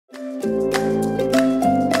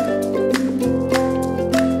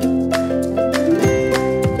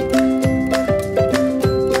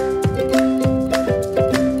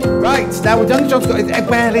we've done John's got it.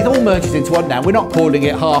 Well, it all merges into one now. We're not calling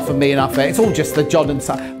it half of me and half of it. It's all just the John and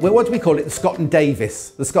well, what do we call it? The Scott and Davis.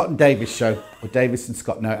 The Scott and Davis show. Or Davis and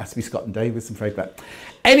Scott. No, it has to be Scott and Davis, I'm afraid that.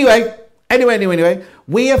 Anyway,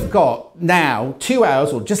 we have got now 2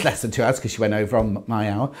 hours, or just less than 2 hours because she went over on my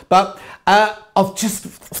hour, but of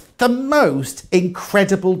just the most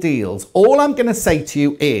incredible deals. All I'm going to say to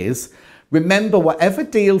you is, remember, whatever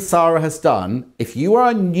deal Sarah has done, if you are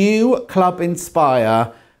a new Club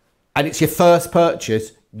Inspire and it's your first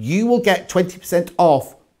purchase, you will get 20%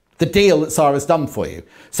 off the deal that Sarah's done for you.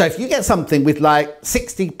 So if you get something with like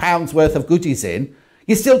 £60 worth of goodies in,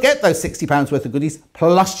 you still get those £60 worth of goodies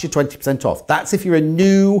plus your 20% off. That's if you're a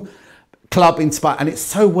new Club Inspire, and it's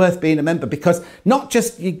so worth being a member because not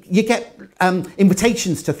just you get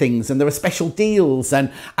invitations to things, and there are special deals, and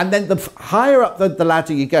then the higher up the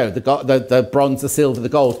ladder you go, the bronze, the silver, the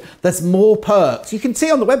gold, there's more perks. You can see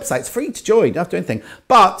on the website, it's free to join, you don't have to do anything.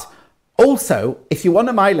 But also, if you're one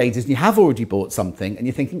of my ladies and you have already bought something and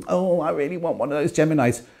you're thinking, oh, I really want one of those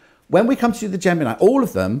Geminis, when we come to do the Gemini, all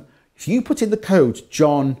of them, if you put in the code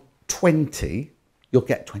John20, you'll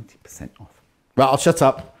get 20% off. Right, I'll shut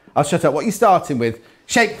up. What are you starting with?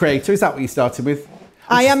 Shape Creator, is that what you're starting with?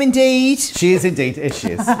 I am indeed. She is indeed. She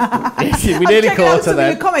is. We nearly caught her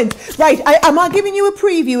then. Comments. Right, am I giving you a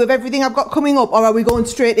preview of everything I've got coming up, or are we going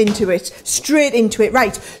straight into it? Straight into it,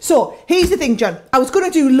 right. So, here's the thing, John. I was going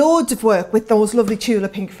to do loads of work with those lovely Tula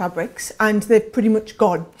pink fabrics, and they've pretty much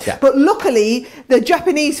gone. Yeah. But luckily, the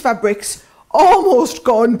Japanese fabrics almost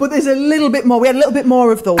gone, but there's a little bit more. We had a little bit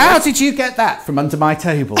more of those. How did you get that from under my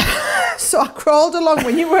table? So I crawled along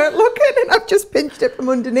when you weren't looking, and I've just pinched it from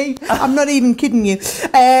underneath. I'm not even kidding you.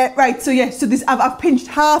 Right, so yeah, so this I've pinched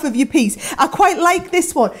half of your piece. I quite like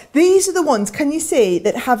this one. These are the ones, can you see,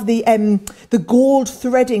 that have the gold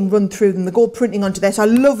threading run through them, the gold printing onto there. So I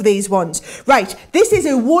love these ones. Right, this is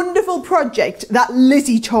a wonderful project that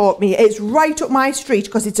Lizzie taught me. It's right up my street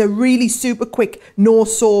because it's a really super quick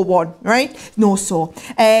no-sew one, right? No-sew.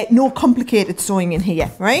 No complicated sewing in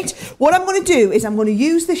here, right? What I'm going to do is I'm going to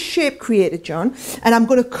use this Shape Creator, John, and I'm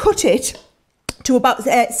going to cut it to about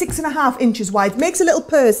 6.5 inches wide. Makes a little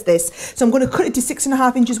purse, this, so I'm going to cut it to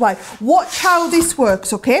 6.5 inches wide. Watch how this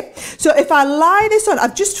works, okay? So if I lie this on,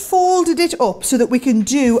 I've just folded it up so that we can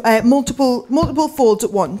do multiple folds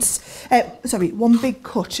at once. Sorry, one big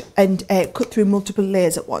cut, and cut through multiple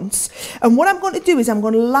layers at once. And what I'm going to do is I'm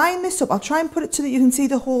going to line this up. I'll try and put it so that you can see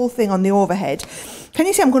the whole thing on the overhead. Can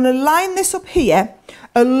you see? I'm going to line this up here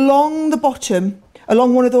along the bottom,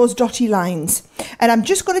 along one of those dotty lines, and I'm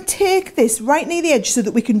just going to take this right near the edge so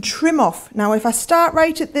that we can trim off. Now, if I start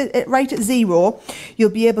right at 0, you'll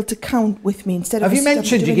be able to count with me instead of. Have you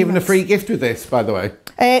mentioned you're giving a free gift with this, by the way?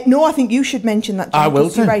 No, I think you should mention that, John. I will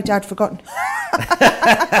do. Right, I'd forgotten.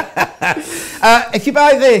 If you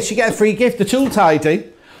buy this, you get a free gift, the Tool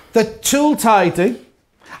Tidy. The Tool Tidy.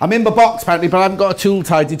 I'm in my box apparently, but I haven't got a Tool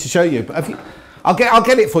Tidy to show you. But I'll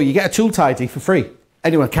get it for you. You get a Tool Tidy for free.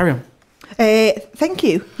 Anyway, carry on. Thank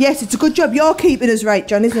you. Yes, it's a good job you're keeping us right,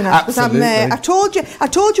 John, isn't it? Absolutely. I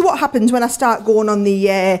told you what happens when I start going on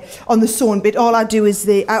the sewing bit. All I do is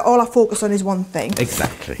all I focus on is one thing.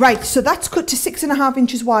 Exactly. Right. So that's cut to 6.5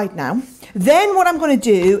 inches wide now. Then what I'm going to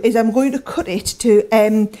do is I'm going to cut it to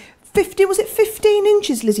 15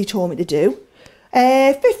 inches. Lizzie told me to do.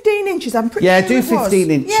 15 inches, I'm pretty sure do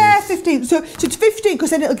 15 inches. Yeah, 15. So it's 15 because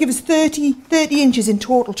then it'll give us 30 inches in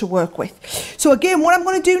total to work with. So again, what I'm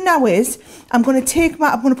going to do now is I'm going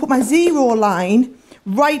to put my 0 line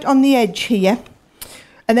right on the edge here,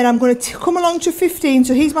 and then I'm going to come along to 15.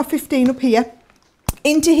 So here's my 15 up here,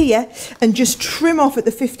 into here, and just trim off at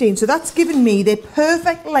the 15. So that's given me the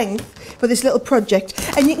perfect length for this little project.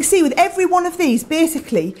 And you can see with every one of these,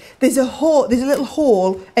 basically, there's a little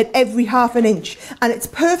hole at every 1/2 inch, and it's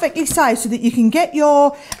perfectly sized so that you can get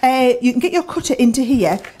your cutter into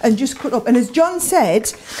here and just cut up. And as John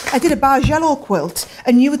said, I did a Bargello quilt,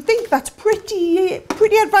 and you would think that's pretty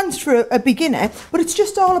advanced for a beginner, but it's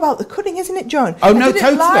just all about the cutting, isn't it, John? Oh no, I did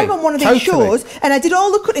it live on one of these shows, and I did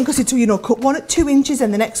all the cutting because it's, you know, cut one at 2 inches,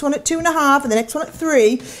 and the next one at 2.5, and the next one at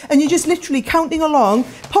 3, and you're just literally counting along,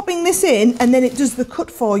 popping this in, and then it does the cut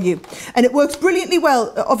for you, and it works brilliantly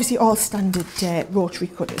well. Obviously all standard rotary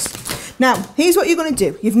cutters. Now here's what you're going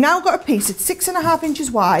to do. You've now got a piece that's 6.5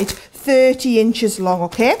 inches wide, 30 inches long,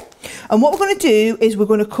 okay? And what we're going to do is we're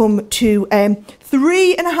going to come to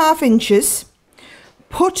 3.5 inches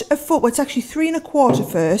put a fold, well, it's actually 3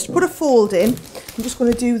 1/4 first, put a fold in. I'm just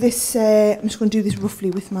going to do this,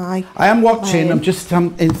 roughly with my... I am watching, I'm just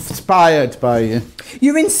inspired by you.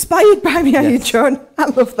 You're inspired by me, are you, John? I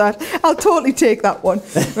love that. I'll totally take that one,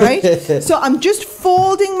 right? So I'm just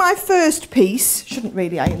folding my first piece. Shouldn't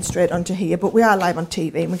really iron straight onto here, but we are live on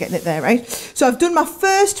TV and we're getting it there, right? So I've done my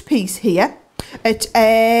first piece here.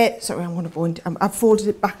 Sorry, I'm going to go in. I've folded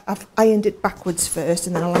it back. I've ironed it backwards first,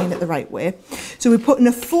 and then I'll iron it the right way. So we're putting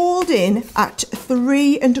a fold in at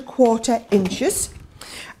 3 1/4 inches,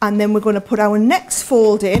 and then we're going to put our next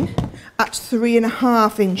fold in at 3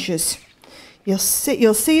 1/2 inches. You'll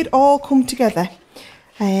see it all come together.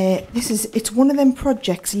 It's one of them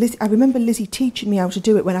projects. I remember Lizzie teaching me how to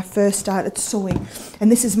do it when I first started sewing,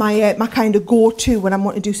 and this is my kind of go-to when I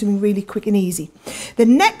want to do something really quick and easy. The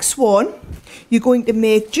next one you're going to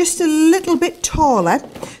make just a little bit taller,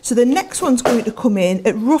 so the next one's going to come in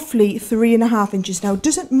at roughly 3 1/2 inches. Now, it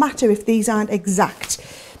doesn't matter if these aren't exact,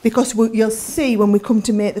 because you'll see when we come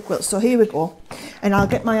to make the quilt. So here we go, and I'll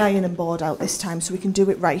get my ironing board out this time so we can do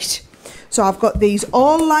it right. So I've got these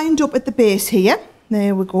all lined up at the base here.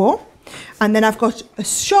 There we go. And then I've got a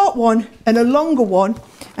short one and a longer one,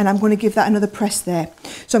 and I'm going to give that another press there.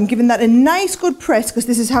 So I'm giving that a nice good press, because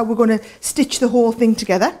this is how we're going to stitch the whole thing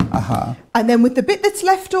together. And then with the bit that's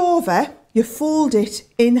left over, you fold it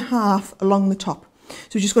in half along the top.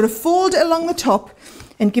 So we're just going to fold it along the top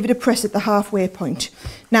and give it a press at the halfway point.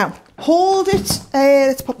 Now, hold it,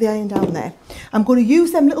 let's pop the iron down there. I'm going to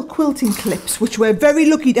use them little quilting clips, which we're very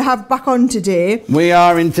lucky to have back on today. We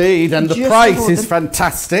are indeed, and the price is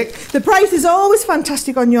fantastic. The price is always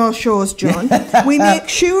fantastic on your shows, John. We make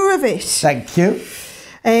sure of it. Thank you.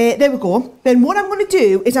 There we go. Then what I'm going to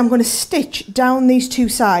do is I'm going to stitch down these two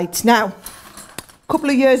sides. Now, a couple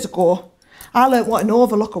of years ago, I learnt what an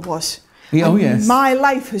overlocker was. Oh, yes. My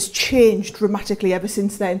life has changed dramatically ever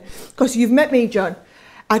since then. Because you've met me, John.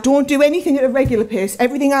 I don't do anything at a regular pace.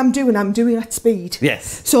 Everything I'm doing at speed.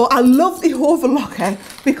 Yes. So I love the overlocker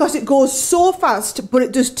because it goes so fast, but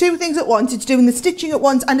it does two things at once. It's doing the stitching at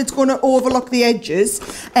once, and it's going to overlock the edges.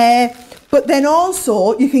 But then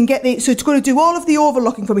also you can get so it's going to do all of the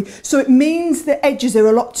overlocking for me. So it means the edges are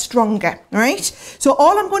a lot stronger, right? So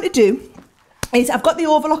all I'm going to do is I've got the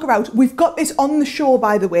overlocker out. We've got this on the show,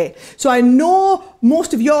 by the way. So I know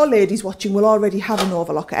most of your ladies watching will already have an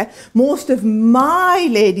overlocker. Most of my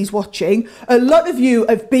ladies watching, a lot of you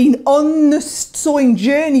have been on the sewing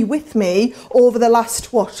journey with me over the last,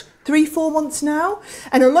 3-4 months now,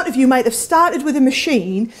 and a lot of you might have started with a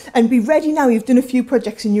machine and be ready now. You've done a few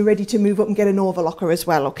projects and you're ready to move up and get an overlocker as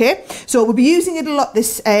well, okay? So we'll be using it a lot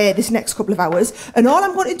this next couple of hours, and all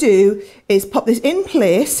I'm going to do is pop this in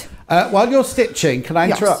place. While you're stitching, can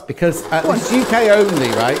I interrupt? Because this is UK only,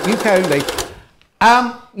 right? UK only.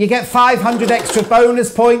 You get 500 extra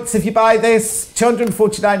bonus points if you buy this,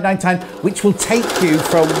 £249.99, which will take you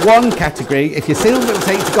from one category. If you're silver, it'll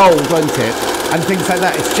take you to gold, won't it? And things like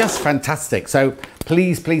that. It's just fantastic. So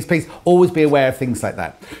please, please, please, always be aware of things like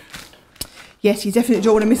that. Yes, you definitely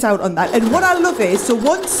don't want to miss out on that. And what I love is, so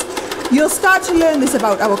once you'll start to learn this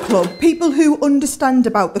about our club, people who understand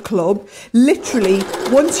about the club, literally,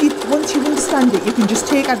 once you understand it, you can just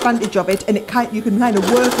take advantage of it, and you can kind of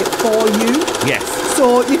work it for you. Yes.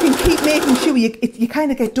 So you can keep making sure you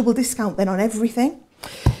kind of get double discount then on everything.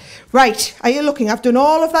 Right, are you looking? I've done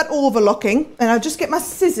all of that overlocking, and I'll just get my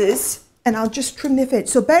scissors and I'll just trim the fit.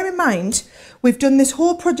 So bear in mind, we've done this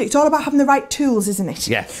whole project. It's all about having the right tools, isn't it?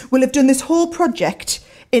 Yes. We'll have done this whole project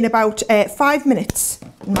in about 5 minutes,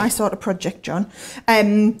 my sort of project, John,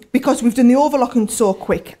 because we've done the overlocking so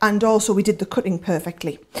quick, and also we did the cutting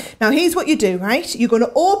perfectly. Now here's what you do, right? You're going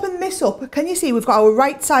to open this up. Can you see we've got our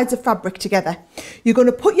right sides of fabric together? You're going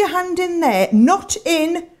to put your hand in there, not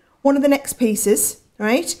in one of the next pieces,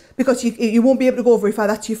 right? Because you won't be able to go very far,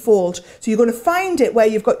 that's your fold. So you're going to find it where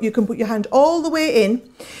you can put your hand all the way in,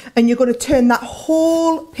 and you're going to turn that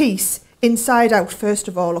whole piece inside out first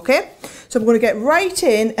of all, okay? So I'm going to get right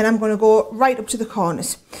in, and I'm going to go right up to the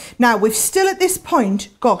corners. Now we've still at this point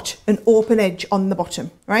got an open edge on the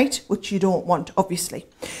bottom, right? Which you don't want, obviously.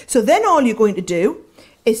 So then all you're going to do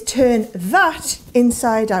is turn that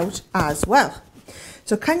inside out as well.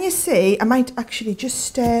 So can you see, I might actually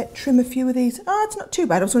just trim a few of these. Oh, it's not too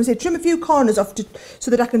bad. I was going to say trim a few corners off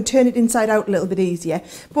so that I can turn it inside out a little bit easier.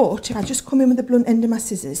 But if I just come in with the blunt end of my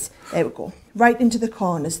scissors, there we go, right into the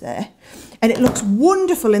corners there. And it looks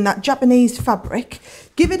wonderful in that Japanese fabric.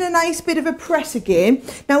 Give it a nice bit of a press again.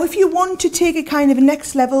 Now, if you want to take it kind of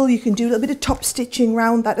next level, you can do a little bit of top stitching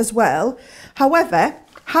around that as well. However,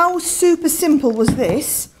 how super simple was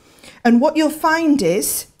this? And what you'll find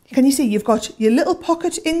is, can you see you've got your little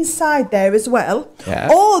pocket inside there as well? Yeah.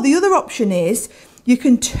 Or the other option is you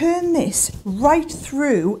can turn this right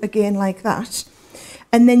through again like that,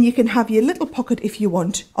 and then you can have your little pocket if you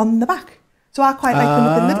want on the back. So I quite like them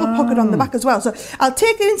with the little pocket on the back as well. So I'll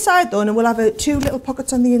take it inside though, and we'll have 2 little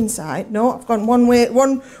pockets on the inside. No, I've gone one way,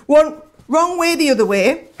 one wrong way the other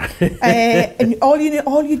way. And all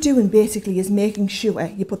you're doing basically is making sure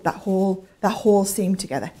you put that whole seam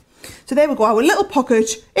together. So there we go, our little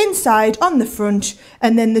pocket inside on the front,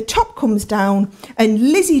 and then the top comes down,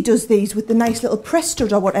 and Lizzie does these with the nice little press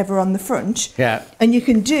stud or whatever on the front. Yeah. And you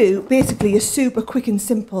can do basically a super quick and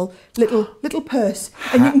simple little purse.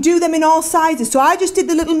 And you can do them in all sizes. So I just did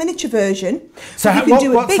the little miniature version. So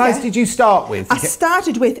what size did you start with? I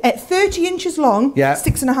started with 30 inches long,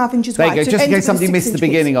 6.5 inches wide. There you go, just in case somebody missed the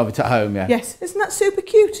beginning of it at home, yeah. Yes, isn't that super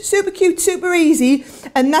cute? Super cute, super easy.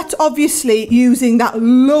 And that's obviously using that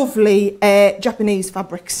lovely Japanese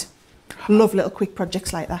fabrics. Love little quick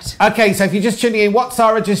projects like that. Okay, so if you're just tuning in, what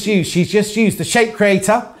Sarah just used, she's just used the Shape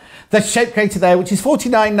Creator. The Shape Creator there, which is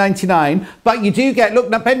 $49.99, but you do get, look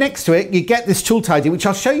next to it, you get this tool tidy, which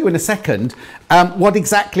I'll show you in a second, what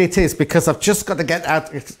exactly it is, because I've just got to get it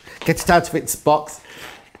out of its box.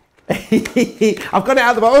 I've got it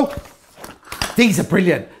out of the box. Oh, these are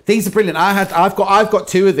brilliant. These are brilliant. I've got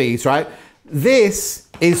 2 of these, right? This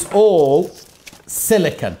is all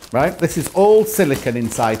silicone, right? This is all silicone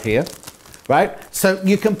inside here, right? So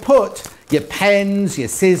you can put your pens, your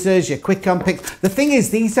scissors, your quick unpicks. The thing is,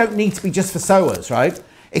 these don't need to be just for sewers, right?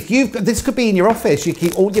 If you've got, this could be in your office, you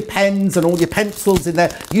keep all your pens and all your pencils in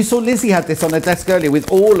there. You saw Lizzie had this on her desk earlier with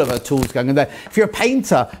all of her tools going in there. If you're a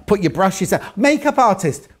painter, put your brushes there. Makeup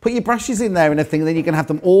artist, put your brushes in there and everything, and then you can have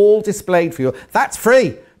them all displayed for you. That's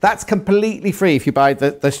free. That's completely free if you buy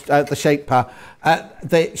the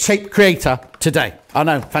Shape Creator today. I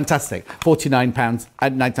know, fantastic.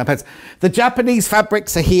 £49.99. The Japanese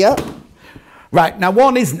fabrics are here. Right, now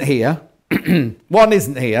one isn't here. One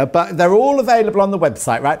isn't here, but they're all available on the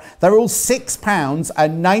website, right? They're all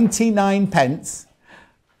 £6.99.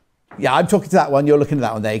 Yeah, I'm talking to that one. You're looking at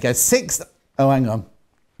that one. There you go. Oh, hang on.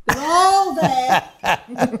 They're all there.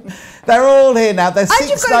 They're all here now. They're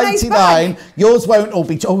 £6.99. Nice. Yours won't all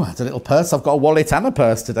be. Oh, that's a little purse. I've got a wallet and a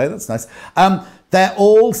purse today. That's nice. They're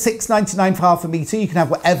all £6.99 for half a metre. You can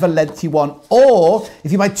have whatever length you want. Or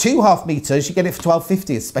if you buy 2 half metres, you get it for £12.50.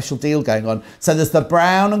 It's a special deal going on. So there's the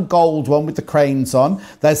brown and gold one with the cranes on.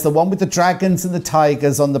 There's the one with the dragons and the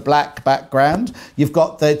tigers on the black background. You've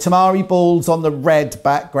got the tamari balls on the red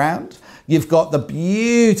background. You've got the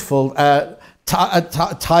beautiful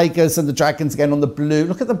tigers and the dragons again on the blue.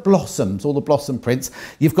 Look at the blossoms, all the blossom prints.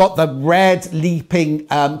 You've got the red leaping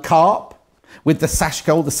carp with the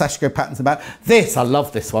sashiko, all the sashiko patterns about. This, I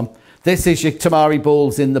love this one. This is your tamari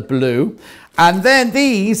balls in the blue. And then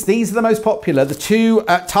these are the most popular, the 2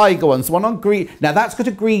 tiger ones, one on green. Now that's got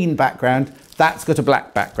a green background, that's got a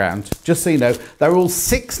black background. Just so you know, they're all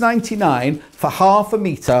 £6.99 for half a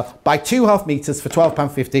metre, buy 2 half metres for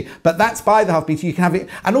 £12.50, but that's by the half metre. You can have it,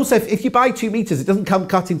 and also if you buy 2 metres, it doesn't come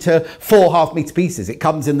cut into 4 half metre pieces. It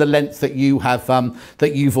comes in the length that you have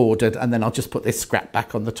that you've ordered, and then I'll just put this scrap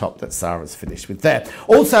back on the top that Sarah's finished with there.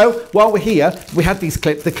 Also, while we're here, we had these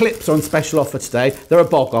clips. The clips are on special offer today. They're a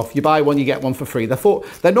bog off. You buy one, you get one for free.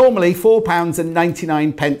 They're normally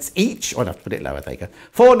 £4.99 each. Oh, I'd have to put it lower. There you go.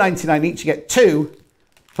 £4.99 each. You get 2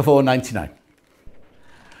 for £4.99.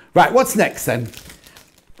 Right, what's next then?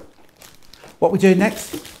 What are we doing next?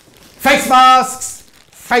 Face masks!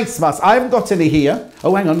 Face masks. I haven't got any here.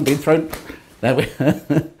 Oh, hang on, I'm being thrown. There we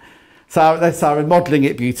there's Sarah modelling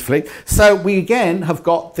it beautifully. So we again have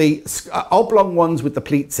got the oblong ones with the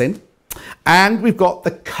pleats in, and we've got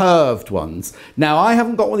the curved ones. Now, I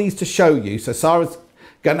haven't got one of these to show you, so Sarah's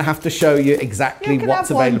going to have to show you exactly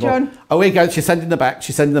what's available. John. Oh, here you go. She's sending them back.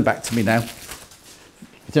 She's sending them back to me now.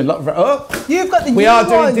 Doing a lot of, oh, you've got the we are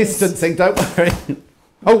doing distancing, don't worry.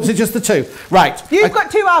 Oh, so just the 2. Right. You've got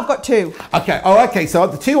 2, I've got 2. Okay. Oh, okay. So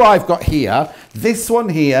the 2 I've got here, this one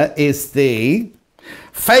here is the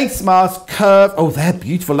face mask curve. Oh, they're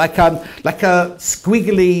beautiful. Like a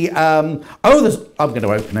squiggly, I'm going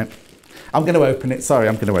to open it. I'm going to open it. Sorry,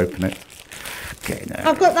 I'm going to open it. Okay, no.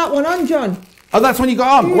 I've got that one on, John. Oh, that's one you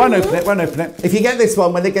got on. Won't open it. If you get this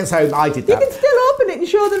one, when it gets home, I did that. You can still open it and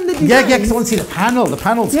show them the design. Yeah, because I want to see the panel. The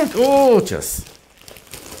panel's gorgeous.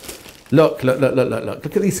 Look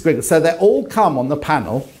at these squiggles. So they all come on the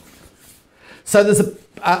panel. So there's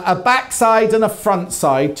a back side and a front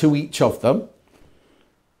side to each of them.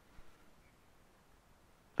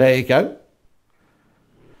 There you go.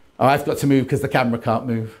 Oh, I've got to move because the camera can't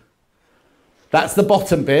move. That's the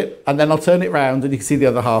bottom bit, and then I'll turn it round and you can see the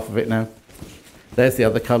other half of it now. There's the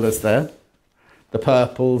other colours there. The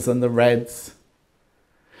purples and the reds.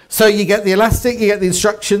 So you get the elastic, you get the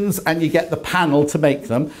instructions, and you get the panel to make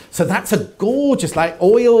them. So that's a gorgeous, like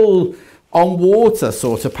oil on water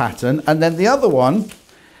sort of pattern. And then the other one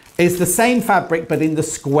is the same fabric, but in the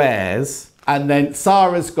squares. And then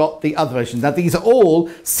Sarah's got the other version. Now these are all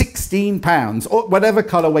 £16, or whatever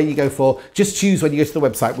colourway you go for. Just choose when you go to the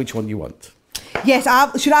website which one you want. Yes,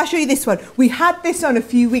 should I show you this one? We had this on a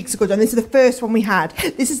few weeks ago, John. This is the first one we had.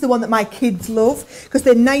 This is the one that my kids love because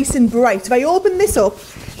they're nice and bright. So if I open this up,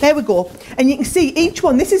 there we go. And you can see each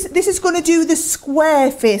one. This is going to do the square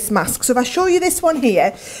face mask. So if I show you this one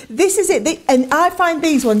here, this is it. And I find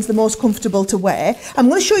these ones the most comfortable to wear. I'm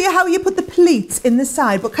going to show you how you put the pleats in the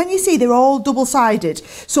side. But can you see they're all double-sided?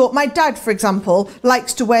 So my dad, for example,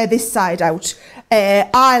 likes to wear this side out.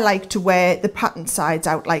 I like to wear the pattern sides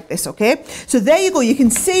out like this, okay? So there you go. You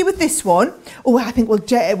can see with this one, oh, I think we'll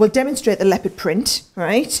demonstrate the leopard print,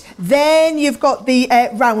 right? Then you've got the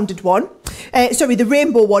rounded one. Sorry, the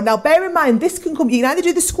rainbow one. Now, bear in mind, this can come, you can either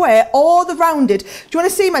do the square or the rounded. Do you want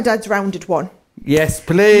to see my dad's rounded one? Yes,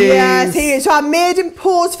 please. Yes, here. So I made him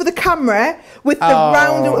pause for the camera with the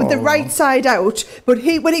round, with the right side out. But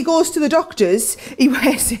when he goes to the doctors, he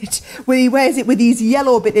wears it with these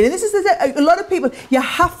yellow bit in. And this is a lot of people. You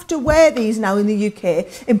have to wear these now in the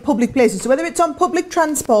UK in public places. So whether it's on public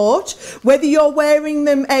transport, whether you're wearing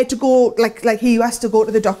them to go like he has to go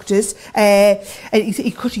to the doctors. And he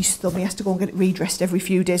cut his thumb. He has to go and get it redressed every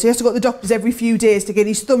few days. So he has to go to the doctors every few days to get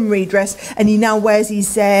his thumb redressed. And he now wears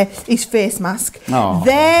his face mask. Oh.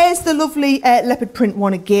 There's the lovely leopard print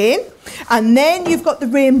one again. And then you've got the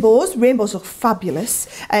rainbows. Rainbows look fabulous.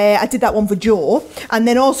 I did that one for Joe. And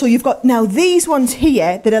then also you've got now these ones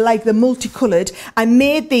here that are like the multicoloured. I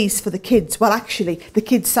made these for the kids. Well, actually, the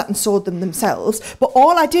kids sat and sewed them themselves. But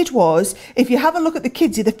all I did was, if you have a look at the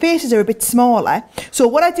kids, the faces are a bit smaller. So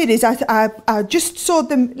what I did is I just sewed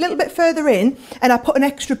them a little bit further in and I put an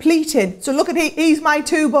extra pleat in. So look at he's my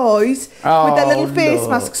two boys with their little face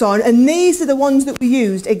masks on. And these are the ones that we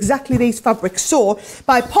used, exactly these fabrics. So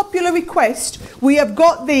by popular request, we have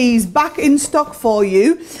got these back in stock for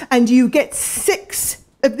you, and you get 6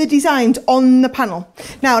 of the designs on the panel.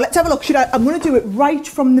 Now let's have a look. I'm going to do it right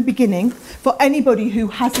from the beginning for anybody who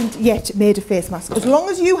hasn't yet made a face mask. As long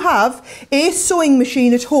as you have a sewing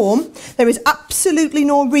machine at home, there is absolutely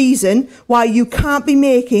no reason why you can't be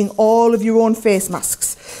making all of your own face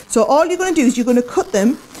masks. So all you're going to do is you're going to cut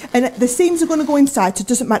them, and the seams are going to go inside, so it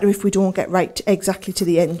doesn't matter if we don't get right exactly to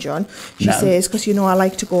the end, John, she says, because you know I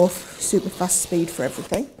like to go super fast speed for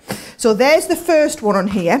everything. So there's the first one on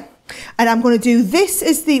here, and I'm going to do this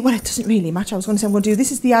as the, well, it doesn't really matter. I was going to say I'm going to do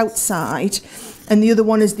this as the outside, and the other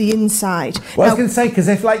one is the inside. Well, I was going to say, because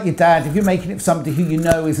if like your dad, if you're making it for somebody who you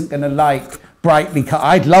know isn't going to like brightly cut,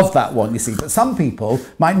 I'd love that one, you see, but some people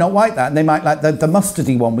might not like that, and they might like the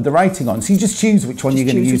mustardy one with the writing on. So you just choose which one you're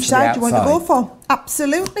going to use for the outside. Which side you want to go for.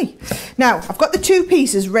 Absolutely. Now, I've got the 2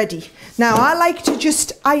 pieces ready. Now, I like to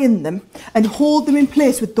just iron them and hold them in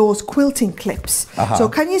place with those quilting clips. So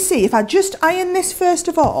can you see, if I just iron this first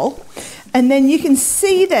of all, and then you can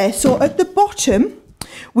see there, so at the bottom,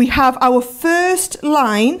 we have our first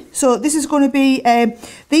line. So this is going to be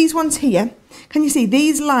these ones here. Can you see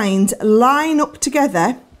these lines line up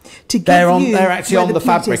together to give they're actually on the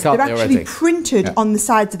fabric, aren't they? They're actually printed on the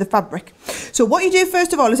sides of the fabric. So what you do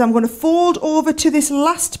first of all is I'm going to fold over to this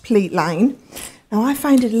last pleat line. Now I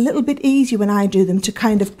find it a little bit easier when I do them to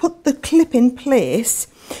kind of put the clip in place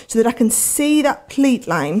so that I can see that pleat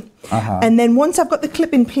line. And then once I've got the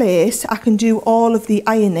clip in place, I can do all of the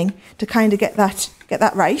ironing to kind of get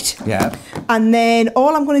that right. Yeah. And then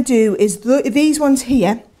all I'm going to do is these ones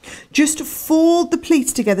here, just fold the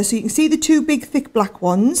pleats together so you can see the 2 big thick black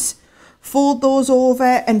ones. Fold those over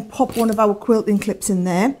and pop one of our quilting clips in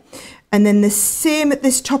there. And then the same at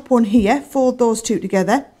this top one here, fold those 2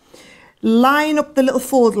 together. Line up the little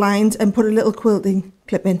fold lines and put a little quilting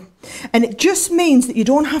clip in. And it just means that you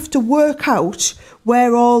don't have to work out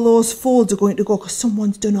where all those folds are going to go, because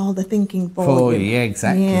someone's done all the thinking for you. Yeah,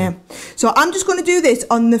 exactly. Yeah. So I'm just going to do this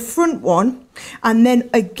on the front one, and then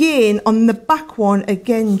again on the back one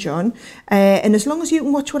again, John. And as long as you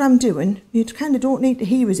can watch what I'm doing, you kind of don't need to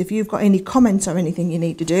hear us if you've got any comments or anything you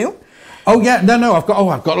need to do. Oh yeah, no, I've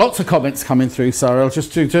got lots of comments coming through, Sarah. I'll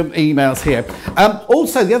just do some emails here.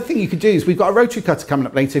 Also, the other thing you could do is we've got a rotary cutter coming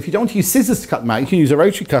up later. If you don't want to use scissors to cut them out, you can use a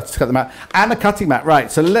rotary cutter to cut them out, and a cutting mat.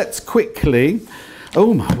 Right, so let's quickly,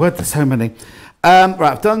 oh my word, there's so many. Right,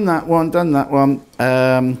 I've done that one,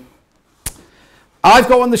 I've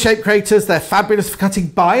got one of the shape creators. They're fabulous for cutting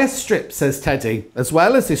bias strips, says Teddy, as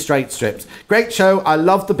well as his straight strips. Great show. I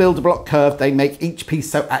love the builder block curve. They make each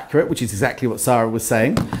piece so accurate, which is exactly what Sarah was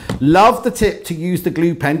saying. Love the tip to use the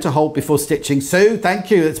glue pen to hold before stitching. Sue,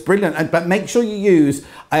 thank you. That's brilliant. But make sure you use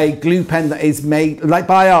a glue pen that is made like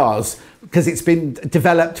by ours, because it's been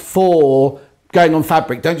developed for going on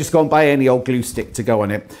fabric. Don't just go and buy any old glue stick to go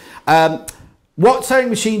on it. What sewing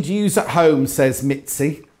machine do you use at home, says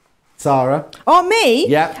Mitzi? Sarah? Oh, me?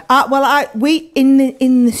 Yeah. We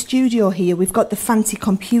in the studio here, we've got the fancy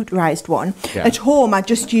computerised one. Yeah. At home, I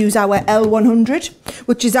just use our L100,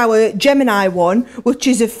 which is our Gemini one, which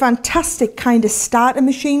is a fantastic kind of starter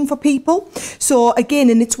machine for people. So again,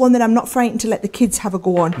 and it's one that I'm not frightened to let the kids have a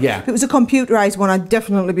go on. Yeah. If it was a computerised one, I'd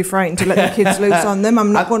definitely be frightened to let the kids loose on them.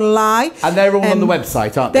 I'm not going to lie. And they're all on the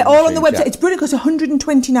website, aren't they? They're all on the website. Yeah. It's brilliant because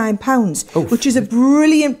 £129, which is a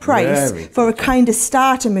brilliant price for a kind of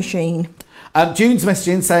starter machine. June's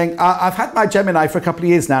messaging saying, I've had my Gemini for a couple of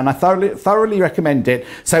years now and I thoroughly recommend it.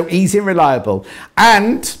 So easy and reliable.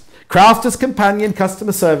 And Crafter's Companion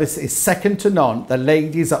customer service is second to none. The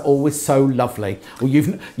ladies are always so lovely. Well,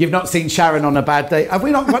 you've not seen Sharon on a bad day. Have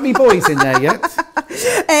we not got any boys in there yet?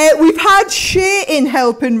 We've had Shay in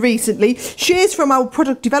helping recently. Shay's from our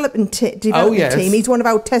product development team. He's one of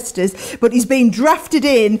our testers, but he's been drafted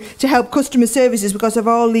in to help customer services because of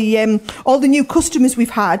all the new customers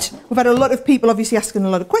we've had. We've had a lot of people obviously asking a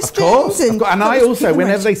lot of questions. Of course. And I also,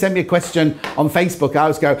 whenever they send me a question on Facebook, I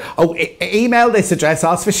always go, email this address,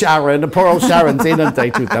 ask for Sharon, and poor old Sharon's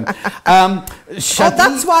inundated with them.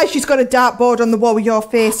 That's why she's got a dartboard on the wall with your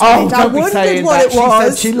face on it. I wondered what it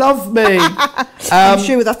was. She said she loved me. I'm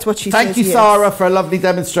sure that's what she says. Thank you, Sarah, for a lovely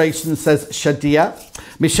demonstration, says Shadia.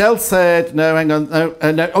 Michelle said, no, hang on. No.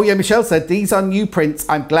 Oh, yeah, Michelle said, these are new prints.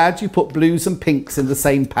 I'm glad you put blues and pinks in the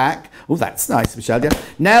same pack. Oh, that's nice, Michelle. Yeah.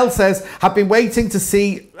 Nell says, have been waiting to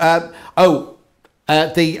see...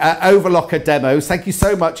 the overlocker demos. Thank you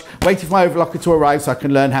so much. Waiting for my overlocker to arrive so I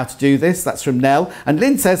can learn how to do this. That's from Nell. And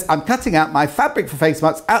Lynn says, I'm cutting out my fabric for face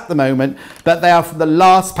masks at the moment, but they are from the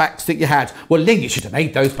last packs that you had. Well, Lynn, you should have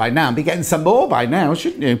made those by now and be getting some more by now,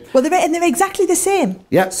 shouldn't you? Well, they're exactly the same.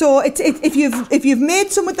 Yeah. So if you've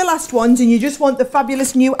made some with the last ones and you just want the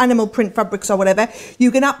fabulous new animal print fabrics or whatever,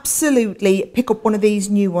 you can absolutely pick up one of these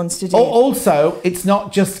new ones today. Also, it's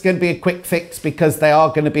not just going to be a quick fix because we are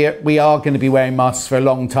going to be wearing masks for a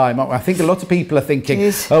long time. I think a lot of people are thinking,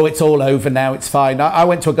 it's all over now, it's fine. I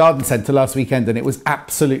went to a garden centre last weekend and it was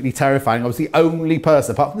absolutely terrifying. I was the only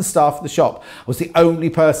person, apart from the staff of the shop, I was the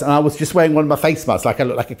only person, and I was just wearing one of my face masks, like I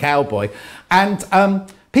looked like a cowboy. And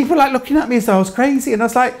people were like looking at me as though I was crazy, and I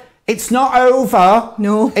was like, it's not over.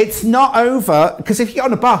 No. It's not over. Because if you get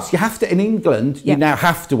on a bus, you have to, in England, you now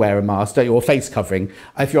have to wear a mask, don't you, or face covering,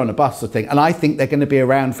 if you're on a bus or thing. And I think they're going to be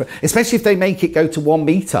around for, especially if they make it go to 1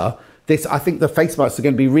 metre, I think the face masks are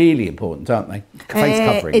going to be really important, aren't they? Face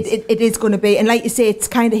coverings. It is going to be. And like you say, it's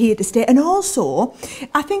kind of here to stay. And also,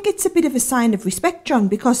 I think it's a bit of a sign of respect, John,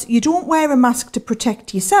 because you don't wear a mask to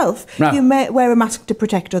protect yourself. No. You wear a mask to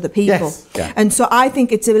protect other people. Yes. Yeah. And so I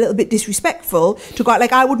think it's a little bit disrespectful to go out.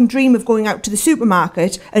 Like, I wouldn't dream of going out to the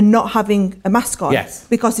supermarket and not having a mask on. Yes.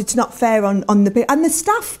 Because it's not fair on the... And the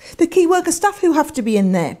staff, the key worker staff who have to be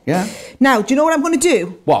in there. Yeah. Now, do you know what I'm going to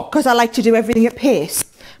do? What? Because I like to do everything at pace.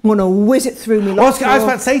 I'm going to whiz it through me. I was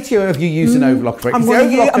about to say to you, have you used an overlocker? I'm going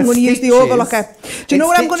to use the overlocker. Do you know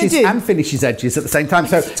what I'm going to do? And finishes edges at the same time.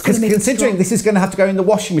 So, considering this is going to have to go in the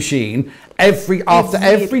washing machine every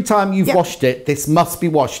time you've washed it, this must be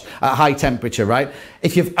washed at high temperature, right?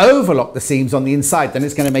 If you've overlocked the seams on the inside, then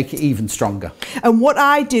it's going to make it even stronger. And what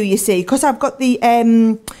I do, you see, because I've got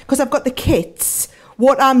the kits.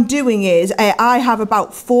 What I'm doing is I have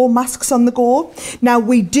about 4 masks on the go. Now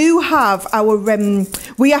we do have our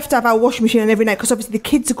we have to have our washing machine on every night because obviously the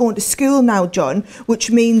kids are going to school now, John, which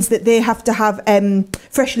means that they have to have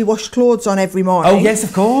freshly washed clothes on every morning. Oh yes,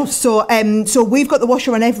 of course. So so we've got the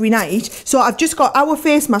washer on every night. So I've just got our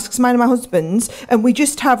face masks, mine and my husband's, and we've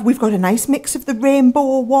got a nice mix of the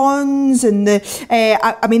rainbow ones and the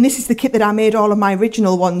I mean this is the kit that I made all of my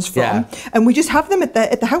original ones from, and we just have them at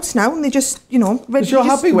the house now, and they just ready. Your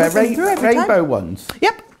hubby wear rainbow ones?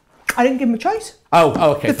 Yep. I didn't give him a choice.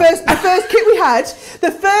 Oh, okay. The first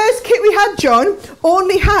kit we had, John,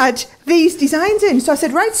 only had these designs in. So I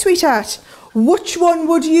said, right, sweetheart, Which one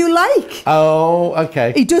would you like? Oh,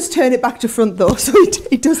 okay. He does turn it back to front though, so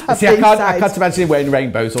he does have See, I can't imagine him wearing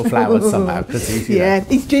rainbows or flowers somehow. He's,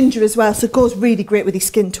 he's ginger as well, so it goes really great with his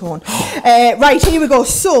skin tone. Right, here we go.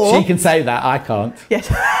 So she can say that, I can't. Yes.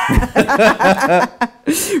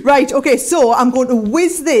 Right, okay, so I'm going to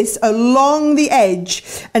whiz this along the edge,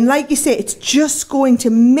 and like you say, it's just going to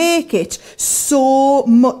make it so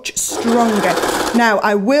much stronger. Now,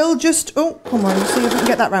 I will just, oh, come on, see if we can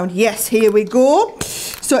get that round. Yes, here we go.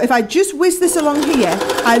 So if I just whiz this along here,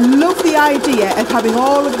 I love the idea of having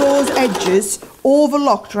all of those edges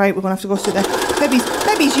overlocked. Right, we're going to have to go through there.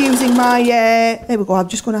 Baby's using my, there we go, I'm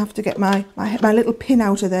just going to have to get my little pin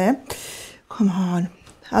out of there. Come on.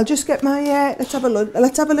 I'll just get my, let's have a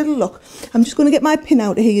little look. I'm just going to get my pin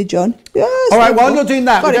out of here, John. Yes, all right, while you're doing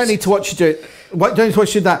that, we don't need to watch you do it. Don't need to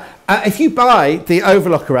watch you do that. If you buy the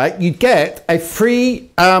overlocker, right, you get a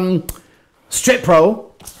free strip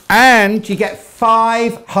roll, and you get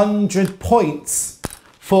 500 points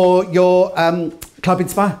for your Club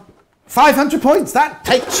Inspire. 500 points. That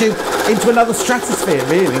takes you into another stratosphere,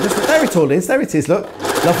 really. There it all is. There it is, look.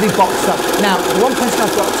 Lovely boxed up. Now, the one question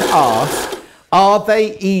I've got to ask, are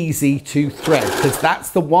they easy to thread? Because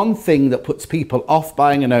that's the one thing that puts people off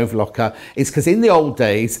buying an overlocker, is because in the old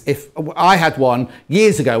days, if I had one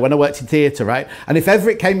years ago when I worked in theatre, right? And if ever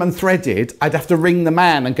it came unthreaded, I'd have to ring the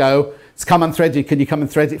man and go, it's come unthreaded, can you come and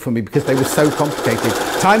thread it for me? Because they were so complicated.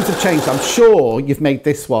 Times have changed. I'm sure you've made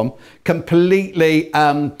this one completely,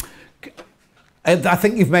 I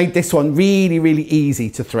think you've made this one really, really easy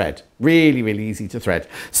to thread. Really, really easy to thread.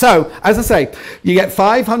 So, as I say, you get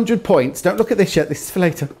 500 points. Don't look at this yet. This is for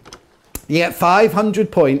later. You get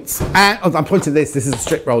 500 points. And I'm pointing this. This is a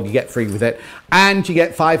strip roll. You get free with it. And you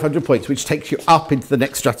get 500 points, which takes you up into the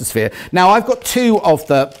next stratosphere. Now, I've got two of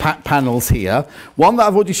the panels here. One that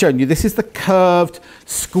I've already shown you. This is the curved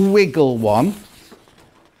squiggle one.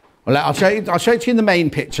 Well, I'll show it to you in the main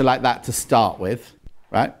picture like that to start with,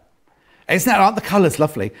 right? Aren't the colours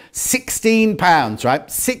lovely? £16, right?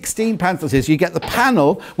 £16 this is. You get the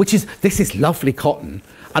panel, this is lovely cotton.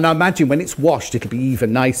 And I imagine when it's washed, it'll be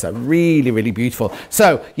even nicer. Really, really beautiful.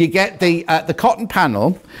 So you get the cotton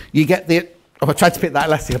panel. You get the, I tried to pick that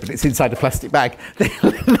elastic up, but it's inside a plastic bag. The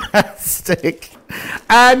elastic.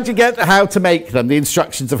 And you get how to make them, the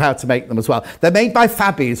instructions of how to make them as well. They're made by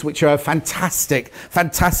Fabbies, which are a fantastic,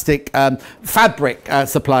 fantastic fabric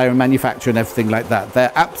supplier and manufacturer and everything like that.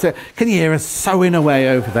 They're absolutely, can you hear us sewing away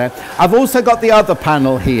over there? I've also got the other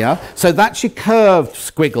panel here. So that's your curved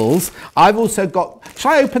squiggles. I've also got,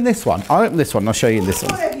 shall I open this one? I'll open this one, I'll show you this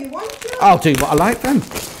one. I'll do what I like then.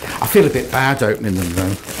 I feel a bit bad opening them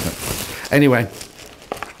though. Anyway,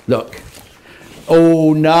 look.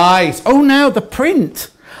 Oh, nice. Oh, now the print.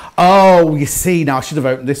 Oh, you see, now I should have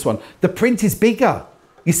opened this one. The print is bigger.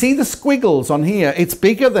 You see the squiggles on here? It's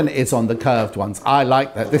bigger than it is on the curved ones. I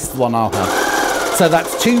like that. This is the one I'll have. So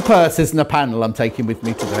that's 2 purses and a panel I'm taking with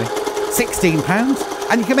me today. £16.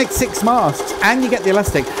 And you can make 6 masks and you get the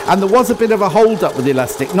elastic. And there was a bit of a hold up with the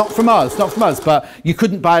elastic, not from us, but you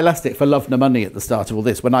couldn't buy elastic for love nor money at the start of all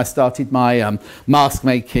this. When I started my mask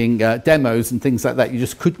making demos and things like that, you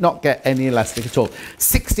just could not get any elastic at all.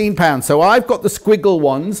 £16. So I've got the squiggle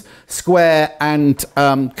ones, square and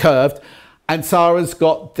curved, and Sarah's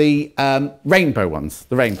got the rainbow ones,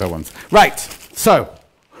 Right, so.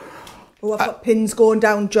 Oh, I've got pins going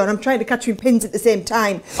down, John. I'm trying to catch my pins at the same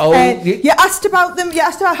time. Oh, you asked about them. You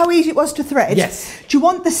asked about how easy it was to thread. Yes. Do you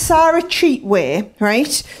want the Sarah cheat way,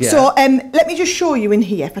 right? Yeah. So let me just show you in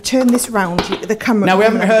here. If I turn this round, the camera. Now, we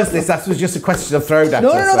haven't rehearsed this. That was just a question of throwdown.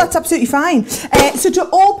 No, that's absolutely fine. So to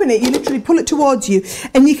open it, you literally pull it towards you.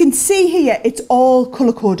 And you can see here, it's all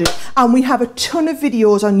colour-coded. And we have a ton of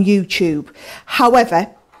videos on YouTube.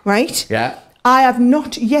 However, right? Yeah. I have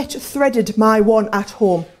not yet threaded my one at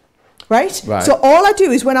home. Right? So all I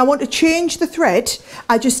do is when I want to change the thread,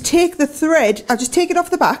 I just take the thread, I just take it off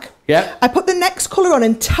the back. Yeah. I put the next colour on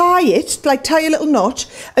and tie it, like tie a little knot,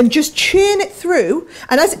 and just chain it through.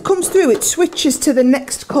 And as it comes through, it switches to the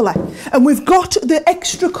next colour. And we've got the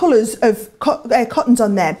extra colours of cottons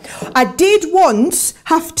on there. I did once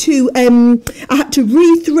have to, I had to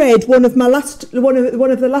rethread one of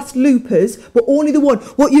the last loopers, but only the one.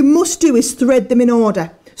 What you must do is thread them in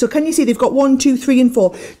order. So can you see they've got 1, 2, 3 and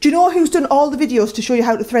 4. Do you know who's done all the videos to show you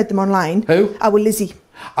how to thread them online? Who? Our Lizzie.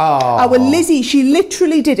 Oh. Our Lizzie, she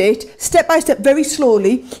literally did it step by step, very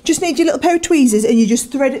slowly. Just need your little pair of tweezers and you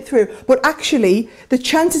just thread it through. But actually, the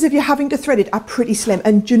chances of you having to thread it are pretty slim.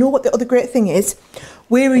 And do you know what the other great thing is?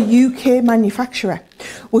 We're a UK manufacturer,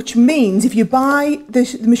 which means if you buy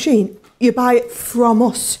the machine, you buy it from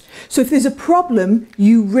us. So if there's a problem,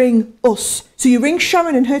 you ring us. So you ring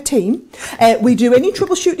Sharon and her team. We do any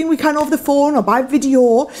troubleshooting we can over the phone or by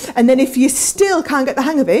video. And then if you still can't get the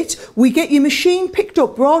hang of it, we get your machine picked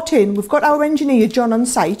up, brought in. We've got our engineer, John, on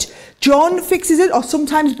site. John fixes it, or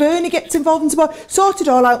sometimes Bernie gets involved and sorts it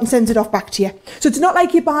all out and sends it off back to you. So it's not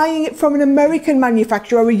like you're buying it from an American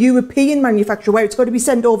manufacturer or a European manufacturer where it's got to be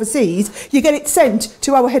sent overseas. You get it sent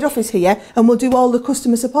to our head office here and we'll do all the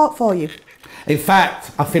customer support for you. In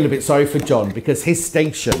fact, I feel a bit sorry for John because his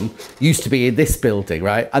station used to be in this building,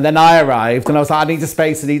 right? And then I arrived and I was like, I need a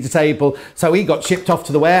space, I need a table. So he got shipped off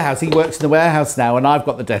to the warehouse. He works in the warehouse now and I've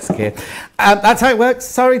got the desk here. That's how it works.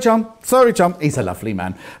 Sorry, John. Sorry, John. He's a lovely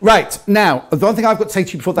man. Right, now, the one thing I've got to say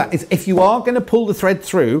to you before that is if you are going to pull the thread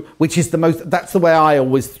through, which is that's the way I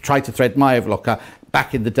always try to thread my overlocker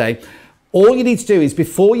back in the day, all you need to do is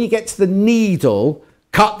before you get to the needle,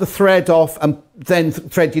 cut the thread off and then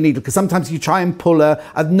thread your needle, because sometimes you try and pull a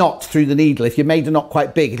knot through the needle. If you made a knot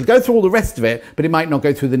quite big, it'll go through all the rest of it, but it might not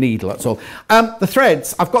go through the needle, that's all. The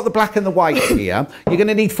threads, I've got the black and the white here. You're going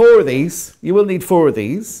to need 4 of these. You will need 4 of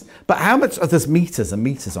these. But how much? Oh, there's meters and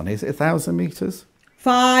meters on it. Is it 1,000 meters?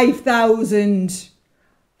 5,000.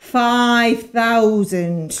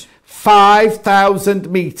 5,000. 5,000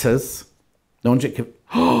 meters. No wonder it can...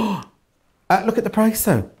 look at the price,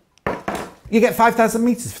 though. You get 5,000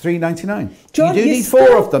 meters for $3.99. John, you do need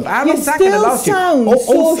 4 of them. How long is that going to last you? You still sound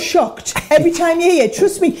so shocked every time you hear.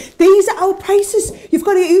 Trust me, these are our prices. You've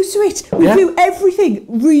got to get used to it. We do everything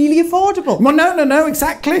really affordable. Well, no,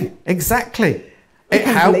 exactly.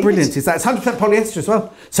 How brilliant is that? It's 100% polyester as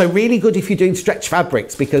well. So really good if you're doing stretch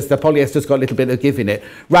fabrics because the polyester's got a little bit of give in it.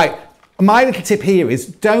 Right, my little tip here is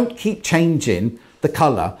don't keep changing the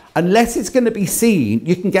colour. Unless it's going to be seen,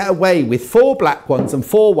 you can get away with 4 black ones and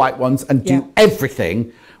 4 white ones and do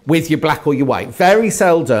everything with your black or your white. Very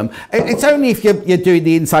seldom. It's only if you're doing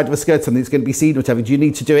the inside of a skirt, something that's going to be seen or whatever, do you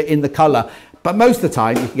need to do it in the colour. But most of the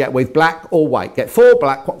time, you can get away with black or white. Get 4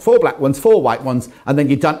 black ones, 4 white ones, and then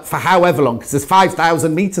you're done for however long, because there's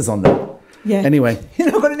 5,000 metres on them. Yeah. Anyway.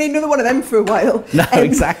 You're not going to need another one of them for a while. No,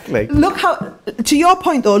 exactly. Look how, to your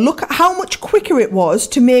point though, look how much quicker it was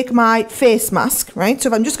to make my face mask, right?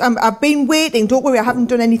 So if I've been waiting, don't worry, I haven't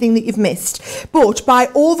done anything that you've missed. But by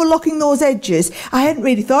overlocking those edges, I hadn't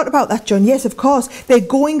really thought about that, John. Yes, of course, they're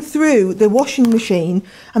going through the washing machine.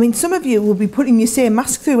 I mean, some of you will be putting your same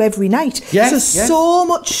mask through every night. Yes, so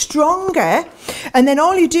much stronger. And then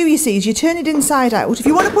all you do, you see, is you turn it inside out. If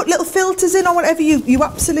you want to put little filters in or whatever, you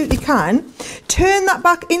absolutely can. Turn that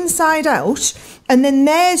back inside out, and then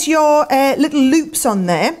there's your little loops on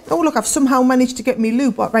there. Oh, look, I've somehow managed to get me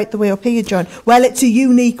loop right the way up here, John. Well, it's a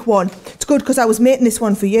unique one. It's good because I was making this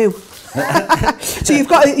one for you. So you've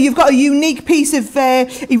got a unique piece of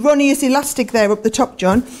erroneous elastic there up the top,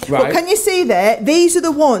 John. Right. But can you see there? These are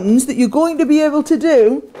the ones that you're going to be able to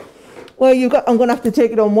do. Well, I'm going to have to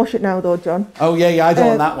take it on and wash it now, though, John. Oh, yeah, I don't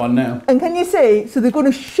want that one now. And can you see? So they're going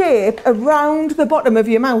to shape around the bottom of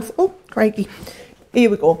your mouth. Oh, crikey.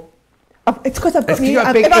 Here we go. It's because I've got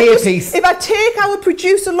a big earpiece. If I take our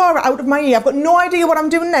producer, Laura, out of my ear, I've got no idea what I'm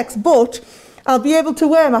doing next, but I'll be able to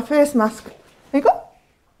wear my face mask. There you go.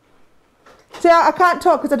 See, I can't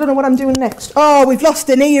talk because I don't know what I'm doing next. Oh, we've lost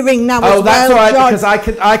an earring now. Oh, that's all right, because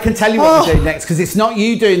I can tell you what we're doing next, because it's not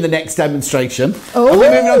you doing the next demonstration. Oh. And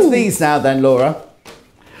we're moving on to these now then, Laura.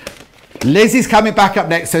 Liz is coming back up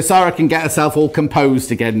next, so Sarah can get herself all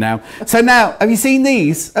composed again now. So now, have you seen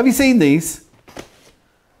these? Have you seen these?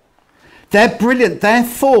 They're brilliant. They're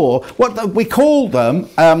for, what we call them,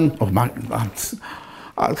 I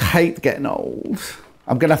hate getting old.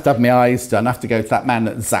 I'm going to have my eyes done. I have to go to that man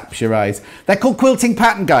that zaps your eyes. They're called quilting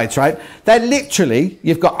pattern guides, right? They're literally,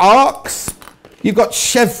 you've got arcs, you've got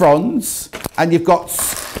chevrons, and you've got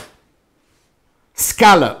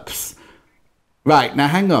scallops. Right, now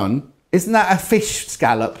hang on. Isn't that a fish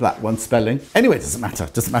scallop, that one spelling? Anyway, it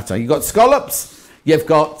doesn't matter. You've got scallops, you've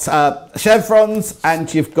got chevrons,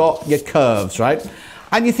 and you've got your curves, right?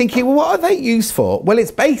 And you're thinking, well, what are they used for? Well,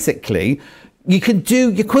 it's basically... you can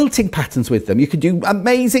do your quilting patterns with them. You can do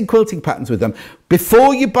amazing quilting patterns with them.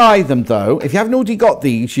 Before you buy them, though, if you haven't already got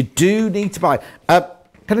these, you do need to buy. Can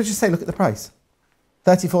I just say, look at the price.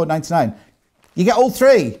 $34.99. You get all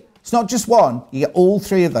 3. It's not just one. You get all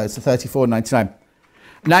 3 of those for $34.99.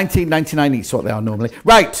 $19.99 each, what they are normally.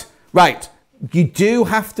 Right. You do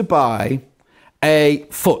have to buy a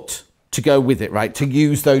foot to go with it, right, to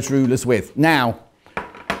use those rulers with. Now,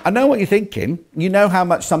 I know what you're thinking. You know how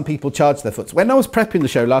much some people charge their foots. When I was prepping the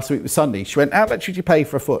show last week with Sunday, she went, how much would you pay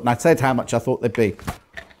for a foot? And I said how much I thought they'd be.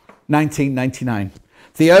 $19.99.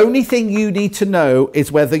 The only thing you need to know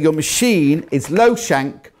is whether your machine is low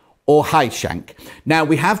shank or high shank. Now,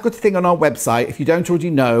 we have got a thing on our website, if you don't already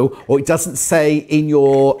know, or it doesn't say in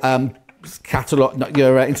your catalogue,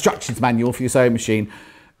 your instructions manual for your sewing machine,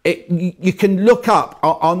 you can look up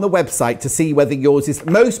on the website to see whether yours is,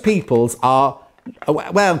 most people's are,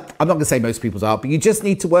 well, I'm not going to say most people's are, but you just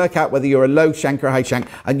need to work out whether you're a low shank or a high shank,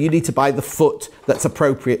 and you need to buy the foot that's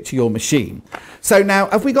appropriate to your machine. So now,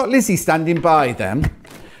 have we got Lizzie standing by then?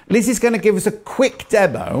 Lizzie's going to give us a quick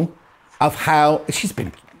demo of how she's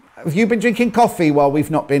been. Have you been drinking coffee while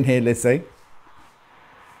we've not been here, Lizzie?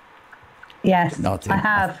 Yes, I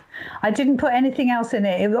have. I didn't put anything else in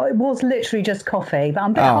it. It was literally just coffee, but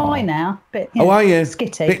I'm a bit high now. Bit, are you?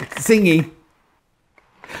 Skitty. Bit singy.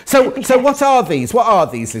 So what are these? What are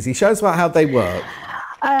these, Lizzie? Show us about how they work.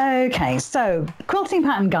 Okay, so quilting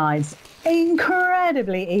pattern guides.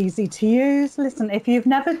 Incredibly easy to use. Listen, if you've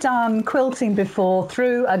never done quilting before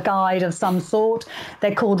through a guide of some sort,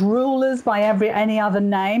 they're called rulers by any other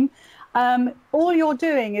name. All you're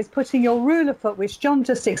doing is putting your ruler foot, which John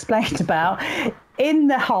just explained about, in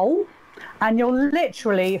the hole, and you're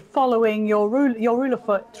literally following your ruler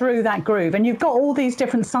foot through that groove, and you've got all these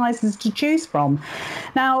different sizes to choose from.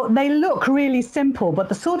 Now, they look really simple, but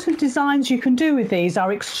the sort of designs you can do with these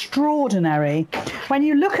are extraordinary. When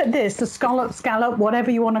you look at this, the scallop,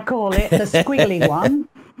 whatever you want to call it, the squiggly one,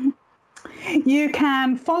 you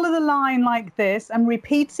can follow the line like this and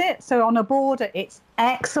repeat it. So on a border, it's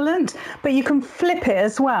excellent, but you can flip it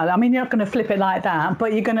as well. I mean, you're not going to flip it like that,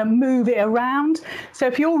 but you're going to move it around. So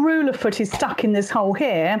if your ruler foot is stuck in this hole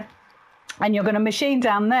here, and you're going to machine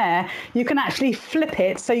down there, you can actually flip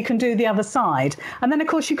it so you can do the other side. And then, of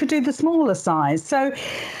course, you could do the smaller size. So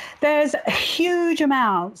there's huge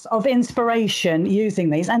amounts of inspiration using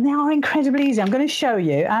these, and they are incredibly easy. I'm going to show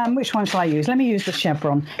you. Which one shall I use? Let me use the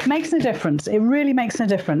chevron. It makes a difference. It really makes a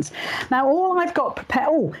difference. Now, all I've got prepared...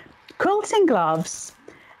 Oh, quilting gloves,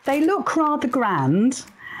 they look rather grand,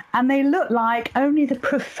 and they look like only the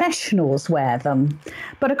professionals wear them.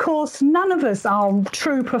 But of course, none of us are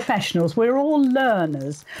true professionals. We're all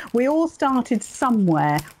learners. We all started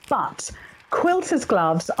somewhere, but quilters'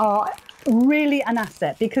 gloves are really an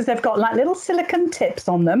asset because they've got like little silicone tips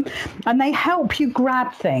on them, and they help you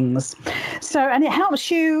grab things. So, and it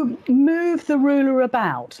helps you move the ruler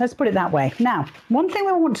about. Let's put it that way. Now, one thing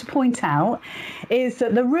I want to point out is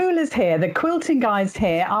that the rulers here, the quilting guides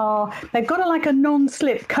here, they've got like a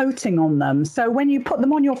non-slip coating on them. So when you put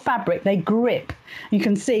them on your fabric, they grip. You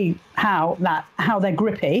can see how they're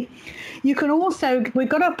grippy. You can also, we've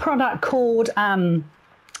got a product called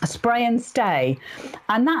Spray and Stay,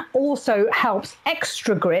 and that also helps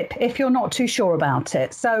extra grip if you're not too sure about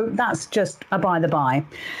it. So that's just a by the by.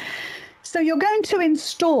 So you're going to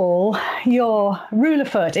install your ruler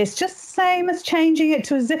foot. It's just the same as changing it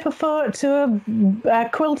to a zipper foot, to a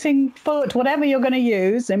quilting foot, whatever you're going to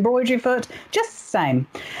use, embroidery foot, just the same.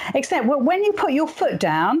 Except when you put your foot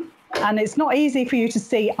down, and it's not easy for you to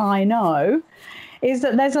see, I know, is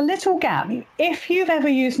that there's a little gap. If you've ever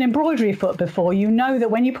used an embroidery foot before, you know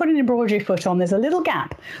that when you put an embroidery foot on, there's a little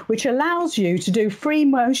gap which allows you to do free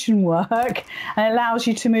motion work and allows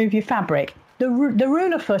you to move your fabric. The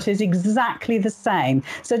ruler foot is exactly the same.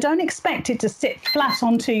 So don't expect it to sit flat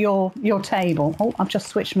onto your table. Oh, I've just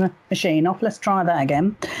switched my machine off. Let's try that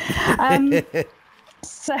again.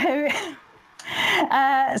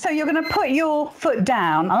 So you're going to put your foot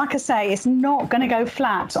down, and like I say, it's not going to go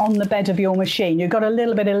flat on the bed of your machine. You've got a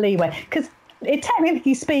little bit of leeway because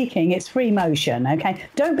technically speaking, it's free motion, okay?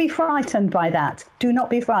 Don't be frightened by that. Do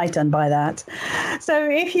not be frightened by that. So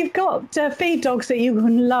if you've got feed dogs that you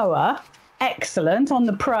can lower, excellent. On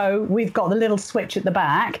the Pro, we've got the little switch at the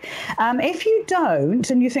back. If you don't,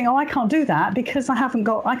 and you think, oh, I can't do that because I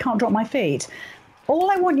can't drop my feet. All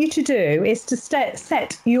I want you to do is to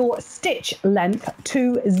set your stitch length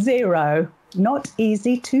to 0. Not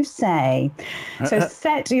easy to say. So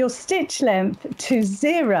set your stitch length to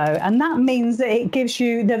 0, and that means that it gives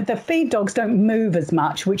you, the feed dogs don't move as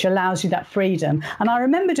much, which allows you that freedom. And I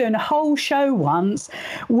remember doing a whole show once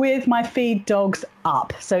with my feed dogs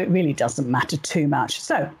up, so it really doesn't matter too much.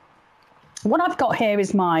 So what I've got here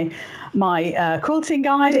is my quilting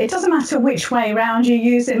guide. It doesn't matter which way around you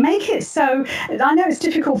use it. Make it so, I know it's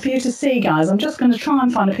difficult for you to see, guys. I'm just going to try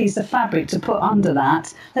and find a piece of fabric to put under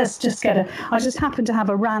that. Let's just I just happen to have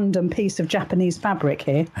a random piece of Japanese fabric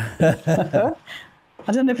here.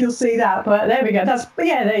 I don't know if you'll see that, but there we go.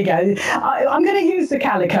 There you go. I'm going to use the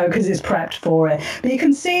calico because it's prepped for it. But you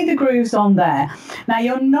can see the grooves on there. Now,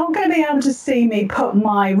 you're not going to be able to see me put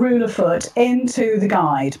my ruler foot into the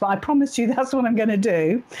guide, but I promise you that's what I'm going to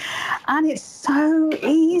do. And it's so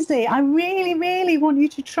easy. I really, really want you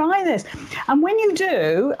to try this. And when you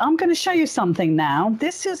do, I'm going to show you something now.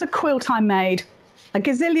 This is a quilt I made a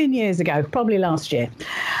gazillion years ago, probably last year.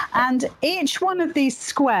 And each one of these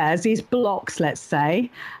squares, these blocks, let's say,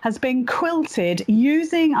 has been quilted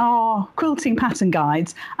using our quilting pattern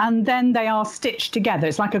guides, and then they are stitched together.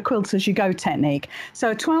 It's like a quilt as you go technique.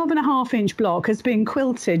 So a 12.5-inch block has been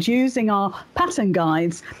quilted using our pattern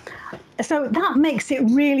guides. So that makes it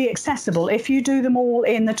really accessible if you do them all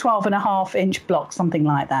in the 12.5-inch block, something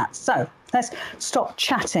like that. So let's stop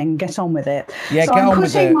chatting, get on with it. Yeah, so get I'm on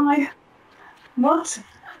with it. What?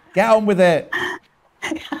 Get on with it.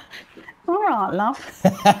 All right, love.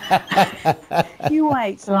 You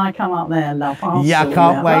wait till I come up there, love. Yeah, I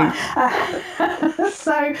can't wait.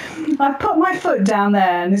 So I've put my foot down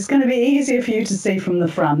there, and it's going to be easier for you to see from the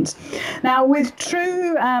front. Now, with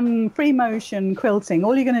true free motion quilting,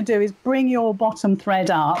 all you're going to do is bring your bottom thread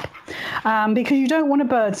up because you don't want a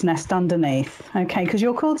bird's nest underneath, okay, because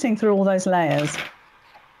you're quilting through all those layers.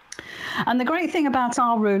 And the great thing about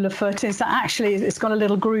our ruler foot is that actually it's got a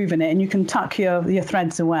little groove in it and you can tuck your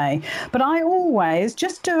threads away. But I always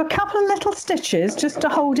just do a couple of little stitches just to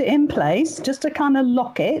hold it in place, just to kind of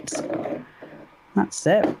lock it. That's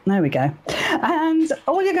it. There we go. And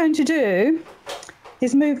all you're going to do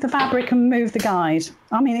is move the fabric and move the guide.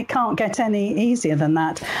 I mean, it can't get any easier than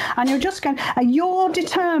that. And you're just going, and you're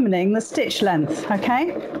determining the stitch length,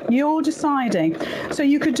 okay? You're deciding. So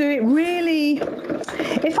you could do it really,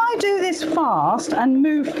 if I do this fast and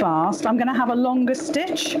move fast, I'm gonna have a longer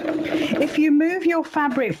stitch. If you move your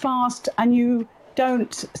fabric fast and you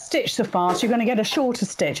don't stitch so fast, you're going to get a shorter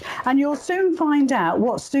stitch, and you'll soon find out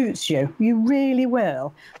what suits you. You really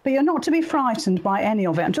will. But you're not to be frightened by any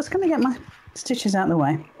of it. I'm just going to get my stitches out of the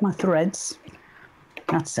way, my threads.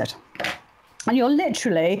 That's it. And you're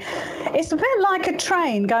literally, it's a bit like a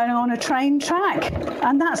train going on a train track,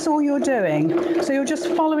 and that's all you're doing. So you're just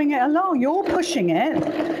following it along. You're pushing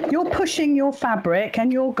it. You're pushing your fabric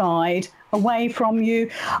and your guide away from you.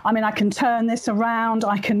 I mean, I can turn this around.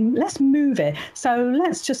 Let's move it. So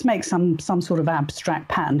let's just make some sort of abstract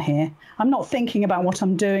pattern here. I'm not thinking about what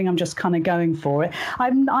I'm doing. I'm just kind of going for it.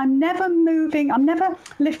 I'm never moving. I'm never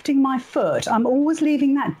lifting my foot. I'm always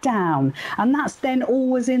leaving that down. And that's then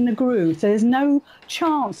always in the groove. So there's no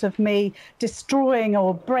chance of me destroying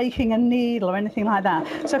or breaking a needle or anything like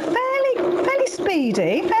that. So fairly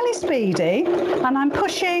speedy. And I'm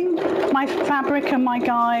pushing my fabric and my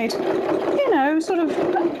guide, you know, sort of,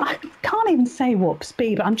 I can't even say warp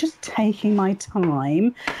speed, but I'm just taking my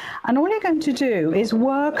time. And all you're going to do is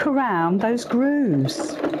work around those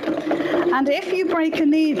grooves. And if you break a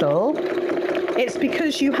needle, it's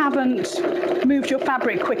because you haven't moved your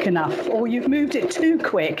fabric quick enough, or you've moved it too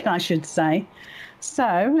quick, I should say.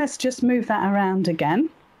 So let's just move that around again.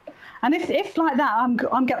 And if like that,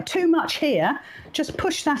 I'm got too much here, just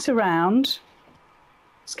push that around.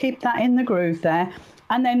 Just keep that in the groove there.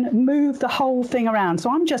 And then move the whole thing around. So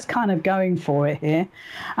I'm just kind of going for it here.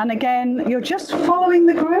 And again, you're just following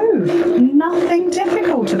the groove. Nothing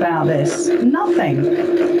difficult about this.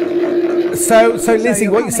 Nothing. So Lizzie,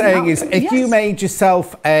 what you're saying is, if you made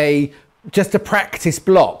yourself just a practice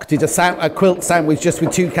block, did a quilt sandwich just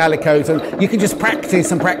with 2 calicos, and you can just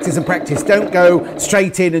practice and practice and practice. Don't go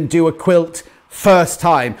straight in and do a quilt first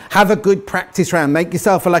time. Have a good practice round. Make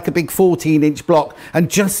yourself like a big 14-inch block and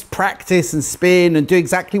just practice and spin and do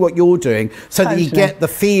exactly what you're doing, so that you get the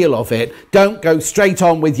feel of it. Don't go straight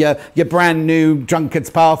on with your brand new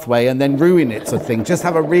drunkard's pathway and then ruin it, sort of thing. Just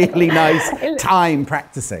have a really nice time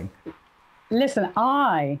practicing. Listen,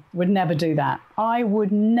 I would never do that. I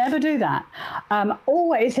would never do that.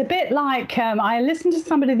 Always a bit like, I listened to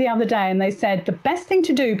somebody the other day and they said the best thing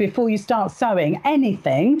to do before you start sewing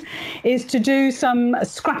anything is to do some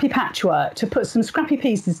scrappy patchwork, to put some scrappy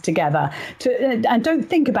pieces together, and don't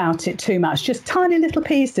think about it too much. Just tiny little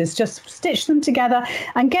pieces, just stitch them together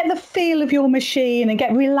and get the feel of your machine and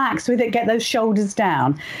get relaxed with it, get those shoulders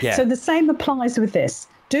down. Yeah. So the same applies with this.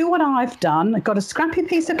 Do what I've done. I've got a scrappy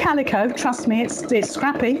piece of calico. Trust me, it's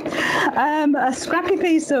scrappy. A scrappy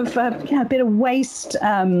piece of a bit of waste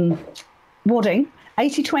wadding.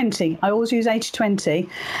 80-20. I always use 80-20.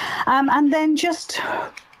 And then just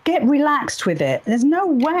get relaxed with it. There's no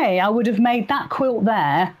way I would have made that quilt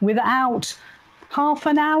there without half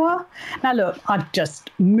an hour. Now look, I've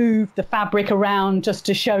just moved the fabric around just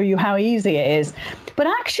to show you how easy it is. But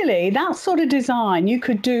actually, that sort of design you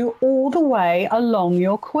could do all the way along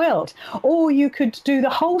your quilt, or you could do the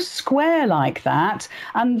whole square like that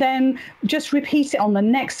and then just repeat it on the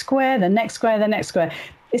next square, the next square, the next square.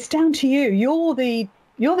 It's down to you. You're the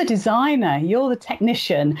designer, you're the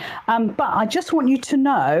technician, but I just want you to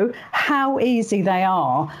know how easy they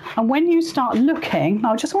are. And when you start looking,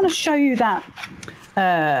 I just want to show you that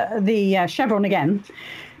the chevron again,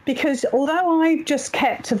 because although I just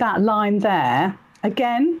kept to that line there,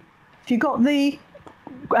 again, if you've got the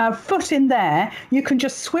foot in there, you can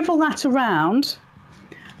just swivel that around,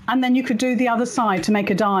 and then you could do the other side to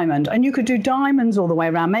make a diamond, and you could do diamonds all the way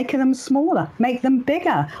around, making them smaller, make them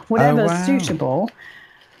bigger, whatever's suitable.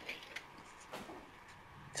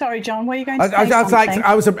 Sorry, John, were you going to say something?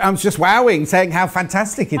 I was just wowing, saying how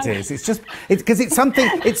fantastic it is. It's just, because it's something,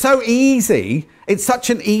 it's so easy. It's such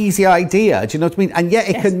an easy idea, do you know what I mean? And yet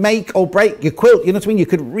it can make or break your quilt. You know what I mean? You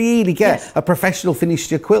could really get a professional finish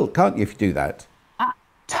to your quilt, can't you, if you do that?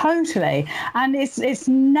 Totally. And it's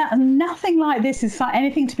nothing like this is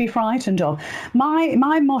anything to be frightened of.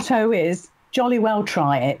 My motto is jolly well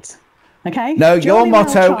try it. Okay. No, your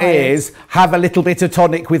motto is have a little bit of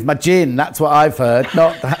tonic with my gin. That's what I've heard.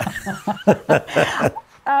 Not that.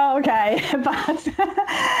 Oh, okay, but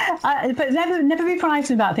never be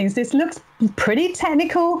frightened about things. This looks pretty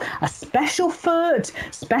technical. A special foot,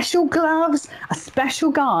 special gloves, a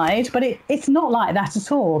special guide, but it's not like that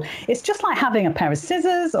at all. It's just like having a pair of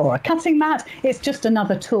scissors or a cutting mat. It's just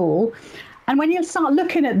another tool. And when you start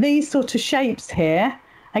looking at these sort of shapes here,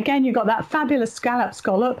 again, you've got that fabulous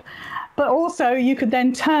scallop. But also you could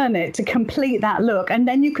then turn it to complete that look. And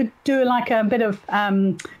then you could do like a bit of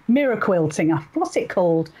mirror quilting. What's it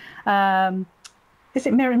called? Is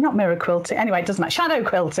it not mirror quilting? Anyway, it doesn't matter. Shadow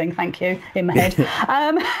quilting, thank you, in my head.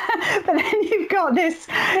 But then you've got this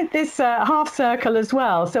half circle as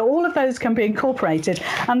well. So all of those can be incorporated.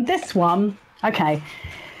 And this one, okay,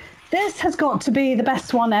 this has got to be the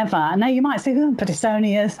best one ever. Now you might say, oh, but it's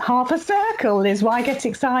only half a circle is why I get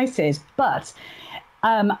excited. But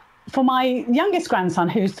for my youngest grandson,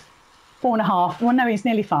 who's 4.5, well, no, he's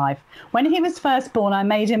nearly 5. When he was first born, I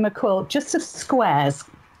made him a quilt just of squares.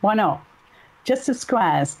 Why not? Just of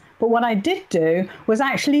squares. But what I did do was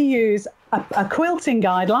actually use a quilting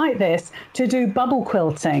guide like this to do bubble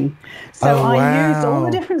quilting. So I used all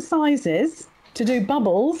the different sizes to do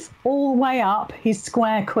bubbles all the way up his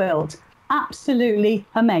square quilt. Absolutely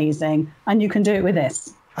amazing. And you can do it with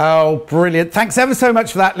this. Oh, brilliant. Thanks ever so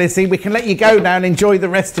much for that, Lizzie. We can let you go now and enjoy the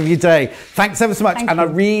rest of your day. Thanks ever so much. And I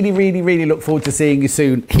really, really, really look forward to seeing you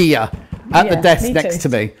soon here at the desk next to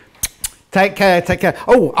me. Take care, take care.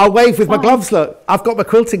 Oh, I'll wave with my gloves, look. I've got my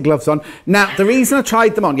quilting gloves on. Now, the reason I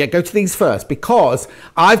tried them on, go to these first, because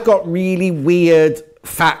I've got really weird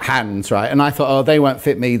fat hands, right? And I thought, oh, they won't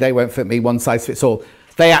fit me, one size fits all.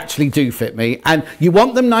 They actually do fit me, and you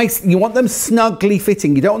want them nice, you want them snugly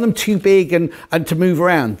fitting. You don't want them too big and to move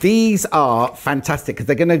around. These are fantastic because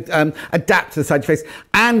they're going to adapt to the side of your face.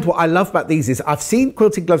 And what I love about these is I've seen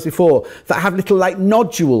quilting gloves before that have little like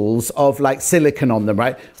nodules of like silicone on them,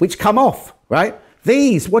 right? Which come off, right?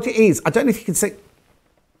 These, what it is, I don't know if you can see,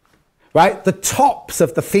 right? The tops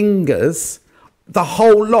of the fingers, the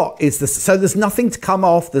whole lot is this, so there's nothing to come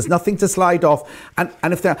off, there's nothing to slide off, and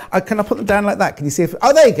if they're, can I put them down like that? Can you see if,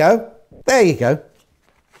 oh, there you go.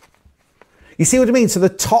 You see what I mean? So the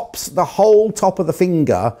tops, the whole top of the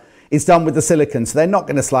finger is done with the silicone, so they're not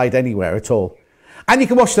going to slide anywhere at all. And you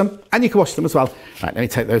can wash them, as well. Right, let me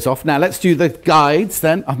take those off. Now let's do the guides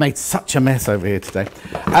then. I've made such a mess over here today.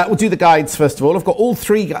 We'll do the guides first of all. I've got all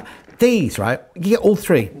three, these, right? You get all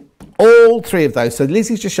three. All three of those. So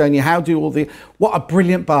Lizzie's just showing you how to do all the, what a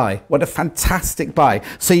brilliant buy. What a fantastic buy.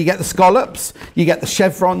 So you get the scallops, you get the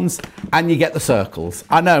chevrons, and you get the circles.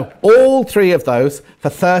 I know, all three of those for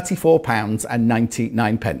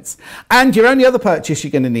 £34.99. And your only other purchase you're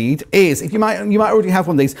going to need is, if you might already have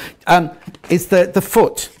one of these, is the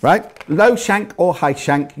foot, right? Low shank or high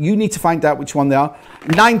shank. You need to find out which one they are.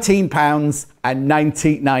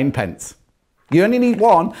 £19.99. You only need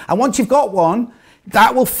one. And once you've got one,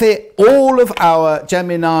 that will fit all of our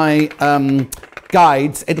Gemini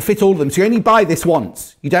guides. It'll fit all of them. So you only buy this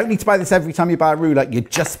once. You don't need to buy this every time you buy a ruler. You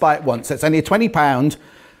just buy it once. So it's only a £20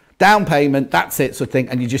 down payment. That's it, sort of thing.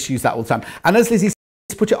 And you just use that all the time. And as Lizzie says,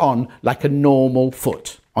 put it on like a normal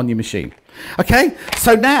foot on your machine. Okay,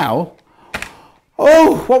 so now,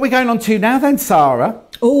 oh, what are we going on to now then, Sarah?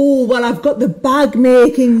 Oh, well, I've got the bag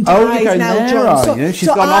making dies you're now, there, John. are you? She's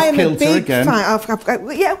gone off kilter again.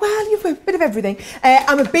 Yeah, well, you've a bit of everything.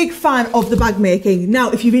 I'm a big fan of the bag making.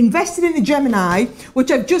 Now, if you've invested in the Gemini,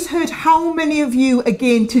 which I've just heard how many of you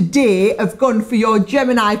again today have gone for your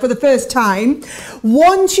Gemini for the first time,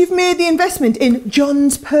 once you've made the investment in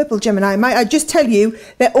John's purple Gemini, might I just tell you,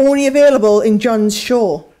 they're only available in John's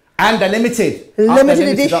show. And they're limited. Limited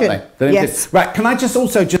edition. Aren't they? Yes. Right, can I just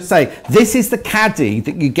also just say, this is the caddy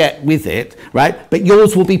that you get with it, right? But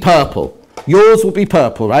yours will be purple. Yours will be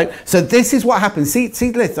purple, right? So this is what happens. See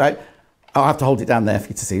this, right? I'll have to hold it down there for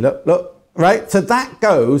you to see. Look, right? So that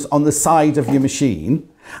goes on the side of your machine.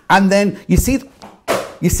 And then you see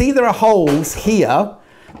there are holes here.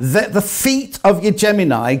 The feet of your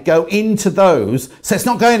Gemini go into those, so it's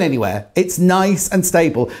not going anywhere. It's nice and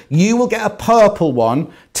stable. You will get a purple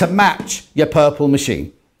one to match your purple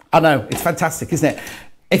machine. I know, it's fantastic, isn't it?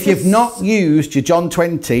 If you've not used your John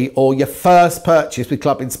 20 or your first purchase with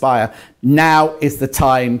Club Inspire, now is the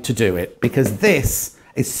time to do it, because this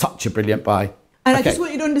is such a brilliant buy. And I just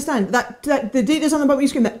want you to understand that the data's on the bottom of your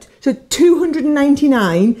screen. So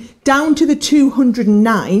 299 down to the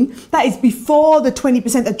 209. That is before the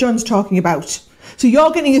 20% that John's talking about. So you're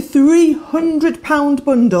getting a £300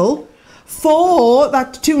 bundle for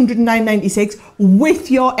that 209.96 with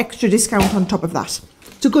your extra discount on top of that.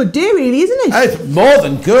 It's a good deal, really, isn't it? It's more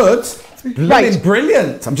than good. Right.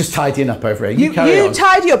 Brilliant. I'm just tidying up over here. You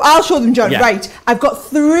tidy up. I'll show them, John. Yeah. Right. I've got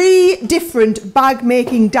 3 different bag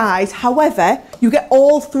making dies. However, you get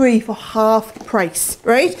all 3 for half price.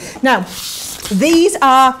 Right? Now, these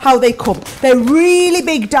are how they come. They're really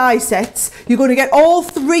big die sets. You're going to get all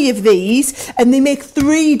 3 of these, and they make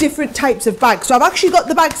 3 different types of bags. So I've actually got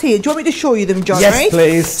the bags here. Do you want me to show you them, John? Yes, right?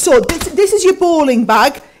 please. So this is your bowling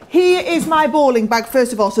bag. Here is my bowling bag,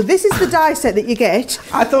 first of all. So this is the die set that you get.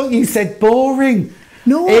 I thought you said boring.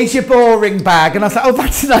 No. Here's your boring bag. And I was like, oh,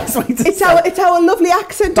 that's a nice way to say it. It's our lovely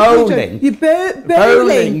accent. Bowling. Your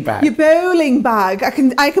bowling bag. Your bowling bag. I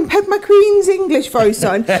can pep my Queen's English voice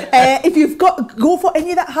on. If you've go for any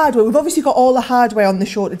of that hardware. We've obviously got all the hardware on the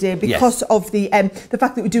show today because of the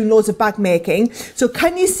fact that we're doing loads of bag making. So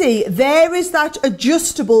can you see, there is that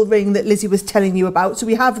adjustable ring that Lizzie was telling you about. So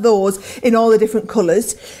we have those in all the different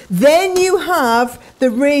colours. Then you have the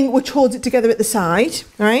ring which holds it together at the side,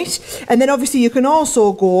 right? And then obviously you can also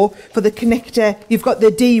go for the connector. You've got the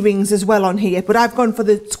D-rings as well on here, but I've gone for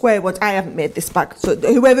the square ones. I haven't made this bag, so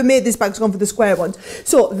whoever made this bag's gone for the square ones.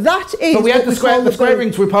 So that is. But we had the square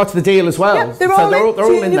rings were part of the deal as well. Yeah, they're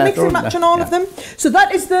all in there. Mix and match on all of them. So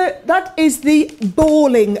that is the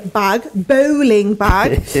bowling bag,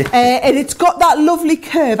 and it's got that lovely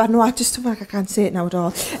curve. I know I can't say it now at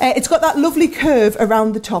all. It's got that lovely curve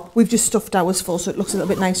around the top. We've just stuffed ours full, so it looks a little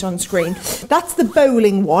bit nicer on screen. That's the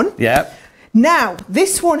bowling one. Yeah. Now,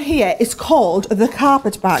 this one here is called the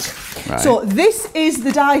carpet bag. Right. So this is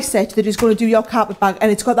the die set that is going to do your carpet bag,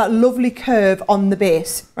 and it's got that lovely curve on the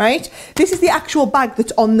base, right? This is the actual bag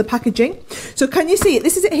that's on the packaging. So can you see it?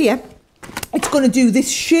 This is it here. It's going to do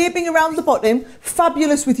this shaping around the bottom,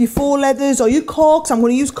 fabulous with your faux leathers or your corks. I'm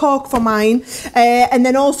going to use cork for mine. And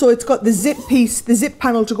then also it's got the zip piece, the zip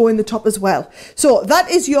panel to go in the top as well. So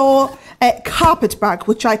that is your carpet bag,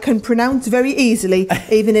 which I can pronounce very easily,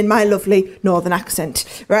 even in my lovely northern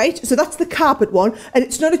accent, right? So that's the carpet one, and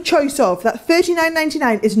it's not a choice of. That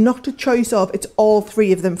 $39.99 is not a choice of. It's all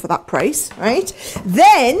 3 of them for that price, right?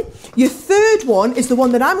 Then your third one is the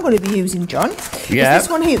one that I'm going to be using, John. Yeah. This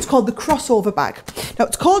one here. It's called the crossover bag. Now,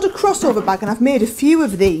 it's called a crossover bag, and I've made a few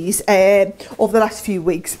of these over the last few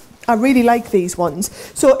weeks. I really like these ones.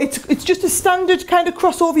 So it's just a standard kind of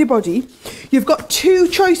cross over your body. You've got 2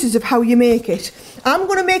 choices of how you make it. I'm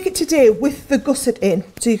going to make it today with the gusset in.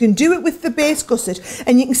 So you can do it with the base gusset.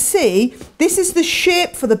 And you can see this is the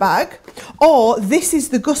shape for the bag, or this is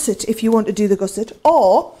the gusset if you want to do the gusset.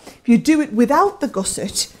 Or if you do it without the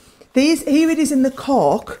gusset, here it is in the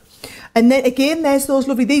cork. And then again, there's those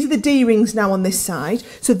lovely, these are the D-rings now on this side.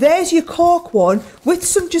 So there's your cork one with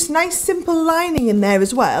some just nice simple lining in there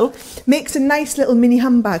as well. Makes a nice little mini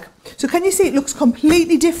handbag. So can you see it looks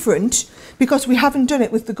completely different because we haven't done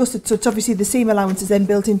it with the gusset. So it's obviously the seam allowance is then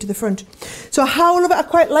built into the front. So how love it, I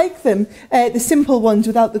quite like them, the simple ones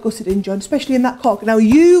without the gusset in, John, especially in that cork. Now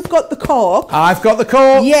you've got the cork. I've got the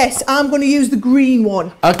cork. Yes, I'm going to use the green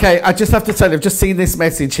one. Okay, I just have to tell you, I've just seen this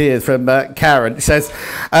message here from Karen. It says,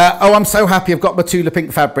 oh, I'm so happy I've got my Tula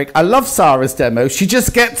pink fabric. I love Sarah's demo. She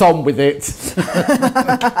just gets on with it.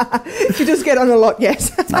 She does get on a lot,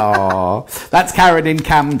 yes. Oh, that's Karen in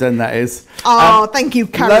Camden, that is. Oh, thank you,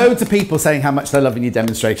 Karen. Loads of people saying how much they're loving your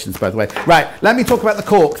demonstrations, by the way. Right, let me talk about the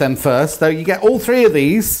cork then first. So you get all 3 of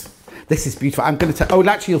these. This is beautiful. I'm going to tell, oh,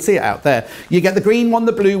 actually, you'll see it out there. You get the green one,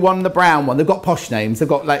 the blue one, the brown one. They've got posh names. They've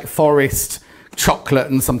got like forest, chocolate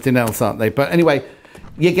and something else, aren't they? But anyway,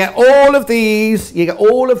 you get all of these. You get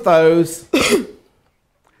all of those.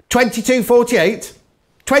 22.48.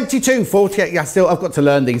 22.48. Yeah, I've got to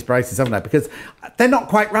learn these prices, haven't I? Because they're not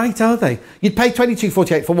quite right, are they? You'd pay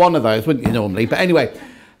 22.48 for one of those, wouldn't you, normally? But anyway,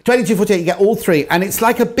 22.48, you get all three, and it's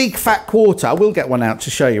like a big fat quarter. I will get one out to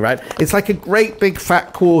show you, right? It's like a great big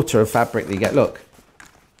fat quarter of fabric that you get. Look.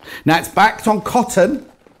 Now, it's backed on cotton.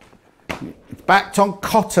 It's backed on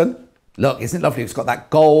cotton. Look, isn't it lovely? It's got that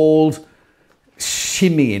gold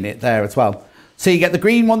shimmy in it there as well. So you get the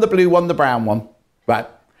green one, the blue one, the brown one. Right.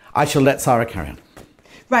 I shall let Sarah carry on.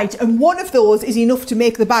 Right, and one of those is enough to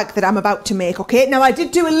make the bag that I'm about to make, okay? Now, I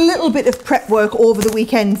did do a little bit of prep work over the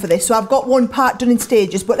weekend for this, so I've got one part done in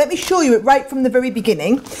stages, but let me show you it right from the very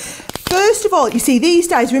beginning. First of all, you see these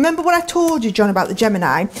dies, remember what I told you, John, about the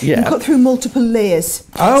Gemini? Yeah. You cut through multiple layers.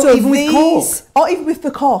 Oh, so even with cork? Or even with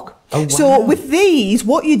the cork. Oh, wow. So with these,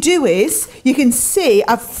 what you do is, you can see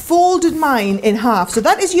I've folded mine in half. So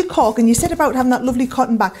that is your cork, and you said about having that lovely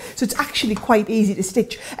cotton back. So it's actually quite easy to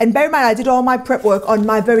stitch. And bear in mind, I did all my prep work on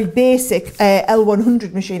my very basic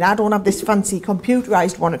L100 machine. I don't have this fancy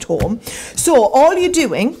computerised one at home. So all you're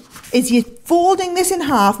doing is you're folding this in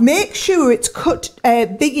half. Make sure it's cut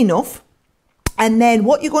big enough. And then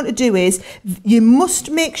what you're going to do is, you must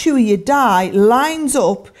make sure your die lines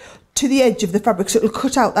up to the edge of the fabric, so it'll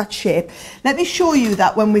cut out that shape. Let me show you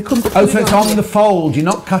that when we come to... Oh, so it's on the fold. You're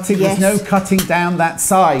not cutting, yes. There's no cutting down that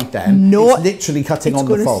side then. No. It's literally cutting on the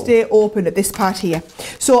fold. It's going to stay open at this part here.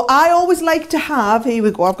 So I always like to have, here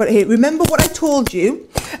we go, I've got it here. Remember what I told you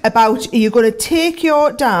about, you're going to take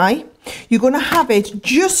your die, you're going to have it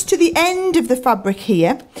just to the end of the fabric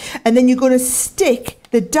here, and then you're going to stick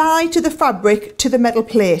the die to the fabric to the metal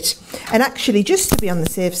plate. And actually, just to be on the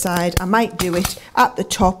safe side, I might do it at the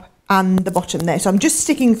top and the bottom there. So I'm just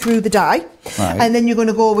sticking through the die. Right. And then you're going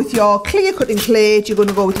to go with your clear cutting plate, you're going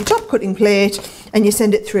to go with your top cutting plate, and you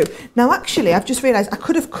send it through. Now actually, I've just realised I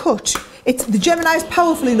could have cut, the Gemini is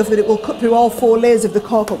powerful enough that it will cut through all 4 layers of the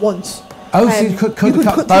cork at once. Oh, so you could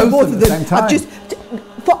cut both of them at the same time?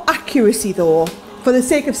 For accuracy though, for the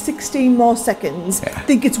sake of 16 more seconds, I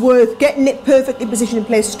think it's worth getting it perfectly positioned in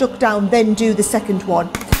place, stuck down, then do the second one.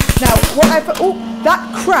 Now,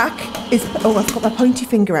 that crack is, I've got my pointy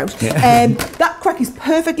finger out. Yeah. That crack is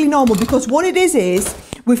perfectly normal, because what it is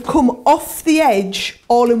we've come off the edge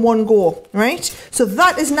all in one go, right? So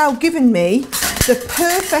that has now given me the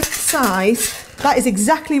perfect size. That is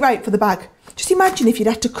exactly right for the bag. Just imagine if you'd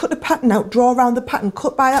had to cut a pattern out, draw around the pattern,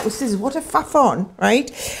 cut by that with scissors. What a faff on,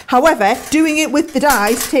 right? However, doing it with the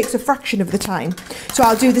dies takes a fraction of the time. So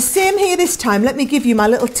I'll do the same here this time. Let me give you my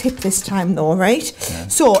little tip this time though, right? Yeah.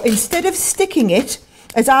 So instead of sticking it,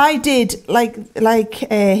 as I did,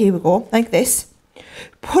 here we go, like this,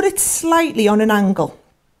 put it slightly on an angle,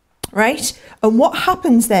 right? And what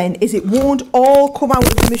happens then is it won't all come out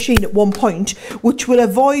of the machine at one point, which will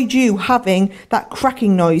avoid you having that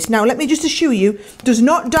cracking noise. Now, let me just assure you, does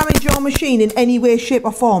not damage your machine in any way, shape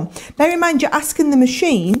or form. Bear in mind, you're asking the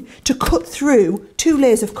machine to cut through 2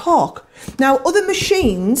 layers of cork. Now, other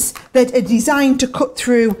machines that are designed to cut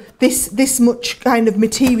through this much kind of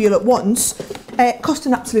material at once cost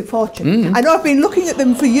an absolute fortune. I know I've been looking at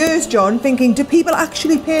them for years, John, thinking, do people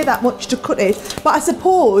actually pay that much to cut it? But I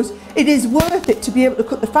suppose it is worth it to be able to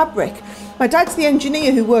cut the fabric. My dad's the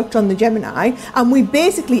engineer who worked on the Gemini, and we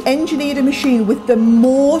basically engineered a machine with the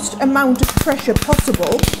most amount of pressure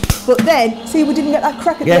possible. But then, see, we didn't get that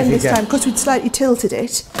crack at the end this time because we'd slightly tilted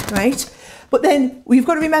it, right? But then we've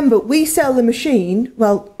got to remember, we sell the machine,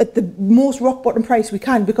 well, at the most rock bottom price we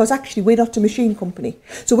can, because actually we're not a machine company.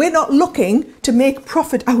 So we're not looking to make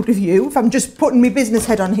profit out of you, if I'm just putting my business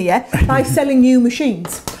head on here, by selling you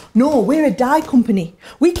machines. No, we're a die company.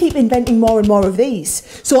 We keep inventing more and more of these.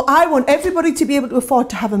 So I want everybody to be able to afford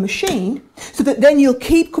to have a machine, so that then you'll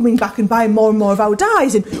keep coming back and buying more and more of our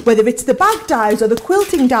dies. And whether it's the bag dies or the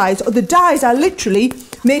quilting dies, or the dies are literally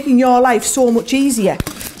making your life so much easier.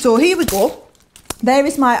 So here we go. There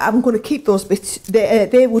is I'm going to keep those bits.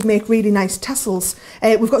 They would make really nice tassels.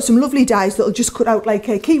 We've got some lovely dies that'll just cut out like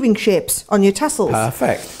keyring shapes on your tassels.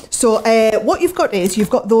 Perfect. So what you've got is, you've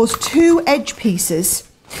got those 2 edge pieces.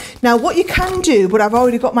 Now what you can do, but I've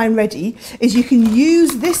already got mine ready, is you can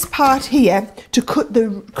use this part here to cut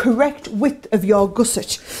the correct width of your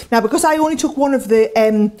gusset. Now, because I only took one of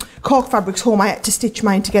the cork fabrics home, I had to stitch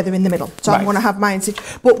mine together in the middle. So I'm going to have mine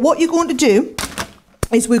stitched. But what you're going to do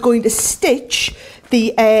is we're going to stitch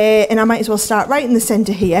the, and I might as well start right in the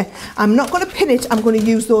centre here. I'm not going to pin it, I'm going to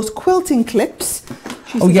use those quilting clips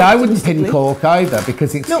Oh yeah, I wouldn't pin cork either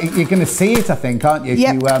because it's, you're going to see it, I think, aren't you? If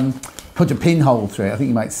you put a pinhole through it, I think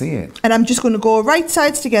you might see it. And I'm just going to go right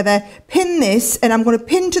sides together, pin this, and I'm going to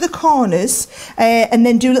pin to the corners and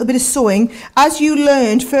then do a little bit of sewing. As you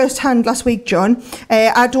learned firsthand last week, John,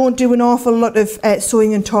 I don't do an awful lot of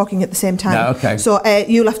sewing and talking at the same time. No, okay. So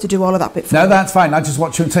you'll have to do all of that bit for me. No, that's fine. I just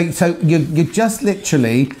watch you. So you're just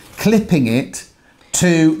literally clipping it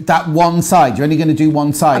to that one side. You're only going to do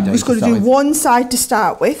one side. I'm just going to do one side to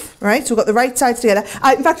start with, right? So we've got the right sides together.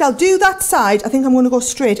 In fact, I'll do that side. I think I'm going to go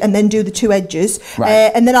straight and then do the two edges. Right.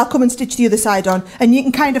 And then I'll come and stitch the other side on. And you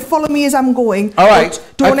can kind of follow me as I'm going. All right.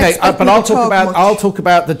 Okay, but I'll talk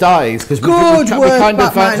about the dies because we kind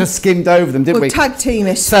of just skimmed over them, didn't we? We'll tag team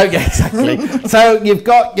it. So, yeah, exactly. So you've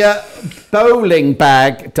got your bowling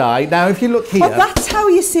bag die. Now, if you look here... Oh, that's how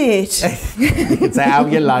you say it. You can say how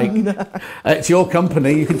you like. It's your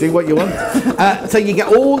company. You can do what you want. So you get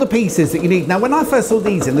all the pieces that you need. Now, when I first saw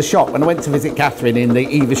these in the shop, when I went to visit Catherine in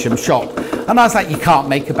the Evesham shop, and I was like, you can't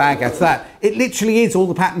make a bag out of that. It literally is all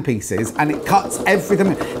the pattern pieces, and it cuts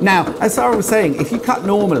everything. Now, as Sarah was saying, if you cut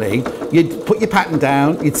normally, you'd put your pattern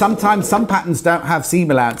down. You'd sometimes, some patterns don't have seam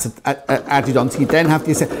allowance added on, so you then have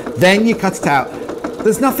to, then you cut it out.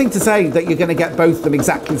 There's nothing to say that you're going to get both of them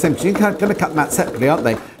exactly the same, because you're going to cut them out separately, aren't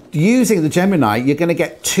they? Using the Gemini, you're going to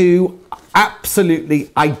get two absolutely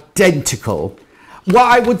identical. What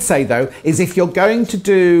I would say, though, is if you're going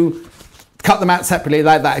to cut them out separately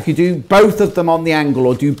like that, if you do both of them on the angle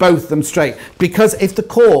or do both of them straight, because if the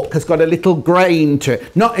cork has got a little grain to it,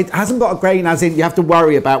 it hasn't got a grain as in you have to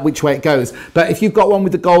worry about which way it goes, but if you've got one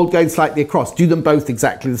with the gold going slightly across, do them both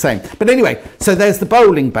exactly the same. But anyway, so there's the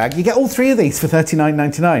bowling bag. You get all three of these for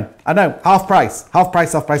 $39.99. I know, half price.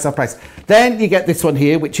 Then you get this one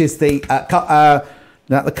here, which is the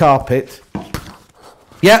the carpet.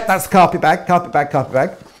 Yeah, that's the carpet bag.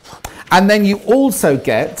 And then you also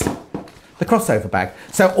get the crossover bag.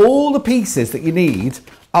 So all the pieces that you need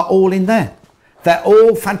are all in there. They're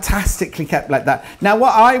all fantastically kept like that. Now,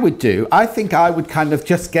 what I would do, I think I would kind of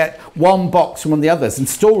just get one box from one of the others and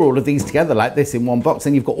store all of these together like this in one box.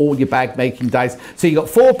 And you've got all your bag making dies. So you've got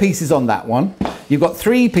 4 pieces on that one. You've got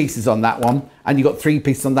 3 pieces on that one. And you've got 3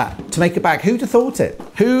 pieces on that to make a bag. Who'd have thought it?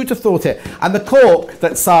 Who'd have thought it? And the cork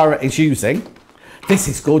that Sarah is using, this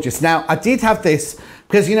is gorgeous. Now, I did have this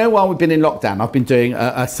because, you know, while we've been in lockdown, I've been doing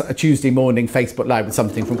a Tuesday morning Facebook Live with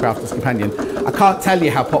something from Crafter's Companion. I can't tell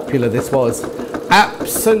you how popular this was.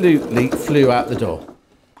 Absolutely flew out the door.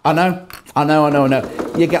 I know.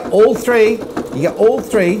 You get all three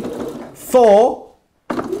for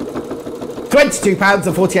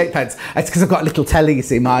 £22.48. It's because I've got a little telly, you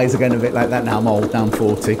see. My eyes are going a bit like that now. I'm old, now I'm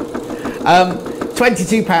 40.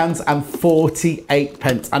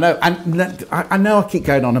 £22.48. I know, and I know I keep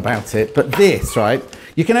going on about it, but this, right?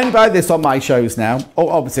 You can only buy this on my shows now,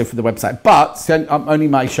 or obviously for the website, but it's only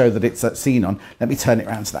my show that it's seen on. Let me turn it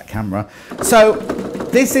around to that camera. So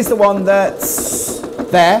this is the one that's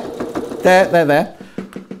there,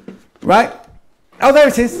 right? Oh, there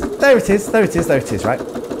it is, right?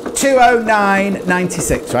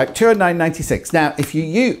 209.96, right? 209.96. Now, if you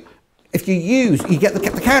use, you get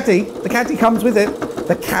the caddy. The caddy comes with it.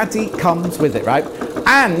 The caddy comes with it, right?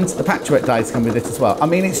 And the patchwork dies come with it as well. I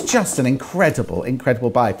mean, it's just an incredible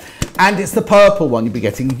buy. And it's the purple one you'll be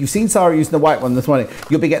getting. You've seen Sarah using the white one this morning.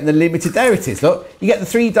 You'll be getting the limited. There it is. Look, you get the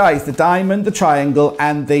 3 dies: the diamond, the triangle,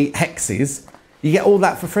 and the hexes. You get all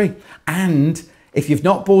that for free. And if you've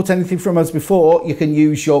not bought anything from us before, you can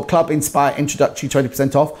use your Club Inspire introductory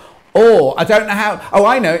 20% off. Or I don't know how. Oh,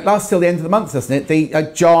 I know. It lasts till the end of the month, doesn't it?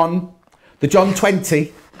 The John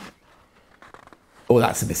 20. Oh,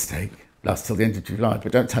 that's a mistake. Lasts till the end of July,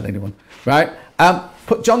 but don't tell anyone, right?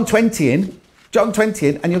 Put John 20 in, and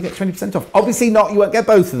you'll get 20% off. Obviously not, you won't get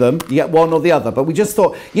both of them. You get one or the other, but we just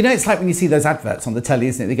thought, you know, it's like when you see those adverts on the telly,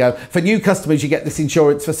 isn't it? They go, for new customers, you get this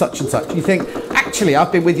insurance for such and such. You think, actually,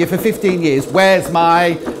 I've been with you for 15 years. Where's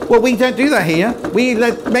my... Well, we don't do that here. We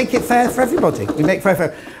make it fair for everybody. We make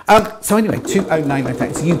fair. So anyway, 209.98.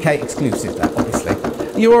 It's UK exclusive, that, obviously.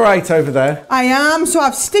 You all right over there? I am. So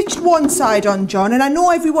I've stitched one side on, John, and I know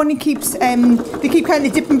everyone keeps they keep kind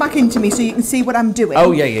of dipping back into me so you can see what I'm doing.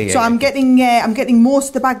 Oh yeah. So I'm getting most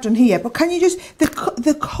of the bag done here. But can you just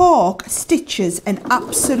the cork stitches an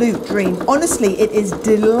absolute dream. Honestly, it is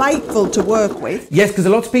delightful to work with. Yes, because a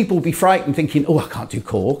lot of people will be frightened, thinking, "Oh, I can't do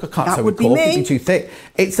cork. I can't sew with cork. It'd be too thick."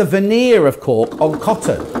 It's a veneer of cork on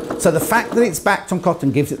cotton. So the fact that it's backed on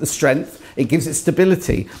cotton gives it the strength. it gives it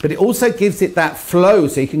stability, but it also gives it that flow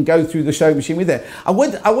so you can go through the sewing machine with it. I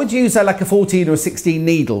would use like a 14 or a 16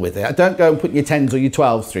 needle with it. I don't go and put your 10s or your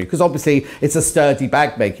 12s through, because obviously it's a sturdy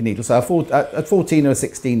bag making needle, so a 14 or a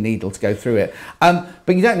 16 needle to go through it.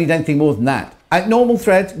 But you don't need anything more than that. At normal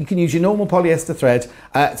thread, you can use your normal polyester thread.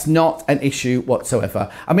 It's not an issue whatsoever.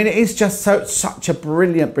 I mean, it is just such a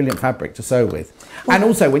brilliant fabric to sew with. And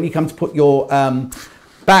also, when you come to put your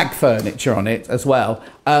bag furniture on it as well,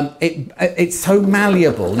 it's so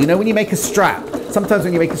malleable. You know, when you make a strap, sometimes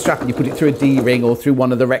when you make a strap and you put it through a D-ring or through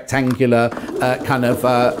one of the rectangular kind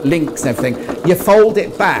of links and everything, you fold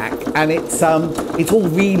it back and it's all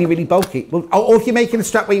really bulky. Well, or if you're making a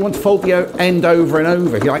strap where you want to fold the end over and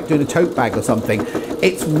over, if you like doing a tote bag or something,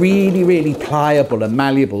 it's really pliable and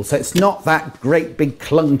malleable. So it's not that great big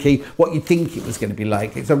clunky what you think it was going to be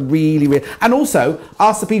like. It's a really and also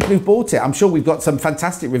ask the people who've bought it. I'm sure we've got some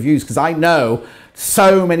fantastic reviews, because I know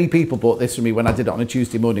so many people bought this from me when I did it on a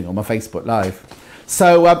Tuesday morning on my Facebook Live.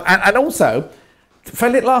 So, and also, for a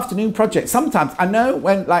little afternoon project, sometimes, I know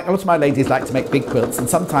when, like, a lot of my ladies like to make big quilts, and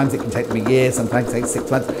sometimes it can take them a year, sometimes it takes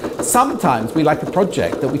 6 months. Sometimes we like a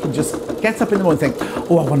project that we can just get up in the morning and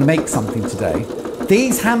think, oh, I want to make something today.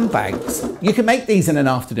 These handbags, you can make these in an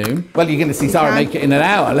afternoon. Well, you're going to see Sarah make it in an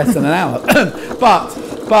hour, less than an hour. But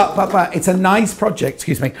it's a nice project,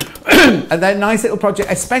 excuse me. And they're a nice little project,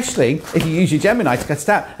 especially if you use your Gemini to cut it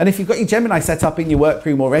out. And if you've got your Gemini set up in your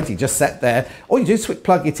workroom already, just set there, all you do is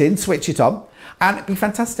plug it in, switch it on, and it'd be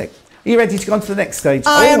fantastic. Are you ready to go on to the next stage?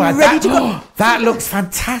 I am ready to go. That looks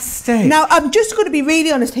fantastic. Now, I'm just going to be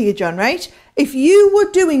really honest here, John, right? If you were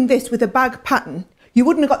doing this with a bag pattern, you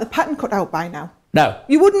wouldn't have got the pattern cut out by now. No.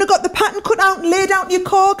 You wouldn't have got the pattern cut out and laid out in your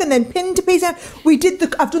cork and then pinned to piece.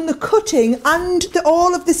 I've done the cutting and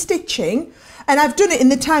all of the stitching, and I've done it in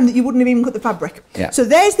the time that you wouldn't have even cut the fabric. Yeah. So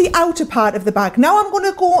there's the outer part of the bag. Now I'm going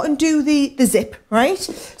to go and do the zip, right?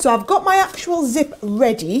 So I've got my actual zip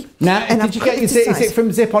ready. Now, did you get your zip? Is it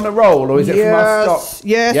from Zip on a Roll, or is it from our stock?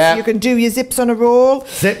 Yes, yeah. You can do your zips on a roll.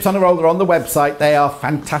 Zips on a roll are on the website. They are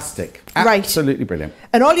fantastic. Absolutely brilliant.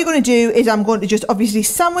 And all you're going to do is I'm going to just obviously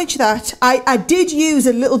sandwich that. I did use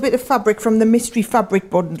a little bit of fabric from the mystery fabric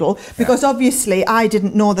bundle, because obviously I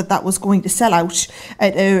didn't know that was going to sell out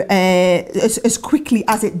at, as quickly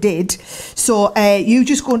as it did. So you're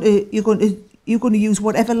going to use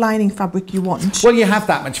whatever lining fabric you want. Well, you have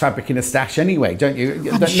that much fabric in a stash anyway, don't you?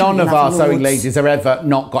 None of our sewing ladies have ever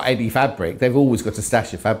not got any fabric. They've always got a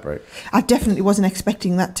stash of fabric. I definitely wasn't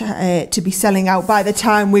expecting that to be selling out by the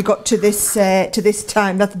time we got to this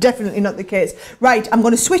time. That's definitely not the case. Right, I'm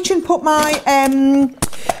going to switch and put my I'm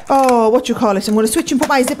going to switch and put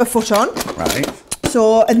my zipper foot on. Right.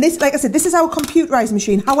 So, and this, like I said, this is our computerised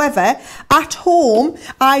machine. However, at home,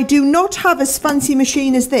 I do not have as fancy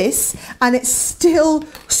machine as this, and it's still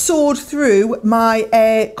sewed through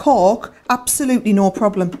my cork. Absolutely no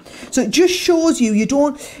problem. So it just shows you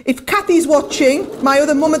don't. If Kathy's watching, my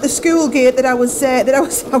other mum at the school gate that I was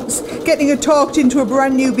getting her talked into a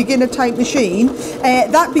brand new beginner type machine,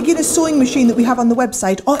 that beginner sewing machine that we have on the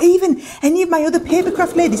website, or even any of my other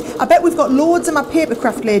papercraft ladies. I bet we've got loads of my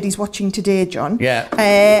papercraft ladies watching today, John. Yeah.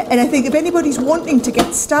 And I think if anybody's wanting to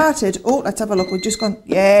get started, let's have a look. We've just gone.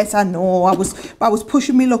 Yes, I know. I was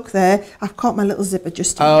pushing me luck there. I've caught my little zipper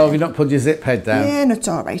just. You've not pulled your zip head down. Yeah, no, it's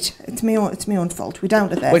all right. It's my own fault. We're down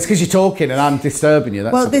to there. Well, it's because you're talking and I'm disturbing you.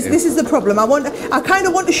 Well, this is the problem. I kind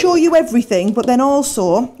of want to show you everything, but then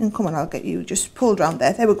also, and come on, I'll get you just pulled round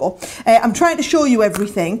there. There we go. I'm trying to show you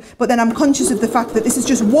everything, but then I'm conscious of the fact that this is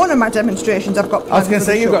just one of my demonstrations I've got planned. I was going to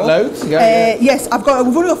say, you've got loads. Yes, we've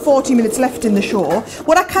only got 40 minutes left in the show.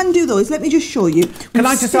 What I can do though is let me just show you. Can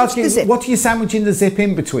I just ask you, what are you sandwiching the zip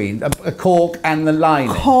in between? A cork and the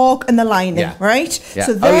lining? Cork and the lining, right? Yeah.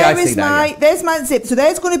 So there's my zip. So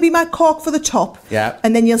there's going to be my cork for the top. Yeah.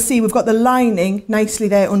 And then you'll see we've got the lining nicely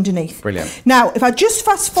there underneath. Brilliant. Now, if I just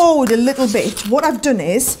fast forward a little bit, what I've done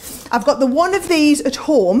is I've got the one of these at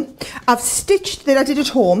home. I've stitched my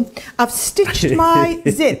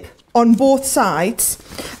zip on both sides,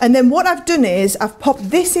 and then what I've done is I've popped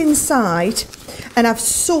this inside and I've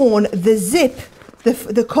sewn the zip,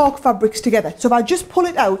 the cork fabrics together. So if I just pull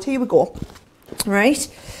it out, here we go. Right,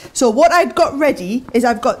 so what I've got ready is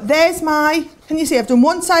can you see I've done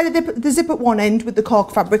one side of the zip at one end with the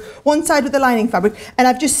cork fabric, one side with the lining fabric, and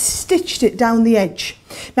I've just stitched it down the edge.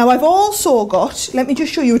 Now I've also got, let me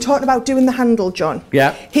just show you, we're talking about doing the handle, John.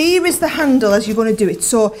 Yeah. Here is the handle as you're going to do it.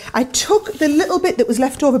 So I took the little bit that was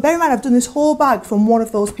left over, bear in mind I've done this whole bag from one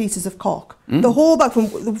of those pieces of cork. The whole bag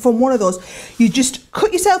from one of those. You just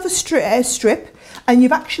cut yourself a strip, and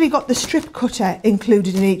you've actually got the strip cutter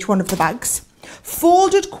included in each one of the bags.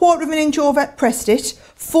 folded 1/4 of an inch over, pressed it,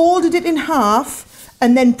 folded it in half,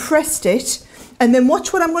 and then pressed it. And then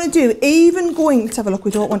watch what I'm going to do. Let's have a look. We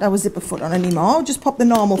don't want our zipper foot on anymore. I'll just pop the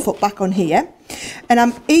normal foot back on here. And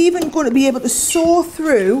I'm even going to be able to sew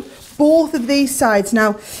through both of these sides.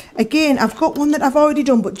 Now, again, I've got one that I've already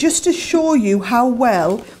done, but just to show you how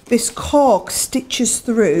well this cork stitches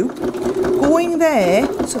through, going there.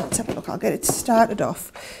 So let's have a look. I'll get it started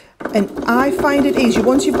off. And I find it easier,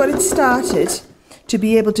 once you've got it started, to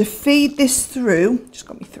be able to feed this through. Just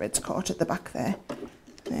got my threads caught at the back there.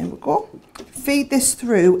 There we go. Feed this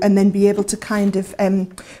through and then be able to kind of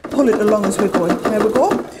pull it along as we're going. There we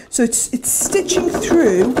go. So it's stitching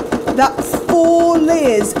through that 4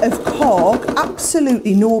 layers of cork,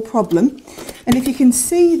 absolutely no problem. And if you can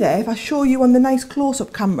see there, if I show you on the nice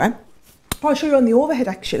close-up camera, I'll show you on the overhead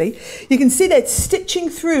actually, you can see that it's stitching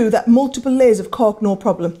through that multiple layers of cork, no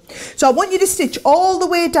problem. So I want you to stitch all the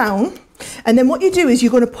way down, and then what you do is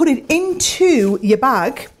you're going to put it into your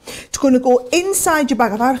bag. It's going to go inside your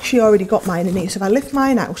bag. I've actually already got mine in here, so if I lift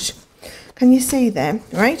mine out, can you see there?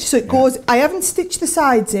 Right, so it goes, I haven't stitched the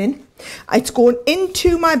sides in, it's going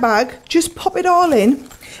into my bag. Just pop it all in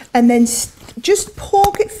and then just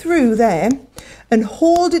poke it through there and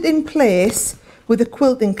hold it in place with a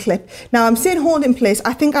quilting clip. Now I'm saying hold in place,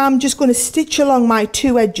 I think I'm just going to stitch along my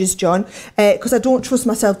 2 edges, John, because I don't trust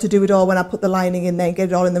myself to do it all when I put the lining in there and get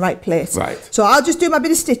it all in the right place. Right. So I'll just do my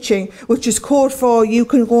bit of stitching, which is code for you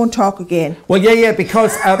can go and talk again. Well, yeah,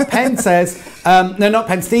 because Penn says, no, not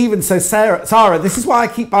Penn, Stephen says, Sarah, this is why I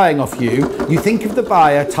keep buying off you. You think of the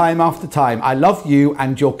buyer time after time. I love you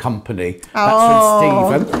and your company.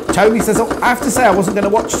 That's from Stephen. Tony says, I have to say I wasn't going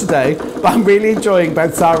to watch today, but I'm really enjoying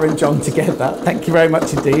both Sarah and John together. Thank you very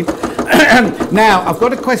much indeed. Now, I've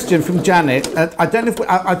got a question from Janet. I don't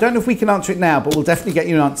know if we can answer it now, but we'll definitely get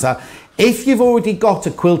you an answer. If you've already got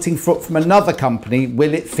a quilting foot from another company,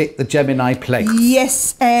 will it fit the Gemini plate?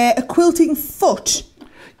 Yes, a quilting foot.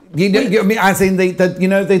 You mean as in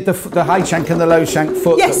the high shank and the low shank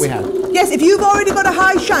foot that we had? Yes, if you've already got a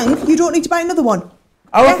high shank, you don't need to buy another one.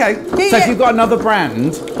 Oh, okay. So if you've got another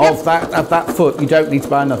brand of that foot, you don't need to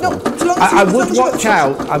buy another one. I would watch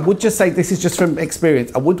out. I would just say, this is just from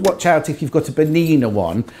experience, I would watch out if you've got a Bernina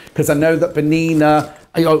one, because I know that Bernina,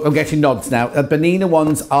 I'm getting nods now. Bernina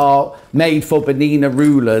ones are made for Bernina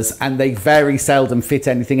rulers and they very seldom fit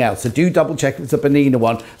anything else. So do double check if it's a Bernina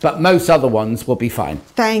one, but most other ones will be fine.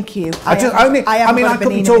 Thank you. I could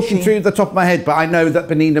be talking through the top of my head, but I know that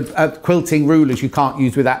Bernina quilting rulers you can't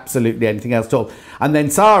use with absolutely anything else at all. And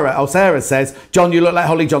then Sarah says, John, you look like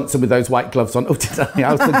Holly Johnson with those white gloves on. Oh, did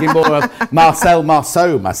I was thinking more of Marcel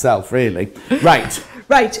Marceau myself, really. Right.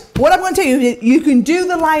 Right, what I'm going to tell you is you can do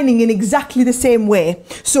the lining in exactly the same way.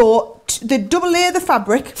 So the double layer the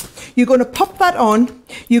fabric, you're going to pop that on,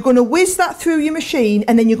 you're going to whiz that through your machine,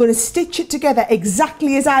 and then you're going to stitch it together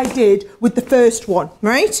exactly as I did with the first one,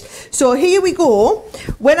 right? So here we go.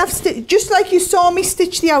 When I've stitched, just like you saw me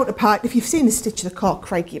stitch the outer part, if you've seen me stitch the cork,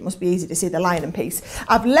 crikey, it must be easy to see the lining piece.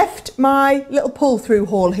 I've left my little pull through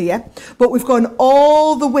hole here, but we've gone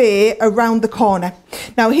all the way around the corner.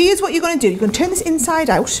 Now here's what you're going to do. You're going to turn this inside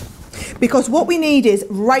out, because what we need is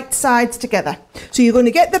right sides together. So you're going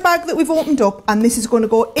to get the bag that we've opened up, and this is going to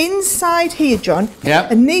go inside here, John. Yeah.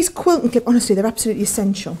 And these quilting clips, honestly, they're absolutely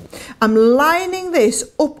essential. I'm lining this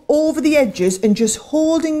up over the edges and just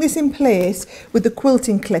holding this in place with the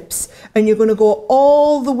quilting clips, and you're going to go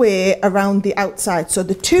all the way around the outside. So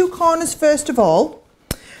the 2 corners first of all.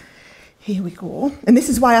 Here we go. And this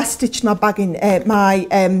is why I stitched my bag in, my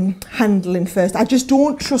handle in first. I just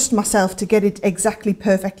don't trust myself to get it exactly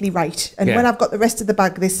perfectly right. And when I've got the rest of the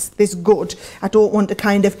bag this good, I don't want to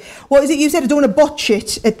kind of, what is it you said? I don't want to botch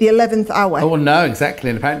it at the 11th hour. Oh, no,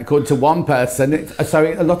 exactly. And apparently according to one person,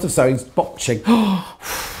 a lot of sewing's botching.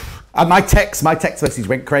 And my text message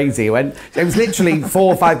went crazy. It was literally 4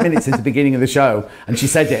 or 5 minutes into the beginning of the show, and she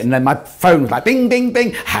said it, and then my phone was like, bing, bing,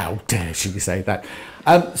 bing. How dare she say that?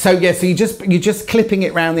 So you're just clipping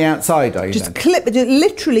it around the outside, are you? Just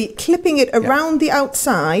literally clipping it around the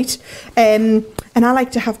outside. And I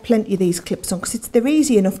like to have plenty of these clips on because they're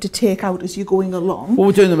easy enough to take out as you're going along. Well,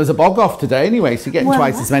 we're doing them as a bog off today anyway, so you're getting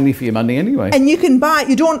twice as many for your money anyway. And you can buy,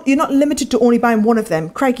 you're not limited to only buying one of them.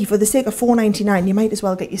 Crikey, for the sake of $4.99, you might as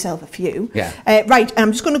well get yourself a few. Yeah. Right, and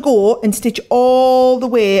I'm just going to go and stitch all the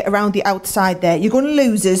way around the outside there. You're going to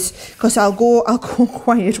lose us because I'll go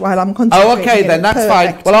quiet while I'm concentrating. Oh, okay, then that's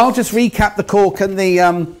fine. Well, I'll just recap the cork and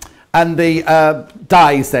the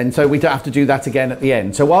dies then, so we don't have to do that again at the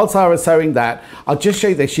end. So while Sarah's sewing that, I'll just show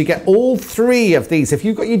you this. You get all 3 of these. If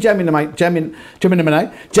you've got your Gemini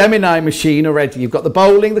machine already, you've got the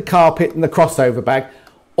bowling, the carpet and the crossover bag.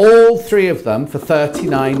 all 3 of them for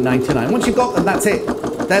 $39.99. Once you've got them, that's it.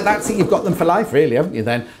 That's it. You've got them for life, really, haven't you?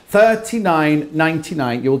 Then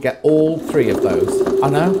 $39.99. You'll get all 3 of those. I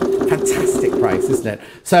know, fantastic price, isn't it?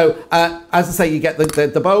 So, as I say, you get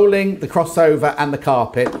the bowling, the crossover, and the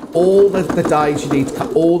carpet. All the dies you need to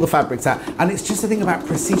cut all the fabrics out, and it's just a thing about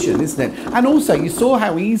precision, isn't it? And also, you saw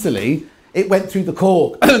how easily it went through the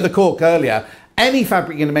cork, the cork earlier. Any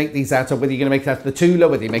fabric you're going to make these out of, whether you're going to make it out of the Tula,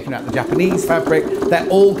 whether you're making it out of the Japanese fabric, they're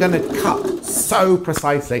all going to cut so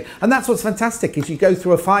precisely. And that's what's fantastic, is you go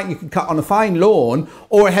through you can cut on a fine lawn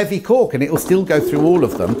or a heavy cork and it will still go through all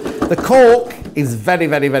of them. The cork is very,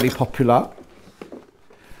 very, very popular.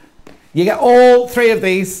 You get all 3 of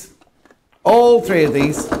these,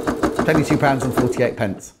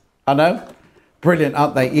 £22.48. I know. Brilliant,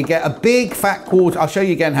 aren't they? You get a big fat quarter. I'll show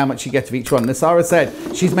you again how much you get of each one. Sarah said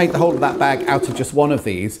she's made the whole of that bag out of just one of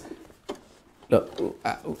these. Look,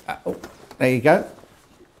 there you go.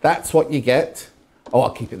 That's what you get. Oh, I'll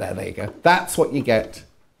keep it there. There you go. That's what you get.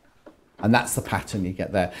 And that's the pattern you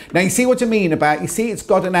get there. Now, you see what I mean about, you see it's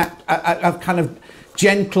got a kind of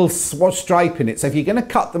gentle stripe in it. So if you're going to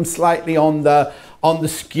cut them slightly on the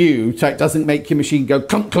skew, so it doesn't make your machine go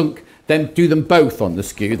clunk, clunk, then do them both on the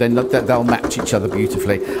skew, then they'll match each other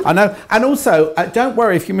beautifully. I know. And also, don't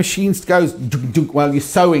worry if your machine goes dunk, dunk while you're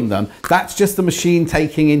sewing them. That's just the machine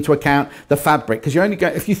taking into account the fabric, because you're only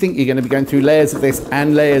if you think you're going to be going through layers of this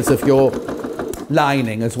and layers of your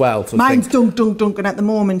lining as well. Mine's dunk, dunk, dunking at the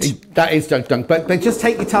moment. That is dunk, dunk. But just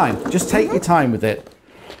take your time. Just take your time with it.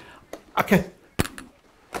 Okay.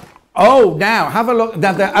 Oh, now have a look.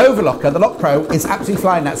 Now the overlocker, the Lock Pro, is absolutely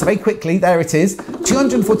flying now. So very quickly, there it is.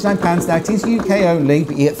 £249 now. It is UK only,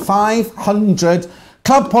 but you get 500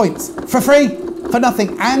 club points for free, for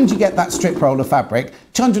nothing, and you get that strip roll of fabric.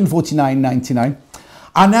 £249.99.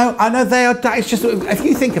 I know they are. That is just, if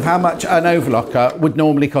you think of how much an overlocker would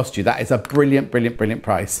normally cost you, that is a brilliant, brilliant, brilliant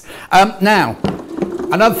price. Now,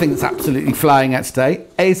 another thing that's absolutely flying out today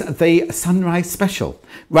is the Sunrise Special.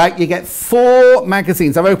 Right, you get 4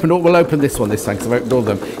 magazines. We'll open this one this time because I've opened all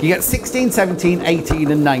of them. You get 16, 17, 18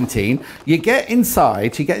 and 19. You get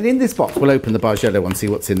inside, in this box, we'll open the Bargello one, see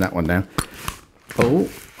what's in that one now. Oh.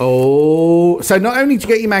 So not only do you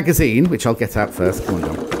get your magazine, which I'll get out first. Come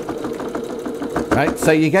on, John. Right,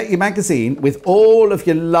 so you get your magazine with all of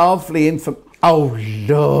your lovely info. Oh,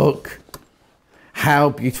 look. How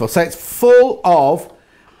beautiful. So it's full of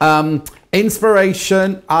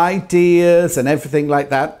inspiration, ideas, and everything like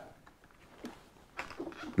that.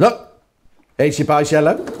 Look, there's your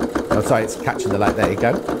Bargello. Oh, sorry, it's catching the light. There you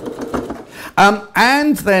go.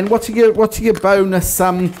 And then what are your bonus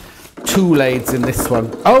tool aids in this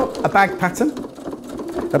one? Oh, a bag pattern,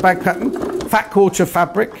 fat quarter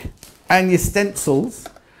fabric, and your stencils.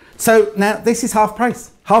 So now this is half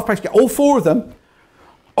price. Half price. Get all 4 of them.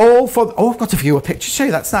 All for. Oh, I've got a viewer picture. Show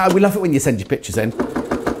you that's now. We love it when you send your pictures in.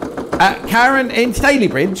 Karen in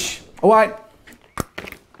Stalybridge. All right.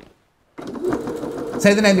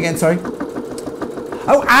 Say the name again, sorry.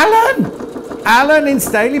 Oh, Alan. Alan in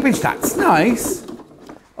Stalybridge. That's nice.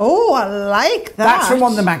 Oh, I like that. That's from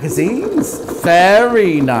one of the magazines.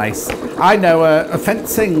 Very nice. I know a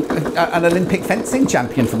fencing, an Olympic fencing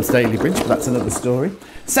champion from Stalybridge, but that's another story.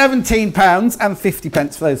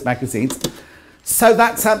 £17.50 for those magazines. So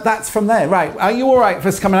that's from there, right? Are you all right for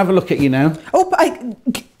us to come and have a look at you now? Oh, but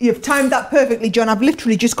you've timed that perfectly, John. I've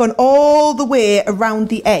literally just gone all the way around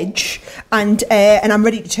the edge, and I'm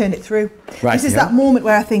ready to turn it through. Right, this is that moment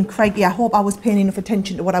where I think, Craigie, I hope I was paying enough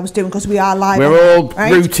attention to what I was doing, because we are live. We're all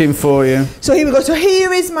rooting for you. So here we go. So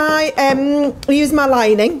here is my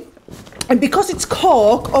lining. And because it's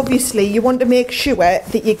cork, obviously, you want to make sure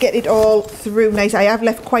that you get it all through nice. I have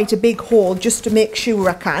left quite a big hole just to make sure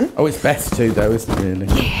I can. Oh, it's best to, though, isn't it, really?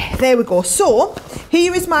 Yeah, there we go. So,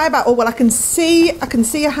 here is my bag. Oh, well, I can see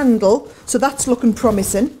a handle, so that's looking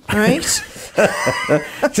promising, right?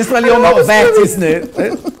 Just when you're not a vet, isn't it?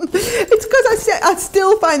 It's because I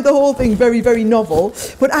still find the whole thing very, very novel.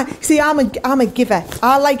 But I'm a giver.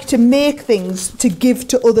 I like to make things to give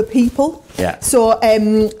to other people. Yeah. So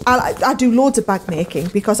I do loads of bag making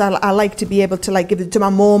because I like to be able to like give it to my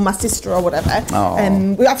mum, my sister, or whatever.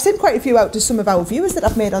 I've sent quite a few out to some of our viewers that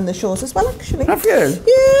I've made on the shows as well, actually. Have you?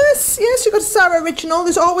 Yes. You've got a Sarah Original.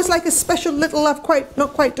 There's always like a special little I've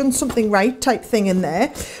not quite done something right type thing in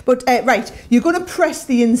there. But right, you're going to press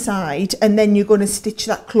the inside and then you're going to stitch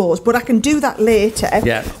that close. But I can do that later.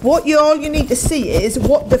 Yeah. All you need to see is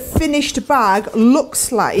what the finished bag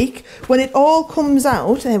looks like when it all comes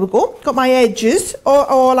out. There we go. Got my edges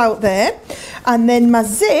all out there, and then my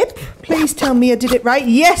zip. Please tell me I did it right.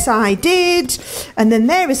 Yes, I did. And then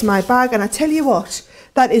there is my bag, and I tell you what,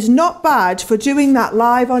 that is not bad for doing that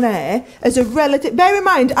live on air as a relative. Bear in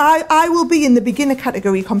mind, I will be in the beginner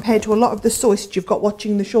category compared to a lot of the sources you've got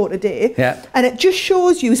watching the show today. Yeah. And it just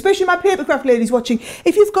shows you, especially my papercraft ladies watching,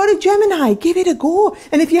 if you've got a Gemini, give it a go.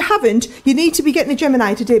 And if you haven't, you need to be getting a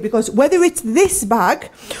Gemini today, because whether it's this bag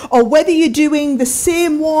or whether you're doing the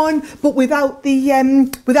same one but without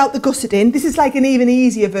the gusset in, this is like an even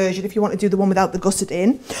easier version if you want to do the one without the gusset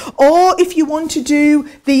in, or if you want to do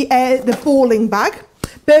the bowling bag,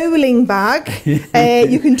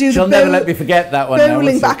 you can do She'll never let me forget that one.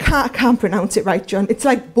 Bowling bag. I can't pronounce it right, John. It's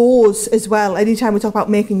like bows as well. Anytime we talk about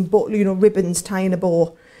making ribbons, tying a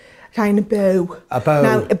bow. A bow.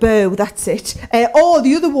 Now, a bow, that's it. Or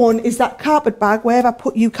the other one is that carpet bag. Where have I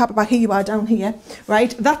put you? Carpet bag, here you are, down here.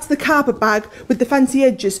 Right? That's the carpet bag with the fancy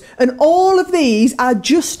edges. And all of these are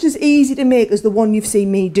just as easy to make as the one you've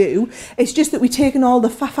seen me do. It's just that we've taken all the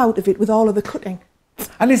faff out of it with all of the cutting.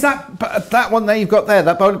 And is that one there you've got there,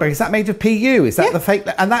 that bowling bag, is that made of PU? Is that the fake?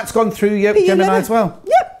 And that's gone through your PU Gemini leather. as well?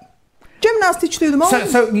 Yep. Gemini stitch through them all.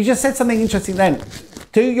 So you just said something interesting then.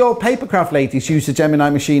 Do your papercraft ladies use the Gemini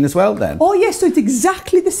machine as well then? Oh yes, so it's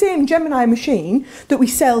exactly the same Gemini machine that we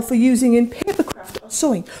sell for using in papercraft or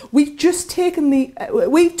sewing. We've just taken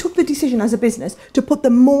we took the decision as a business to put the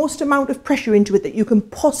most amount of pressure into it that you can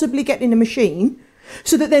possibly get in a machine,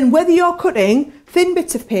 so that then whether you're cutting thin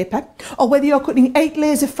bits of paper or whether you're cutting 8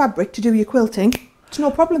 layers of fabric to do your quilting, it's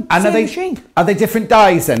no problem. And same machine. Are they different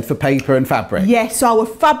dyes then for paper and fabric? Yes, so our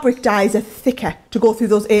fabric dyes are thicker to go through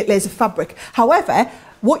those 8 layers of fabric. However,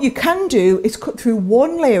 what you can do is cut through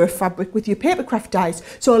 1 layer of fabric with your papercraft dyes.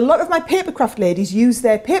 So a lot of my papercraft ladies use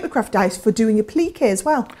their papercraft dyes for doing a plique as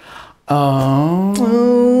well.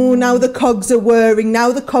 Oh, now the cogs are whirring.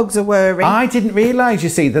 I didn't realise, you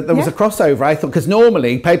see, that there was a crossover. I thought, because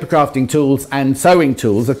normally paper crafting tools and sewing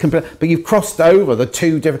tools are but you've crossed over the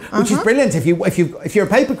two different, which is brilliant. If you're a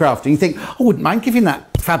paper crafter, you think, I wouldn't mind giving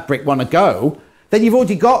that fabric one a go. Then you've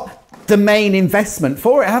already got the main investment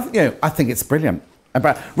for it, haven't you? I think it's brilliant.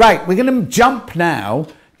 Right, we're going to jump now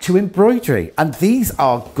to embroidery, and these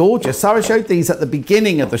are gorgeous. Sarah showed these at the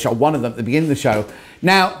beginning of the show, one of them at the beginning of the show.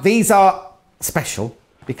 Now, these are special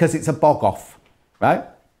because it's a bog off, right?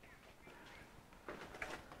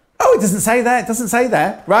 Oh, it doesn't say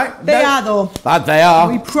there, right? They are though. They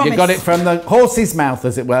are. We promise. You got it from the horse's mouth,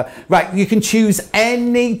 as it were. Right, you can choose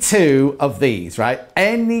any 2 of these, right?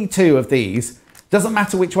 Any 2 of these. Doesn't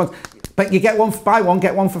matter which ones, but you get one, buy one,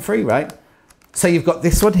 get one for free, right? So you've got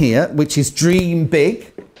this one here, which is Dream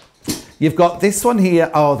Big. You've got this one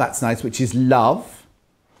here, oh, that's nice, which is Love.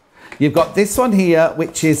 You've got this one here,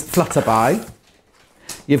 which is Flutterby.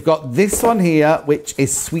 You've got this one here, which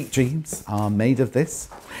is Sweet Dreams are made of this.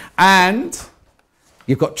 And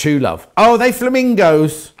you've got True Love. Oh, they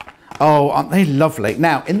flamingos. Oh, aren't they lovely?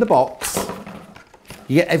 Now, in the box,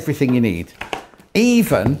 you get everything you need.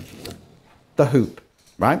 Even the hoop,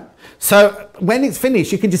 right? So when it's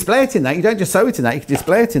finished, you can display it in that. You don't just sew it in that, you can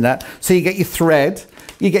display it in that. So you get your thread,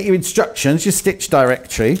 you get your instructions, your stitch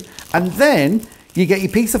directory, and then you get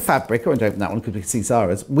your piece of fabric, I won't open that one because we can see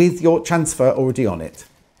Zara's, with your transfer already on it.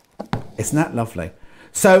 Isn't that lovely?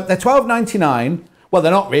 So they're $12.99. Well,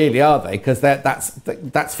 they're not really, are they? Because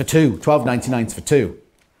that's for 2. $12.99's for 2.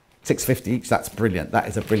 $6.50 each. That's brilliant. That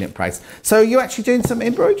is a brilliant price. So you're actually doing some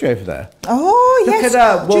embroidery over there. Oh, yes. Look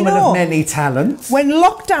at a woman of many talents. When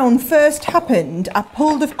lockdown first happened, I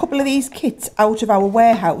pulled a couple of these kits out of our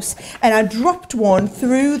warehouse and I dropped one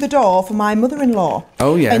through the door for my mother-in-law.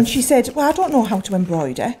 Oh, yes. And she said, well, I don't know how to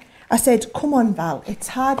embroider. I said, come on, Val, it's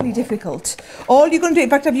hardly difficult. All you're going to do, in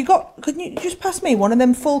fact, can you just pass me one of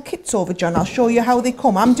them full kits over, John? I'll show you how they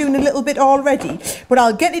come. I'm doing a little bit already, but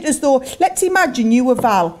I'll get it as though, let's imagine you were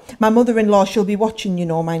Val. My mother-in-law, she'll be watching, you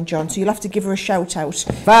know, mind, John, so you'll have to give her a shout out.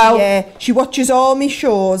 Val. Yeah, she watches all my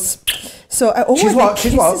shows. So, she's what?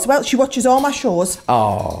 As well. She watches all my shows.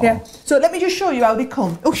 Oh. Yeah. So let me just show you how they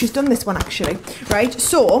come. Oh, she's done this one actually. Right.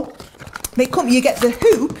 So they come. You get the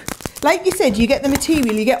hoop. Like you said, you get the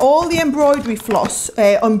material, you get all the embroidery floss,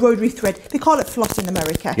 embroidery thread. They call it floss in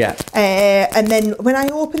America. Yeah. And then when I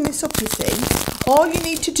open this up, you see, all you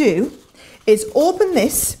need to do is open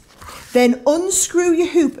this, then unscrew your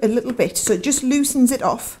hoop a little bit so it just loosens it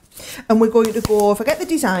off. And we're going to go, forget the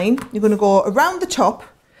design, you're going to go around the top,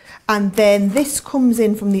 and then this comes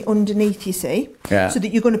in from the underneath, you see, so that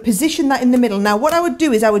you're going to position that in the middle. Now, what I would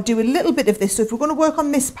do is I would do a little bit of this. So if we're going to work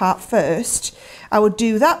on this part first, I would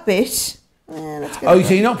do that bit. So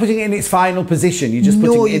you're not putting it in its final position. You're just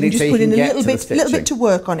putting it in it so you can get to the stitching. little bit to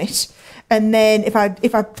work on it. And then if I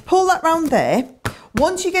pull that round there,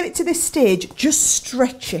 Once you get it to this stage, just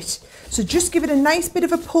stretch it. So just give it a nice bit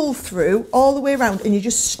of a pull through all the way around, and you're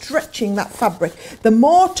just stretching that fabric. The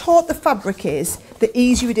more taut the fabric is, the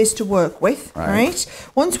easier it is to work with,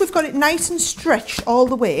 right? Once we've got it nice and stretched all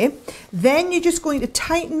the way, then you're just going to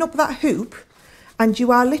tighten up that hoop, and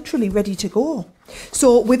you are literally ready to go.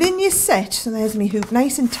 So within your set, so there's my hoop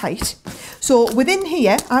nice and tight. So within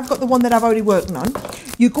here, I've got the one that I've already worked on.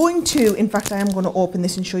 You're going to, in fact, I am going to open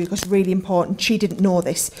this and show you because it's really important. She didn't know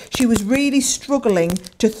this. She was really struggling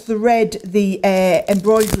to thread the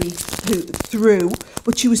embroidery through,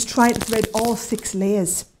 but she was trying to thread all 6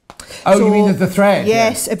 layers. Oh, so, you mean of the thread?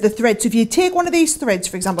 Yes, of the thread. So if you take one of these threads,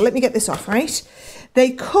 for example, let me get this off, right?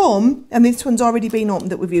 They come, and this one's already been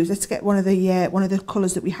opened that we've used. Let's get one of the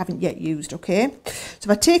colours that we haven't yet used, okay? So if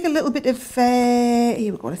I take a little bit of,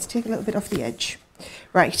 here we go, let's take a little bit off the edge.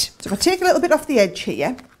 Right, so if I take a little bit off the edge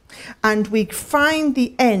here, and we find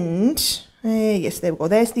the end, yes, there we go,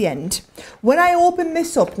 there's the end. When I open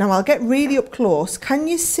this up, now I'll get really up close, can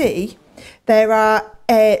you see there are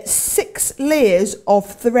 6 layers of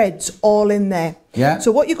threads all in there? Yeah.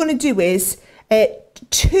 So what you're going to do is,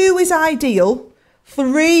 2 is ideal,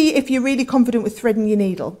 3 if you're really confident with threading your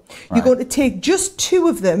needle. Right. You're going to take just 2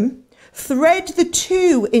 of them, thread the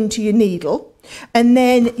 2 into your needle, and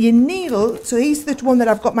then your needle, so here's the one that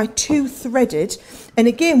I've got my 2 threaded, and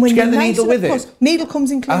again when you get the needle with it? Needle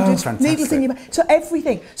comes included. Oh, fantastic. Needles in your bag, so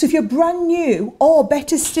everything. So if you're brand new, or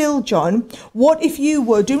better still, John, what if you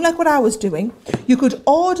were doing like what I was doing? You could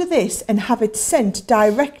order this and have it sent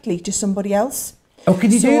directly to somebody else. Oh,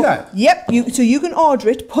 can you do that? Yep. So you can order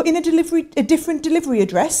it, put in a different delivery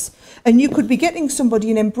address, and you could be getting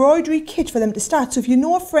somebody an embroidery kit for them to start. So if you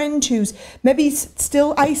know a friend who's maybe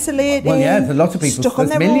still isolating, well, yeah, there's a lot of people.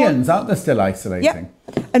 There's millions, aren't there, still isolating? Yep.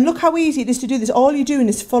 And look how easy it is to do this. All you're doing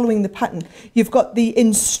is following the pattern. You've got the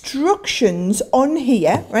instructions on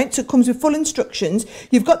here, right? So it comes with full instructions.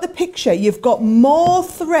 You've got the picture. You've got more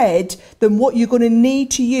thread than what you're going to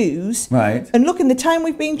need to use. Right. And look, in the time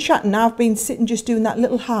we've been chatting, I've been sitting just doing that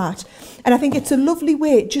little heart. And I think it's a lovely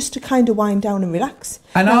way just to kind of wind down and relax.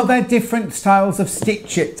 And now, are there different styles of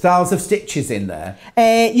stitches in there?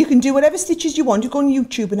 You can do whatever stitches you want. You go on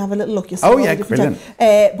YouTube and have a little look. You'll see oh all yeah, the different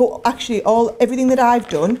brilliant. but actually, everything that I've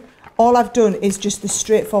done, all I've done is just the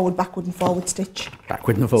straightforward backward and forward stitch.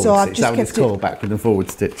 Backward and forward so stitch. Is that what it's called? Backward and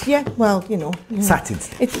forward stitch. Yeah, well, you know. Satin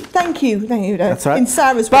stitch. Thank you. That's right. In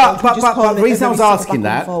Sarah's world, but the reason I was asking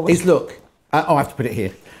that is, look, I have to put it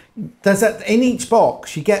here. In each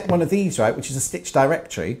box, you get one of these, right, which is a stitch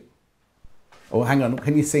directory. Oh, hang on,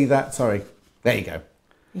 can you see that? Sorry. There you go.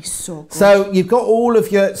 He's so good. So you've got all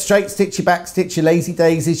of your straight stitch, your back stitch, your lazy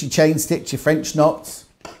daisies, your chain stitch, your French knots.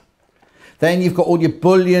 Then you've got all your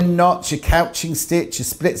bullion knots, your couching stitch, your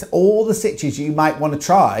splits, all the stitches you might want to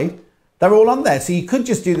try. They're all on there. So you could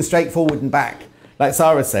just do the straight forward and back, like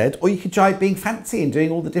Sarah said, or you could try being fancy and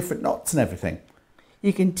doing all the different knots and everything.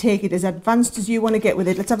 You can take it as advanced as you want to get with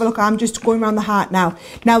it. Let's have a look. I'm just going around the heart now.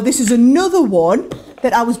 Now, this is another one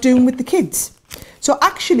that I was doing with the kids. So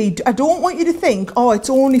actually, I don't want you to think, oh, it's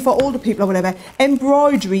only for older people or whatever.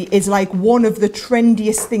 Embroidery is like one of the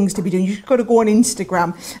trendiest things to be doing. You've got to go on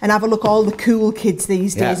Instagram and have a look. All the cool kids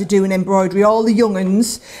these days are doing embroidery, all the young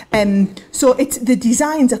uns. So the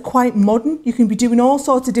designs are quite modern. You can be doing all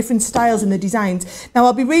sorts of different styles in the designs. Now,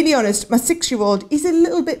 I'll be really honest, my 6-year-old, he's a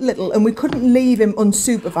little bit little and we couldn't leave him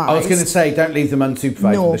unsupervised. I was going to say, don't leave them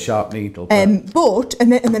unsupervised with a sharp needle. And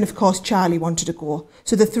then, of course, Charlie wanted to go.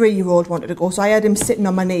 So the 3-year-old wanted to go. So I had him sitting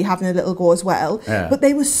on my knee having a little go as well. Yeah. But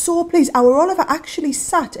they were so pleased. Our Oliver actually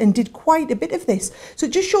sat and did quite a bit of this. So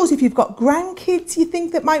it just shows if you've got grandkids you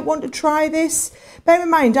think that might want to try this. Bear in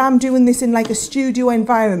mind, I'm doing this in like a studio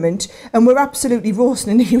environment and we're absolutely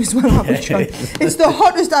roasting in here as well, aren't we, John? It's the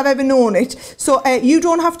hottest I've ever known it. So you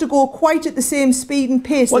don't have to go quite at the same speed and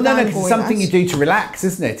pace. Well, no, it's something you do to relax,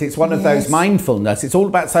 isn't it? It's one of those mindfulness. It's all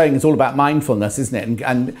about sewing. It's all about mindfulness, isn't it?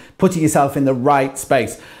 And putting yourself in the right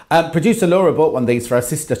space. Producer Laura bought one of these for her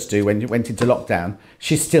sister to do when you went into lockdown.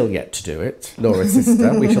 She's still yet to do it, Laura's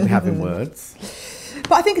sister. We shall be having words.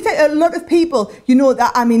 But I think it's a lot of people, you know,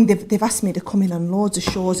 that I mean, they've asked me to come in on loads of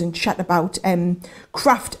shows and chat about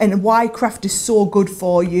craft and why craft is so good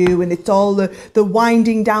for you, and it's all the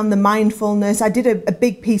winding down, the mindfulness. I did a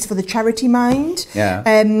big piece for the Charity Mind,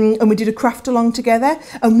 and we did a craft along together.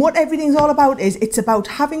 And what everything's all about is it's about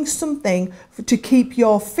having something to keep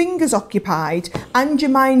your fingers occupied and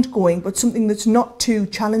your mind going, but something that's not too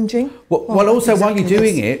challenging. Well, also while you're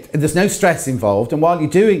doing it, there's no stress involved, and while you're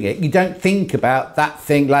doing it, you don't think about that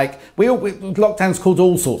thing. Like lockdown's caused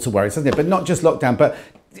all sorts of worries, hasn't it? But not just lockdown, but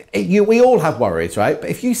we all have worries, right? But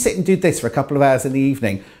if you sit and do this for a couple of hours in the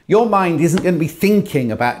evening, your mind isn't going to be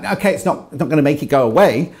thinking about, okay, it's not going to make it go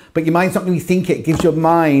away, but your mind's not going to be thinking. It gives your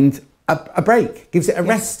mind a break, gives it a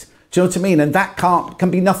rest. Do you know what I mean? And that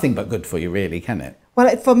can be nothing but good for you, really, can it?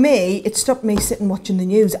 Well, for me, it stopped me sitting watching the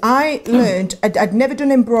news. I learned, I'd never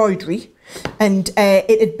done embroidery, and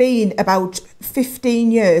it had been about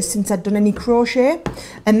 15 years since I'd done any crochet,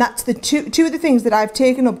 and that's the two of the things that I've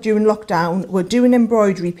taken up during lockdown were doing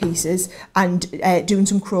embroidery pieces and doing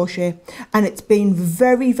some crochet, and it's been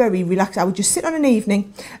very, very relaxed. I would just sit on an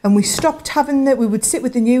evening, and we stopped having we would sit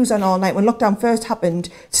with the news on all night when lockdown first happened.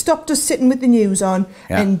 Stopped us sitting with the news on,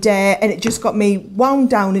 and it just got me wound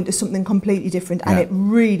down into something completely different, and it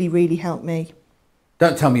really, really helped me.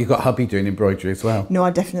 Don't tell me you've got hubby doing embroidery as well. No, I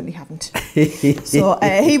definitely haven't. So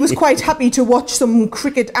he was quite happy to watch some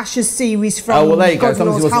Cricket Ashes series from God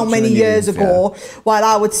knows how many years ago, while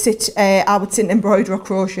I would sit and embroider or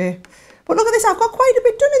crochet. But look at this, I've got quite a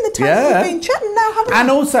bit done in the time that we've been chatting now, haven't I? And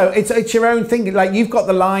also, it's your own thing. Like, you've got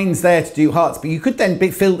the lines there to do hearts, but you could then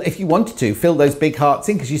if you wanted to, fill those big hearts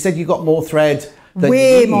in, because you said you got more thread than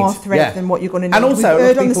way more thread than what you're going to need. And also,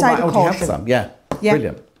 we've on the side of caution. Have some. Yeah,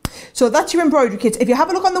 brilliant. So that's your embroidery kits. If you have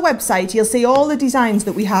a look on the website, you'll see all the designs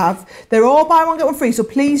that we have. They're all buy one, get one free. So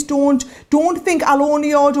please don't think I'll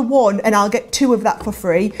only order one and I'll get 2 of that for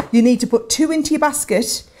free. You need to put 2 into your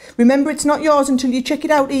basket. Remember, it's not yours until you check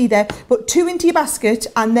it out either. Put 2 into your basket,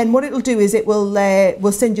 and then what it'll do is it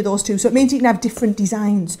will send you those 2. So it means you can have different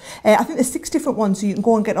designs. I think there's 6 different ones, so you can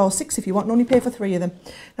go and get all 6 if you want and only pay for 3 of them.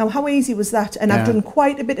 Now, how easy was that? And I've done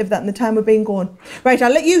quite a bit of that in the time we've been going. Right,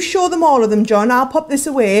 I'll let you show them all of them, John. I'll pop this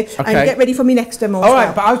away and get ready for me next demo. All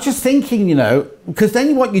right, but I was just thinking, because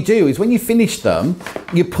then what you do is when you finish them,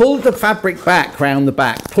 you pull the fabric back round the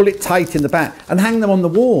back, pull it tight in the back, and hang them on the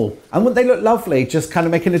wall. And wouldn't they look lovely, just kind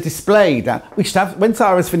of making a display down? We should have, when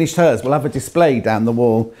Sarah's finished hers, we'll have a display down the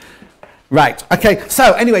wall. Right, okay,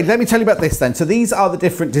 so anyway, let me tell you about this then. So these are the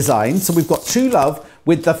different designs. So we've got True Love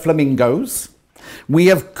with the flamingos. We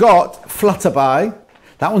have got Flutterby.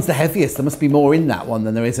 That one's the heaviest. There must be more in that one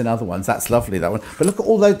than there is in other ones. That's lovely, that one. But look at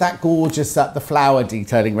all that gorgeous, the flower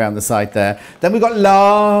detailing around the side there. Then we've got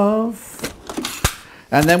Love.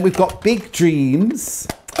 And then we've got Big Dreams.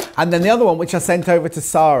 And then the other one, which I sent over to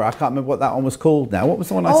Sarah, I can't remember what that one was called now. What was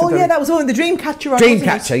the one I sent over? Oh, yeah, that was the one, the Dreamcatcher one.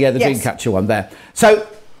 Dreamcatcher, yeah, the Dreamcatcher one there. So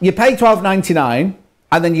you pay $12.99,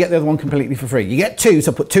 and then you get the other one completely for free. You get 2,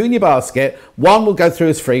 so put 2 in your basket. One will go through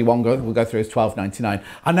as free, one will go through as $12.99.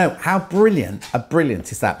 I know, how brilliant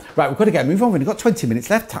is that? Right, we've got to move on. We've got 20 minutes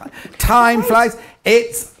left. Time flies.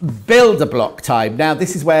 It's build-a-block time. Now,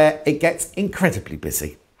 this is where it gets incredibly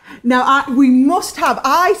busy. Now, we must have,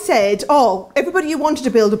 I said, everybody who wanted to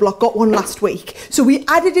build a block got one last week. So we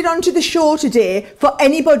added it onto the show today for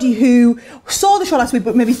anybody who saw the show last week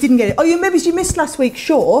but maybe didn't get it. Oh, maybe you missed last week's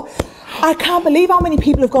show. I can't believe how many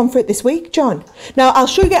people have gone for it this week, John. Now, I'll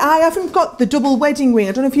show you, I haven't got the double wedding ring.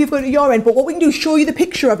 I don't know if you've got it at your end, but what we can do is show you the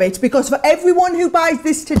picture of it, because for everyone who buys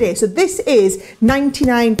this today, so this is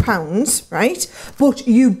 £99, right? But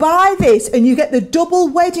you buy this and you get the double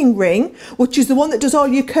wedding ring, which is the one that does all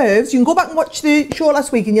your curves. You can go back and watch the show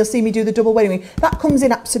last week and you'll see me do the double wedding ring. That comes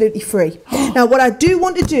in absolutely free. Now, what I do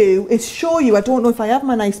want to do is show you, I don't know if I have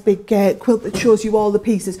my nice big quilt that shows you all the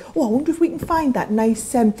pieces. Oh, I wonder if we can find that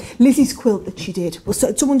nice Lizzie's quilt that she did. Well,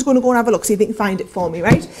 so someone's going to go and have a look, see if they can find it for me,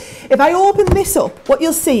 right? If I open this up, what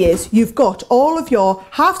you'll see is you've got all of your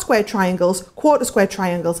half square triangles, quarter square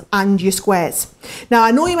triangles, and your squares. Now, I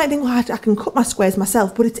know you might think, well, I can cut my squares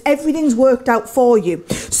myself, but everything's worked out for you.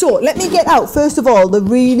 So let me get out, first of all, the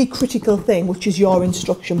really critical thing, which is your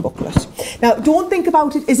instruction booklet. Now, don't think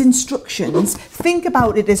about it as instructions. Think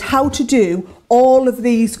about it as how to do all of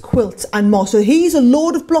these quilts and more. So here's a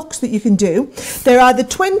load of blocks that you can do. There are the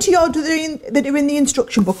 20 odd that are in the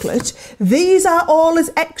instruction booklet. These are all as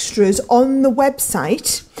extras on the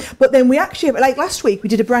website. But then we actually, like last week, we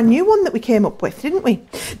did a brand new one that we came up with, didn't we?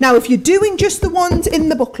 Now, if you're doing just the ones in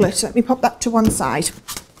the booklet, let me pop that to one side.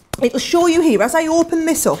 It'll show you here, as I open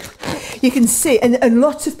this up, you can see, and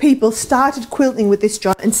lots of people started quilting with this,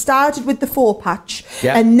 John, and started with the 4-patch,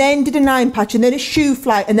 and then did a 9-patch, and then a shoe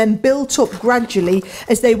fly, and then built up gradually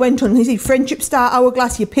as they went on. You see Friendship Star,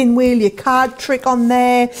 Hourglass, your pinwheel, your card trick on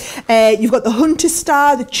there. You've got the Hunter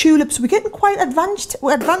Star, the tulips. We're getting quite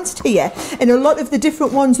advanced here in a lot of the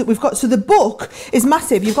different ones that we've got. So the book is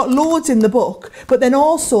massive. You've got loads in the book, but then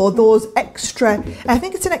also those extra, I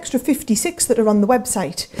think it's an extra 56 that are on the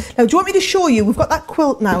website. Now, do you want me to show you? We've got that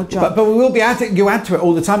quilt now, John. But we will be adding, you add to it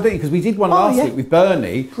all the time, don't you? Because we did one last week with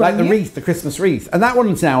Bernie, like the wreath, the Christmas wreath. And that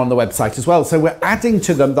one's now on the website as well. So we're adding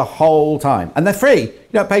to them the whole time. And they're free.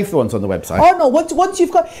 You don't pay for the ones on the website. Oh no, once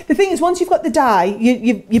you've got, the thing is, once you've got the die,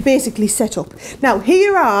 you're basically set up. Now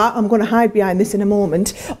here are, I'm going to hide behind this in a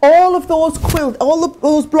moment, all of those all of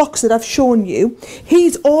those blocks that I've shown you.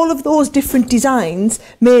 Here's all of those different designs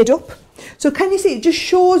made up. So can you see, it just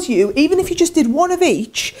shows you, even if you just did one of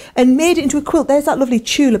each and made it into a quilt. There's that lovely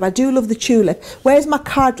tulip. I do love the tulip. Where's my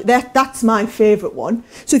card? That's my favourite one.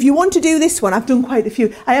 So if you want to do this one, I've done quite a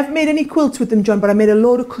few. I haven't made any quilts with them, John, but I made a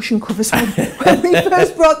load of cushion covers when we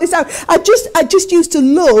first brought this out. I just used to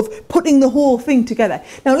love putting the whole thing together.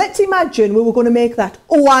 Now let's imagine we were going to make that.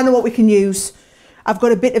 Oh, I know what we can use. I've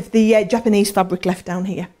got a bit of the Japanese fabric left down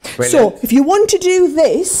here. Brilliant. So if you want to do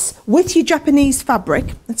this with your Japanese fabric,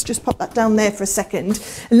 let's just pop that down there for a second.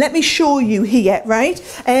 And let me show you here, right?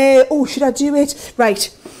 Oh, should I do it?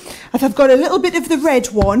 Right. I've got a little bit of the red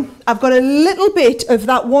one. I've got a little bit of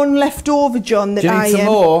that one left over, John. That do you need some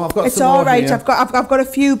more? I've got it's some all more right. here. I've got a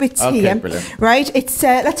few bits here. Brilliant. Right. It's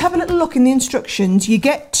let's have a little look in the instructions. You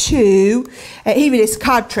get to here it is,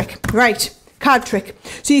 card trick. Right. Card trick.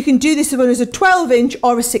 So you can do this as a 12-inch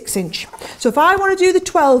or a 6-inch. So if I want to do the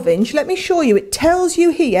 12-inch, let me show you. It tells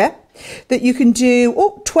you here that you can do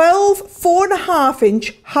 12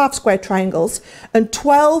 4.5-inch half square triangles and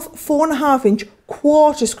 12 4.5-inch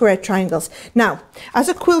quarter square triangles. Now, as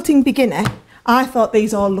a quilting beginner, I thought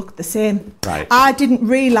these all looked the same. Right. I didn't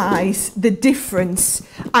realise the difference,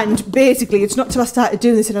 and basically it's not till I started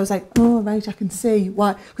doing this and I was like, oh right, I can see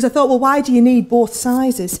why. Because I thought, well, why do you need both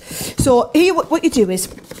sizes? So here what you do is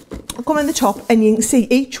come on the top and you can see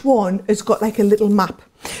each one has got like a little map.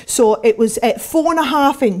 So it was at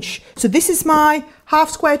 4.5-inch. So this is my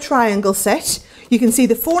half square triangle set. You can see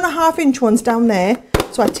the 4.5-inch ones down there.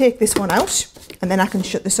 So I take this one out and then I can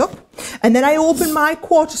shut this up. And then I open my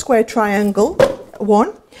quarter square triangle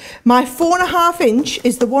one. My 4.5-inch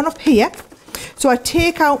is the one up here. So I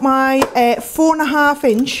take out my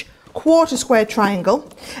 4.5-inch quarter square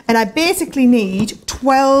triangle, and I basically need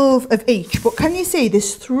 12 of each. But can you see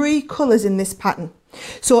there's 3 colours in this pattern?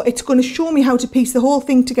 So it's going to show me how to piece the whole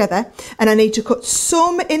thing together, and I need to cut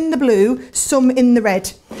some in the blue, some in the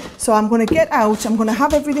red. So I'm going to get out, I'm going to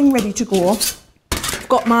have everything ready to go.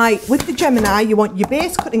 Got my, with the Gemini, you want your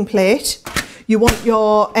base cutting plate, you want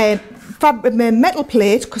your metal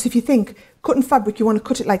plate, because if you think cutting fabric, you want to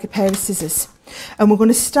cut it like a pair of scissors. And we're going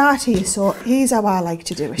to start here, so here's how I like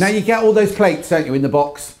to do it. Now you get all those plates, don't you, in the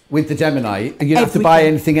box with the Gemini, and you don't have to buy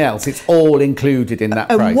anything else. It's all included in that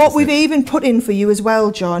price. And what we've even put in for you as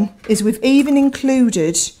well, John, is we've even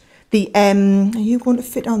included the, are you going to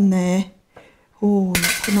fit on there? Oh,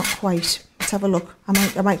 not quite. Let's have a look.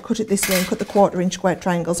 I might cut it this way and cut the 1/4-inch square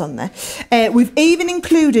triangles on there. We've even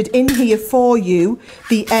included in here for you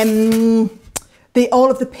the all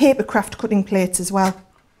of the paper craft cutting plates as well.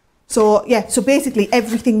 So yeah, so basically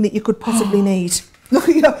everything that you could possibly need. Look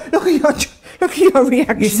at your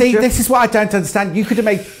reaction. You see, this is what I don't understand. You could have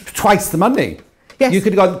made twice the money. Yes. You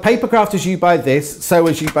could have gone paper craft as you buy this, so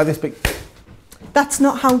as you buy this, but that's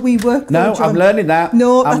not how we work. No, though, John. I'm learning that.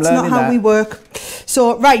 No, that's not how we work.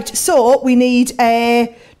 So right, so we need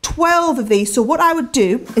 12 of these. So what I would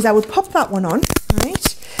do is I would pop that one on,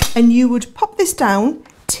 right, and you would pop this down.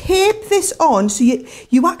 Tape this on so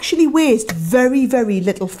you actually waste very, very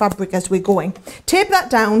little fabric as we're going. Tape that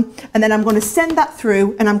down, and then I'm going to send that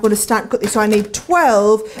through, and I'm going to start cut this. So I need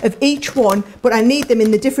 12 of each one, but I need them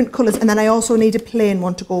in the different colours, and then I also need a plain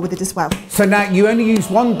one to go with it as well. So now you only used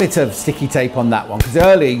one bit of sticky tape on that one, because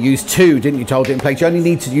earlier you used 2, didn't you? Told it in place. You only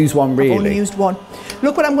need to use one, really. I've only used one.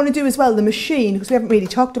 Look what I'm going to do as well. The machine, because we haven't really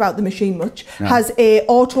talked about the machine much, has a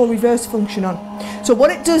auto reverse function on. So what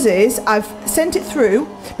it does is I've sent it through.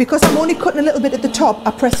 Because I'm only cutting a little bit at the top,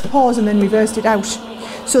 I pressed pause and then reversed it out.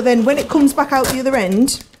 So then when it comes back out the other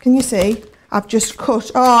end, can you see? I've just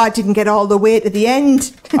cut. Oh, I didn't get all the way to the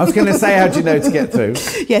end. I was going to say, how do you know to get through?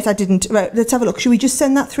 Yes, I didn't. Right, let's have a look. Should we just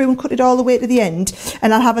send that through and cut it all the way to the end?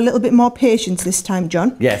 And I'll have a little bit more patience this time,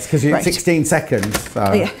 John. Yes, because you're at 16 seconds.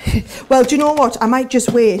 So. Yeah. Well, do you know what? I might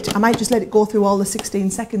just wait. I might just let it go through all the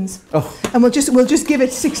 16 seconds. Oh. And we'll just give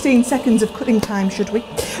it 16 seconds of cutting time, should we?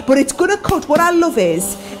 But it's going to cut. What I love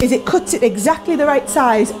is it cuts it exactly the right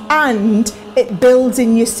size, and it builds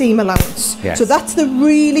in your seam allowance. Yes. So that's the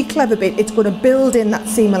really clever bit. It's going to build in that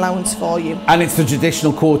seam allowance for you. And it's the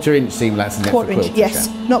traditional 1/4-inch seam allowance. 1/4-inch, yes.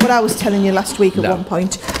 Not what I was telling you last week at one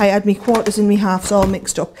point. I had me quarters and me halves all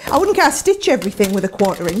mixed up. I wouldn't care stitch everything with a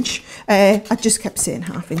 1/4-inch. I just kept saying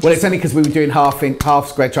 1/2 inch. Well, it's only because we were doing half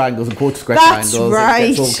square triangles and quarter square triangles. That's right. It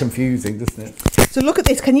gets all confusing, doesn't it? So look at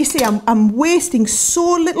this. Can you see I'm wasting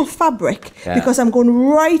so little fabric because I'm going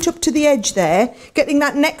right up to the edge there, getting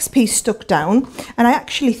that next piece stuck down. And I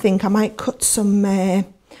actually think I might cut some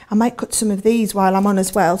of these while I'm on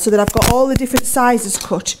as well, so that I've got all the different sizes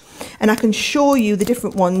cut, and I can show you the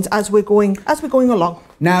different ones as we're going along.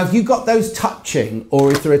 Now, have you got those touching,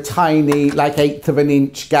 or is there a tiny, like 1/8 of an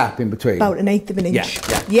inch gap in between? About 1/8 of an inch.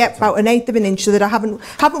 Yeah. Yep, about 1/8 of an inch, so that I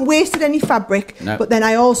haven't wasted any fabric. No. But then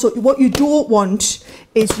I also, what you don't want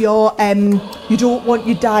is you don't want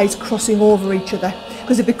your dyes crossing over each other.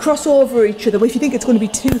 Because if they cross over each other, well, if you think it's going to be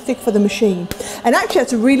too thick for the machine. And actually,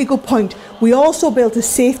 that's a really good point. We also built a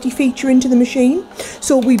safety feature into the machine.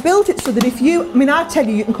 So we built it so that I tell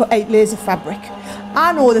you, you can cut 8 layers of fabric.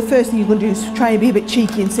 I know the first thing you're going to do is try and be a bit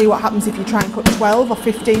cheeky and see what happens if you try and cut 12 or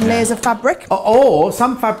 15 layers of fabric. Or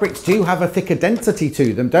some fabrics do have a thicker density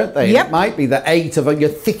to them, don't they? Yep. It might be that 8 of your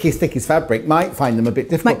thickest fabric might find them a bit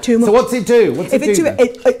difficult. Might too much. So what's it do?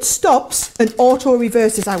 It stops and auto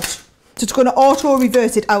reverses out. So it's going to auto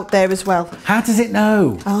reverse it out there as well. How does it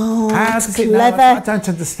know? Oh, How it's does it clever. know? I don't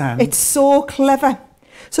understand. It's so clever.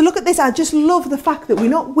 So look at this. I just love the fact that we're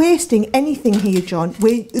not wasting anything here, John.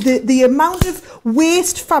 The amount of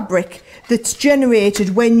waste fabric that's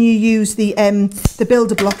generated when you use the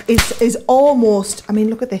builder block is almost,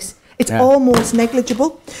 look at this. It's almost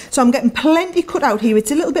negligible. So I'm getting plenty cut out here. It's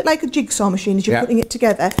a little bit like a jigsaw machine as you're putting it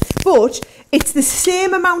together. But it's the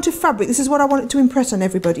same amount of fabric. This is what I wanted to impress on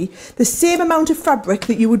everybody. The same amount of fabric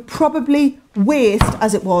that you would probably waste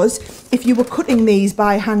as it was if you were cutting these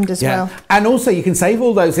by hand as well. And also you can save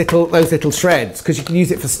all those little shreds, because you can use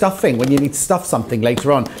it for stuffing when you need to stuff something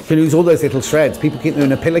later on. You can use all those little shreds. People keep them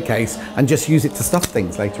in a pillowcase and just use it to stuff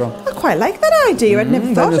things later on. I quite like that idea. I'd never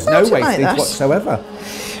thought about it like that. There's no wastage whatsoever.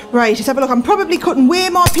 Right, let's have a look. I'm probably cutting way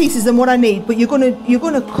more pieces than what I need, but you're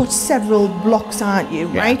gonna cut several blocks, aren't you?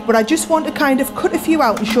 Right? But I just want to kind of cut a few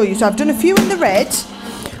out and show you. So I've done a few in the red.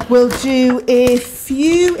 We'll do a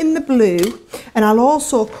few in the blue, and I'll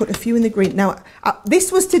also cut a few in the green. Now,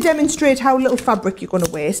 this was to demonstrate how little fabric you're going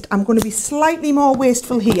to waste. I'm going to be slightly more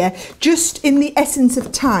wasteful here, just in the essence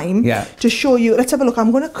of time, to show you. Let's have a look.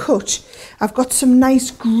 I'm going to cut. I've got some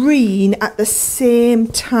nice green at the same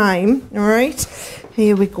time. All right,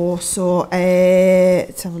 here we go. So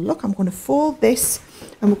let's have a look. I'm going to fold this,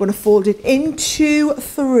 and we're going to fold it into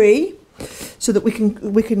 3. So that we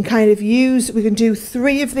can kind of we can do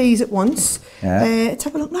 3 of these at once. Let's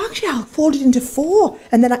have a look. No, actually, I'll fold it into 4,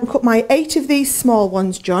 and then I can cut my 8 of these small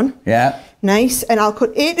ones, John. Nice. And I'll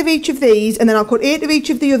cut 8 of each of these, and then I'll cut 8 of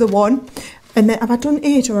each of the other one. And then, have I done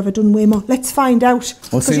 8 or have I done way more? Let's find out.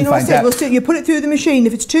 We'll soon find out. We'll see. You put it through the machine.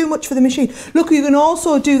 If it's too much for the machine, look, you can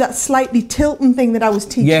also do that slightly tilting thing that I was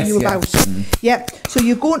teaching you about. Yep. So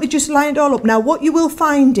you're going to just line it all up. Now, what you will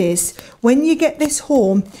find is when you get this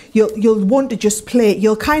home, you'll want to just play.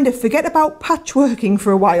 You'll kind of forget about patchworking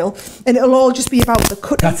for a while, and it'll all just be about the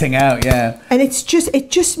cutting out. And it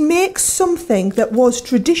just makes something that was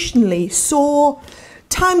traditionally so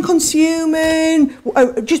time consuming,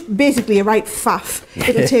 just basically a right faff.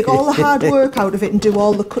 It'll take all the hard work out of it and do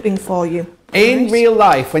all the cutting for you. In real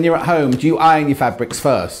life, when you're at home, do you iron your fabrics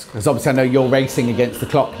first? Because obviously I know you're racing against the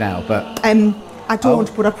clock now, but... I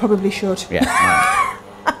don't, but I probably should.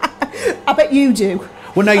 I bet you do.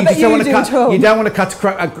 Well, no, you just don't want to cut. You don't want to cut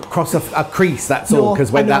across a crease. That's all,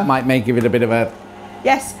 because that may give it a bit of a.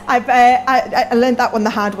 Yes, I learned that one the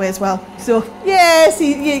hard way as well. So yes,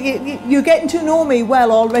 you're getting to know me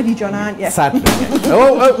well already, John, aren't you? Sadly. That's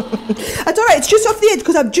all right. It's just off the edge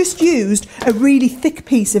because I've just used a really thick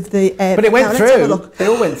piece of the. But it went through. They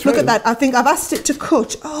all went through. Look at that. I think I've asked it to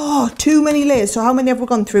cut. Oh, too many layers. So how many have we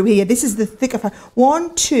gone through here? This is the thicker.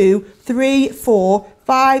 1, 2, 3, 4,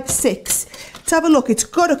 5, 6. Let's have a look. It's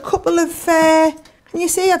got a couple of. Can you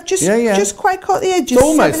see? I've just quite caught the edges. It's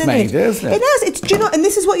almost made, isn't it? It has. It's, do you know? And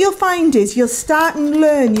this is what you'll find is you'll start and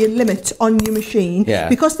learn your limit on your machine.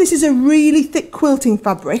 Because this is a really thick quilting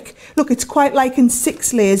fabric. Look, it's quite like in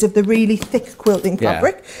 6 layers of the really thick quilting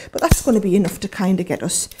fabric. But that's going to be enough to kind of get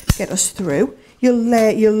us through. You'll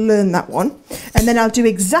learn that one, and then I'll do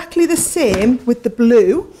exactly the same with the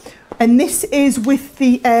blue, and this is with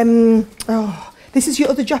the this is your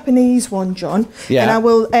other Japanese one, John. And I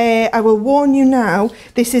will warn you now.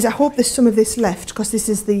 This is. I hope there's some of this left because this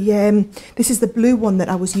is the blue one that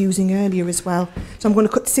I was using earlier as well. So I'm going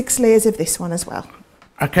to cut 6 layers of this one as well.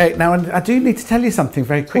 Okay. Now I do need to tell you something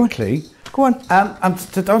very quickly. Go on.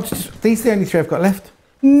 These are the only 3 I've got left.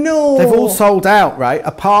 No. They've all sold out, right?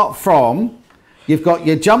 Apart from you've got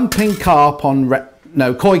your jumping carp on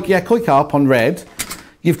koi carp on red.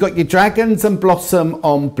 You've got your dragons and blossom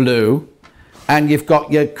on blue. And you've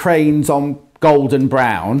got your cranes on golden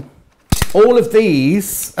brown. all of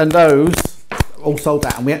these and those all sold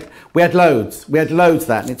out, and we had loads of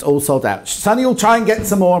that, and it's all sold out. Sonny will try and get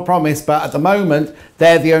some more, I promise, but at the moment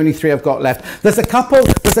they're the only 3 I've got left. There's a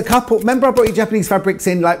couple, remember I brought you Japanese fabrics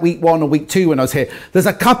in like week 1 or week 2 when I was here? There's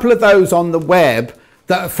a couple of those on the web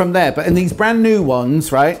that are from there, but in these brand new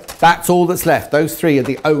ones, right, that's all that's left. Those 3 are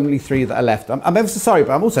the only 3 that are left. I'm ever so sorry,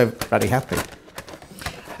 but I'm also bloody happy.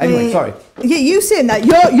 Anyway, sorry. Yeah, you saying that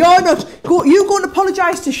you're not. You go and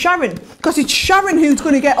apologise to Sharon, because it's Sharon who's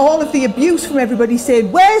going to get all of the abuse from everybody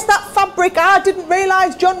saying, "Where's that fabric? I didn't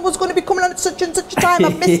realise John was going to be coming on at such and such a time. I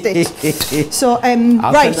missed it." So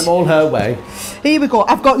I'll right, send them all her way. Here we go.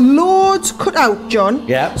 I've got loads cut out, John.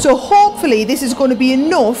 Yeah. So hopefully this is going to be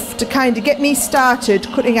enough to kind of get me started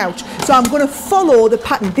cutting out. So I'm going to follow the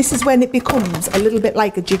pattern. This is when it becomes a little bit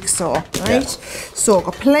like a jigsaw, right? Yeah. So I've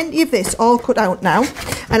got plenty of this all cut out now,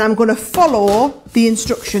 and I'm going to follow the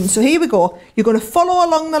instructions. So here we go. You're going to follow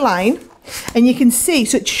along the line, and you can see,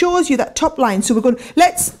 so it shows you that top line. So we're going,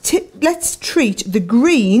 let's treat the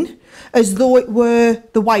green as though it were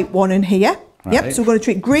the white one in here. Right. Yep, so we're going to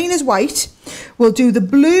treat green as white. We'll do the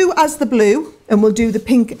blue as the blue, and we'll do the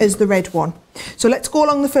pink as the red one. So let's go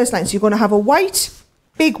along the first line. So you're going to have a white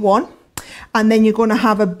big one, and then you're going to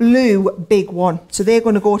have a blue big one. So they're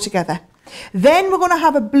going to go together. Then we're going to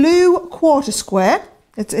have a blue quarter square.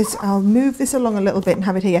 I'll move this along a little bit and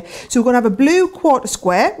have it here. So we're going to have a blue quarter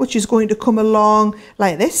square, which is going to come along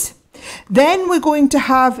like this. Then we're going to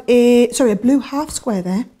have a blue half square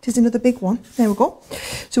there. It is another big one. There we go.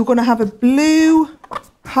 So we're going to have a blue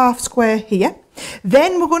half square here.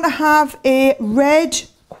 Then we're going to have a red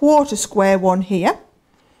quarter square one here.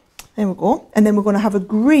 There we go. And then we're going to have a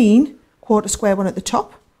green quarter square one at the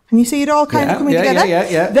top. And you see it all kind of coming together?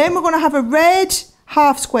 Yeah. Then we're going to have a red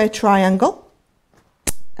half square triangle,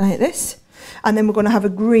 like this. And then we're going to have a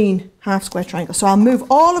green half square triangle. So I'll move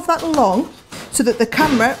all of that along so that the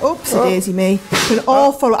camera, daisy me, can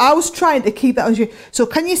all follow. I was trying to keep that on you. So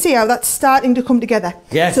can you see how that's starting to come together?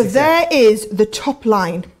 Yes. So there is the top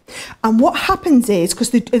line. And what happens is, because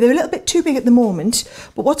they're a little bit too big at the moment,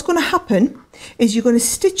 but what's going to happen is you're going to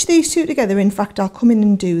stitch these 2 together. In fact, I'll come in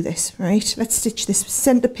and do this, right? Let's stitch this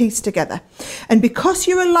centre piece together. And because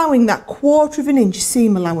you're allowing that 1/4 inch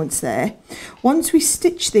seam allowance there, once we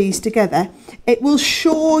stitch these together, it will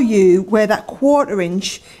show you where that 1/4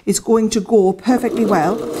 inch is going to go perfectly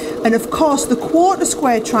well. And of course, the quarter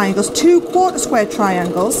square triangles, 2 quarter square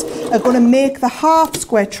triangles, are going to make the half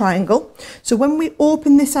square triangle. So when we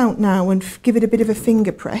open this out now and give it a bit of a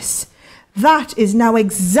finger press, that is now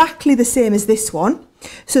exactly the same as this one.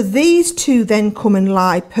 So these 2 then come and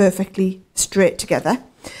lie perfectly straight together.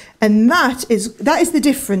 And that is the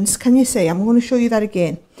difference. Can you see? I'm going to show you that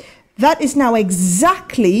again. That is now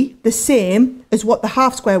exactly the same as what the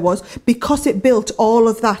half square was, because it built all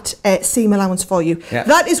of that seam allowance for you. Yeah.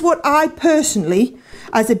 That is what I personally,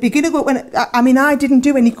 as a beginner, I didn't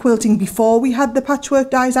do any quilting before we had the patchwork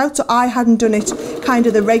dies out, so I hadn't done it kind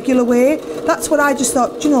of the regular way. That's what I just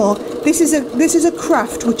thought, this is a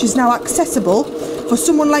craft which is now accessible for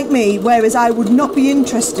someone like me, whereas I would not be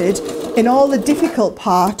interested in all the difficult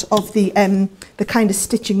part of the kind of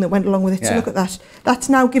stitching that went along with it. Yeah. So look at that. That's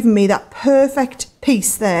now given me that perfect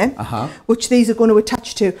piece there, which these are going to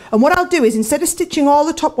attach to. And what I'll do is, instead of stitching all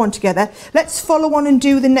the top one together, let's follow on and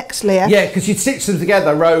do the next layer. Yeah, because you stitch them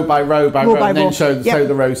together row by row by row, and then sew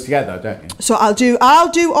the rows together, don't you? So I'll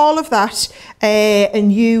do all of that,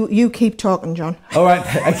 and you keep talking, John. All right.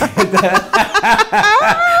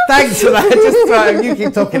 Thanks for that. Just you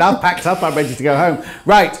keep talking. I've packed up. I'm ready to go home.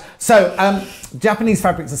 Right. So Japanese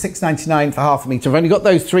fabrics are $6.99 for half a metre. I've only got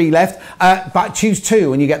those 3 left, but choose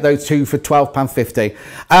 2 and you get those 2 for £12.50.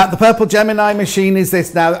 The Purple Gemini machine is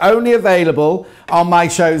this now, only available on my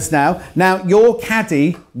shows now. Now, your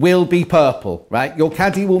caddy will be purple, right? Your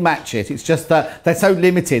caddy will match it. It's just that they're so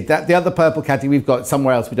limited that the other purple caddy we've got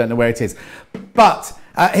somewhere else, we don't know where it is. But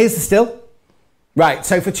here's the still. Right,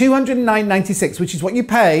 so for $209.96, which is what you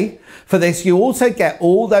pay for this, you also get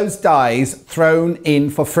all those dies thrown in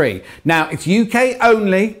for free. Now, it's UK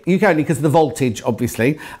only because of the voltage,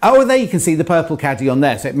 obviously. Oh, there you can see the purple caddy on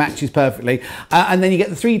there, so it matches perfectly. And then you get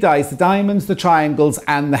the 3 dies, the diamonds, the triangles,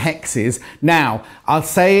 and the hexes. Now, I'll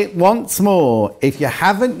say it once more. If you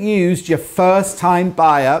haven't used your first time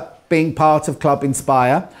buyer being part of Club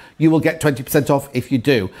Inspire, you will get 20% off if you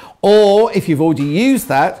do. Or if you've already used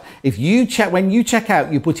that, when you check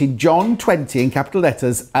out, you put in John 20 in capital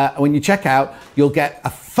letters. When you check out, you'll get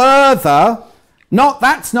a further,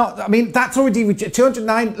 that's already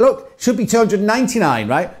 209. Look, should be 299,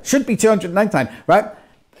 right? Should be 299, right?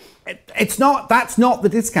 it's not, that's not the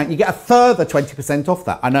discount. You get a further 20% off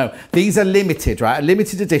that. I know. These are limited, right? A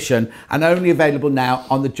limited edition and only available now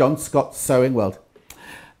on the John Scott Sewing World.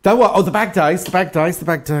 Don't what? Oh, the bag dies.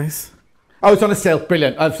 Oh, it's on a still.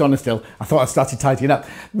 Brilliant. Oh, it's on a still. I thought I started tidying up.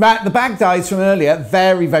 Matt, the bag dies from earlier.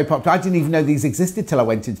 Very, very popular. I didn't even know these existed till I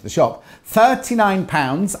went into the shop.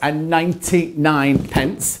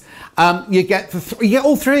 £39.99. You get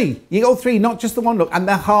all three. You get all three, not just the one look, and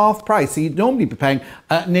they're half price. So you'd normally be paying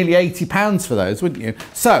nearly £80 for those, wouldn't you?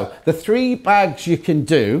 So the 3 bags you can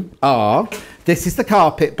do are, this is the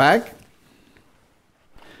carpet bag.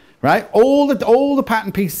 Right, all the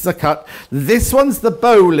pattern pieces are cut. This one's the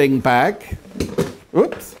bowling bag.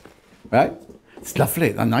 Oops, right. It's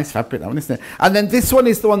lovely, a nice fabric that one, isn't it? And then this one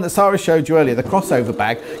is the one that Sarah showed you earlier, the crossover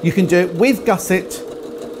bag. You can do it with gusset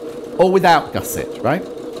or without gusset, right?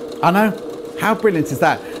 I know, how brilliant is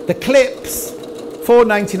that? The clips,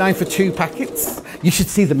 £4.99 for 2 packets. You should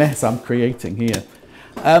see the mess I'm creating here.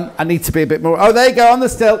 I need to be a bit more. Oh, there you go on the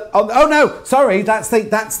still. Oh no, sorry, that's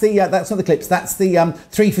not the clips. That's the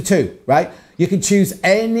 3 for 2, right? You can choose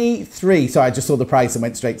any 3. So I just saw the price and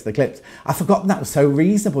went straight to the clips. I've forgotten that was so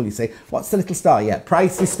reasonable. You see, what's the little star? Yeah,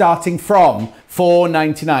 price is starting from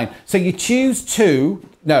 £4.99. So you choose 2.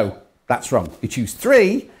 No, that's wrong. You choose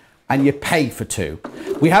 3. And you pay for 2.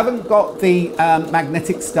 We haven't got the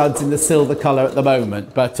magnetic studs in the silver colour at the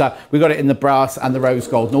moment, but we've got it in the brass and the rose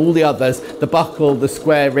gold, and all the others, the buckle, the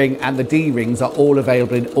square ring and the D rings are all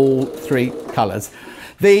available in all 3 colours.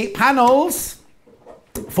 The panels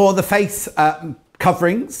for the face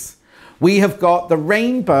coverings, we have got the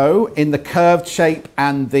rainbow in the curved shape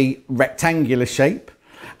and the rectangular shape,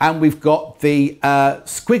 and we've got the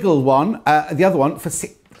squiggle one, the other one for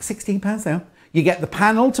 £16 now. You get the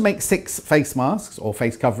panel to make 6 face masks or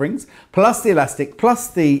face coverings, plus the elastic, plus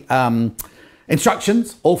the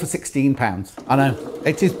instructions, all for £16. I know,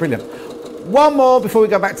 it is brilliant. One more before we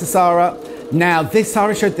go back to Sarah. Now,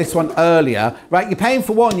 Sarah showed this one earlier, right? You're paying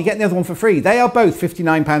for one, you get the other one for free. They are both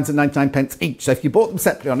 £59.99 each. So if you bought them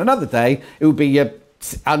separately on another day, it would be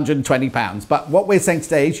 £120. But what we're saying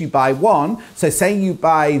today is you buy one. So say you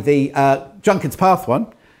buy the Drunkard's Path one,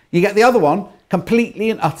 you get the other one completely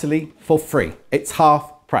and utterly for free. It's half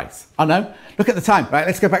price. I know. Look at the time. Right,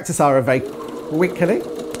 let's go back to Sarah very quickly.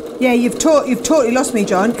 Yeah, you've totally lost me,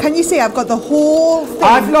 John. Can you see I've got the whole thing?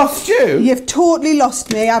 I've lost you. You've totally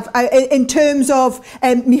lost me. In terms of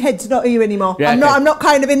my head's not here anymore. Yeah, I'm not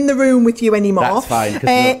kind of in the room with you anymore. That's fine.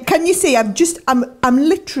 Can you see? I'm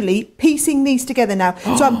literally piecing these together now.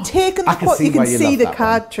 So I'm taking the you can see the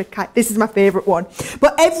card trick. This is my favourite one.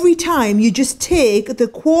 But every time you just take the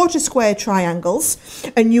quarter square triangles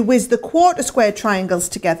and you whiz the quarter square triangles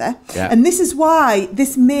together. Yeah. And this is why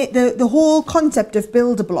this made the whole concept of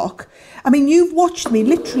Build-A-Block. I mean, you've watched me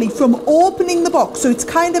literally from opening the box, so it's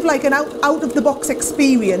kind of like an out of the box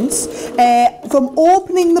experience. From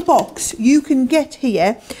opening the box, you can get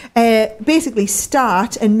here, basically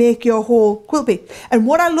start and make your whole quilt piece. And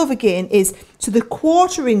what I love again is, so the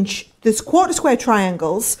quarter square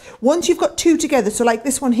triangles, once you've got 2 together, so like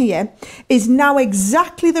this one here, is now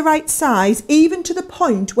exactly the right size, even to the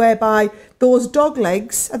point whereby those dog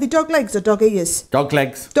legs, are they dog legs or dog ears? Dog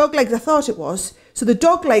legs. Dog legs, I thought it was. So the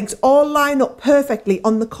dog legs all line up perfectly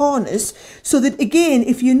on the corners, so that again,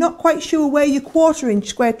 if you're not quite sure where your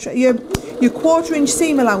quarter-inch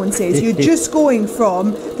seam allowance is, you're just going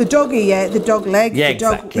from the dog ear, the dog leg, the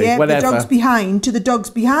dog's behind to the dog's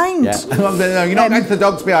behind. Yeah. No, you're not going to the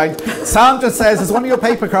dog's behind. Sandra says, as one of your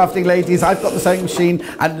paper crafting ladies, I've got the sewing machine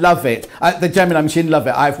and love it. The Gemini machine, love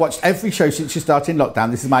it. I've watched every show since you started in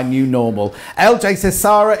lockdown. This is my new normal. LJ says,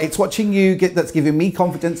 Sarah, it's watching you that's giving me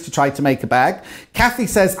confidence to try to make a bag. Kathy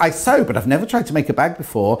says, I sew, but I've never tried to make a bag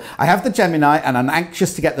before. I have the Gemini and I'm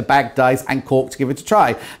anxious to get the bag dies and cork to give it a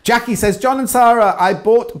try. Jackie says, John and Sarah, I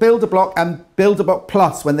bought Build-A-Block and Build-A-Block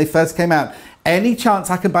Plus when they first came out. Any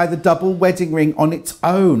chance I can buy the double wedding ring on its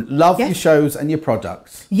own? Love your shows and your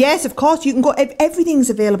products. Yes, of course. You can go.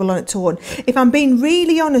 Everything's available on its own. If I'm being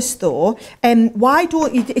really honest, though, why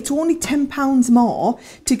don't you? It's only £10 more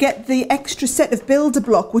to get the extra set of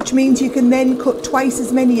Build-A-Block, which means you can then cut twice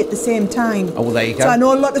as many at the same time. Oh, well, there you go. So I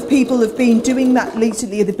know a lot of people have been doing that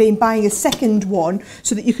recently. They've been buying a second one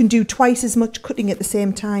so that you can do twice as much cutting at the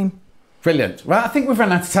same time. Brilliant. Well, I think we've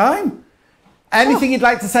run out of time. Anything you'd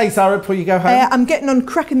like to say, Sarah, before you go home? I'm getting on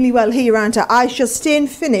crackingly well here, aren't I? I shall stay and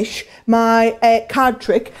finish my card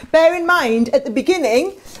trick. Bear in mind, at the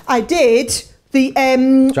beginning, I did the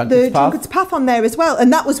Drunkard's Drunkard's Path on there as well,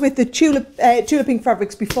 and that was with the tuliping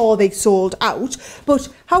fabrics before they sold out. But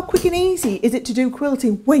how quick and easy is it to do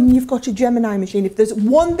quilting when you've got a Gemini machine? If there's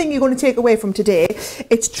one thing you're going to take away from today,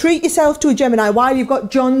 it's treat yourself to a Gemini while you've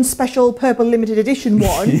got John's special purple limited edition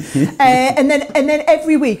one, and then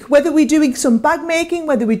every week, whether we're doing some bag making,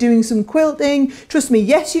 whether we're doing some quilting, trust me,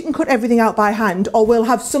 yes, you can cut everything out by hand, or we'll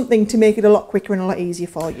have something to make it a lot quicker and a lot easier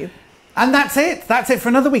for you. And that's it. That's it for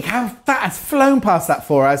another week. How that has flown past that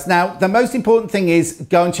for us. Now, the most important thing is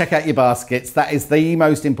go and check out your baskets. That is the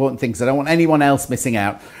most important thing, because I don't want anyone else missing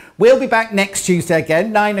out. We'll be back next Tuesday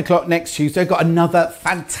again, 9 o'clock next Tuesday. Got another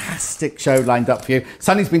fantastic show lined up for you.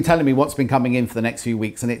 Sunny's been telling me what's been coming in for the next few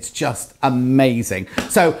weeks, and it's just amazing.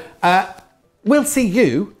 So we'll see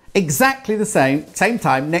you exactly the same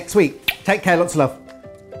time next week. Take care. Lots of love.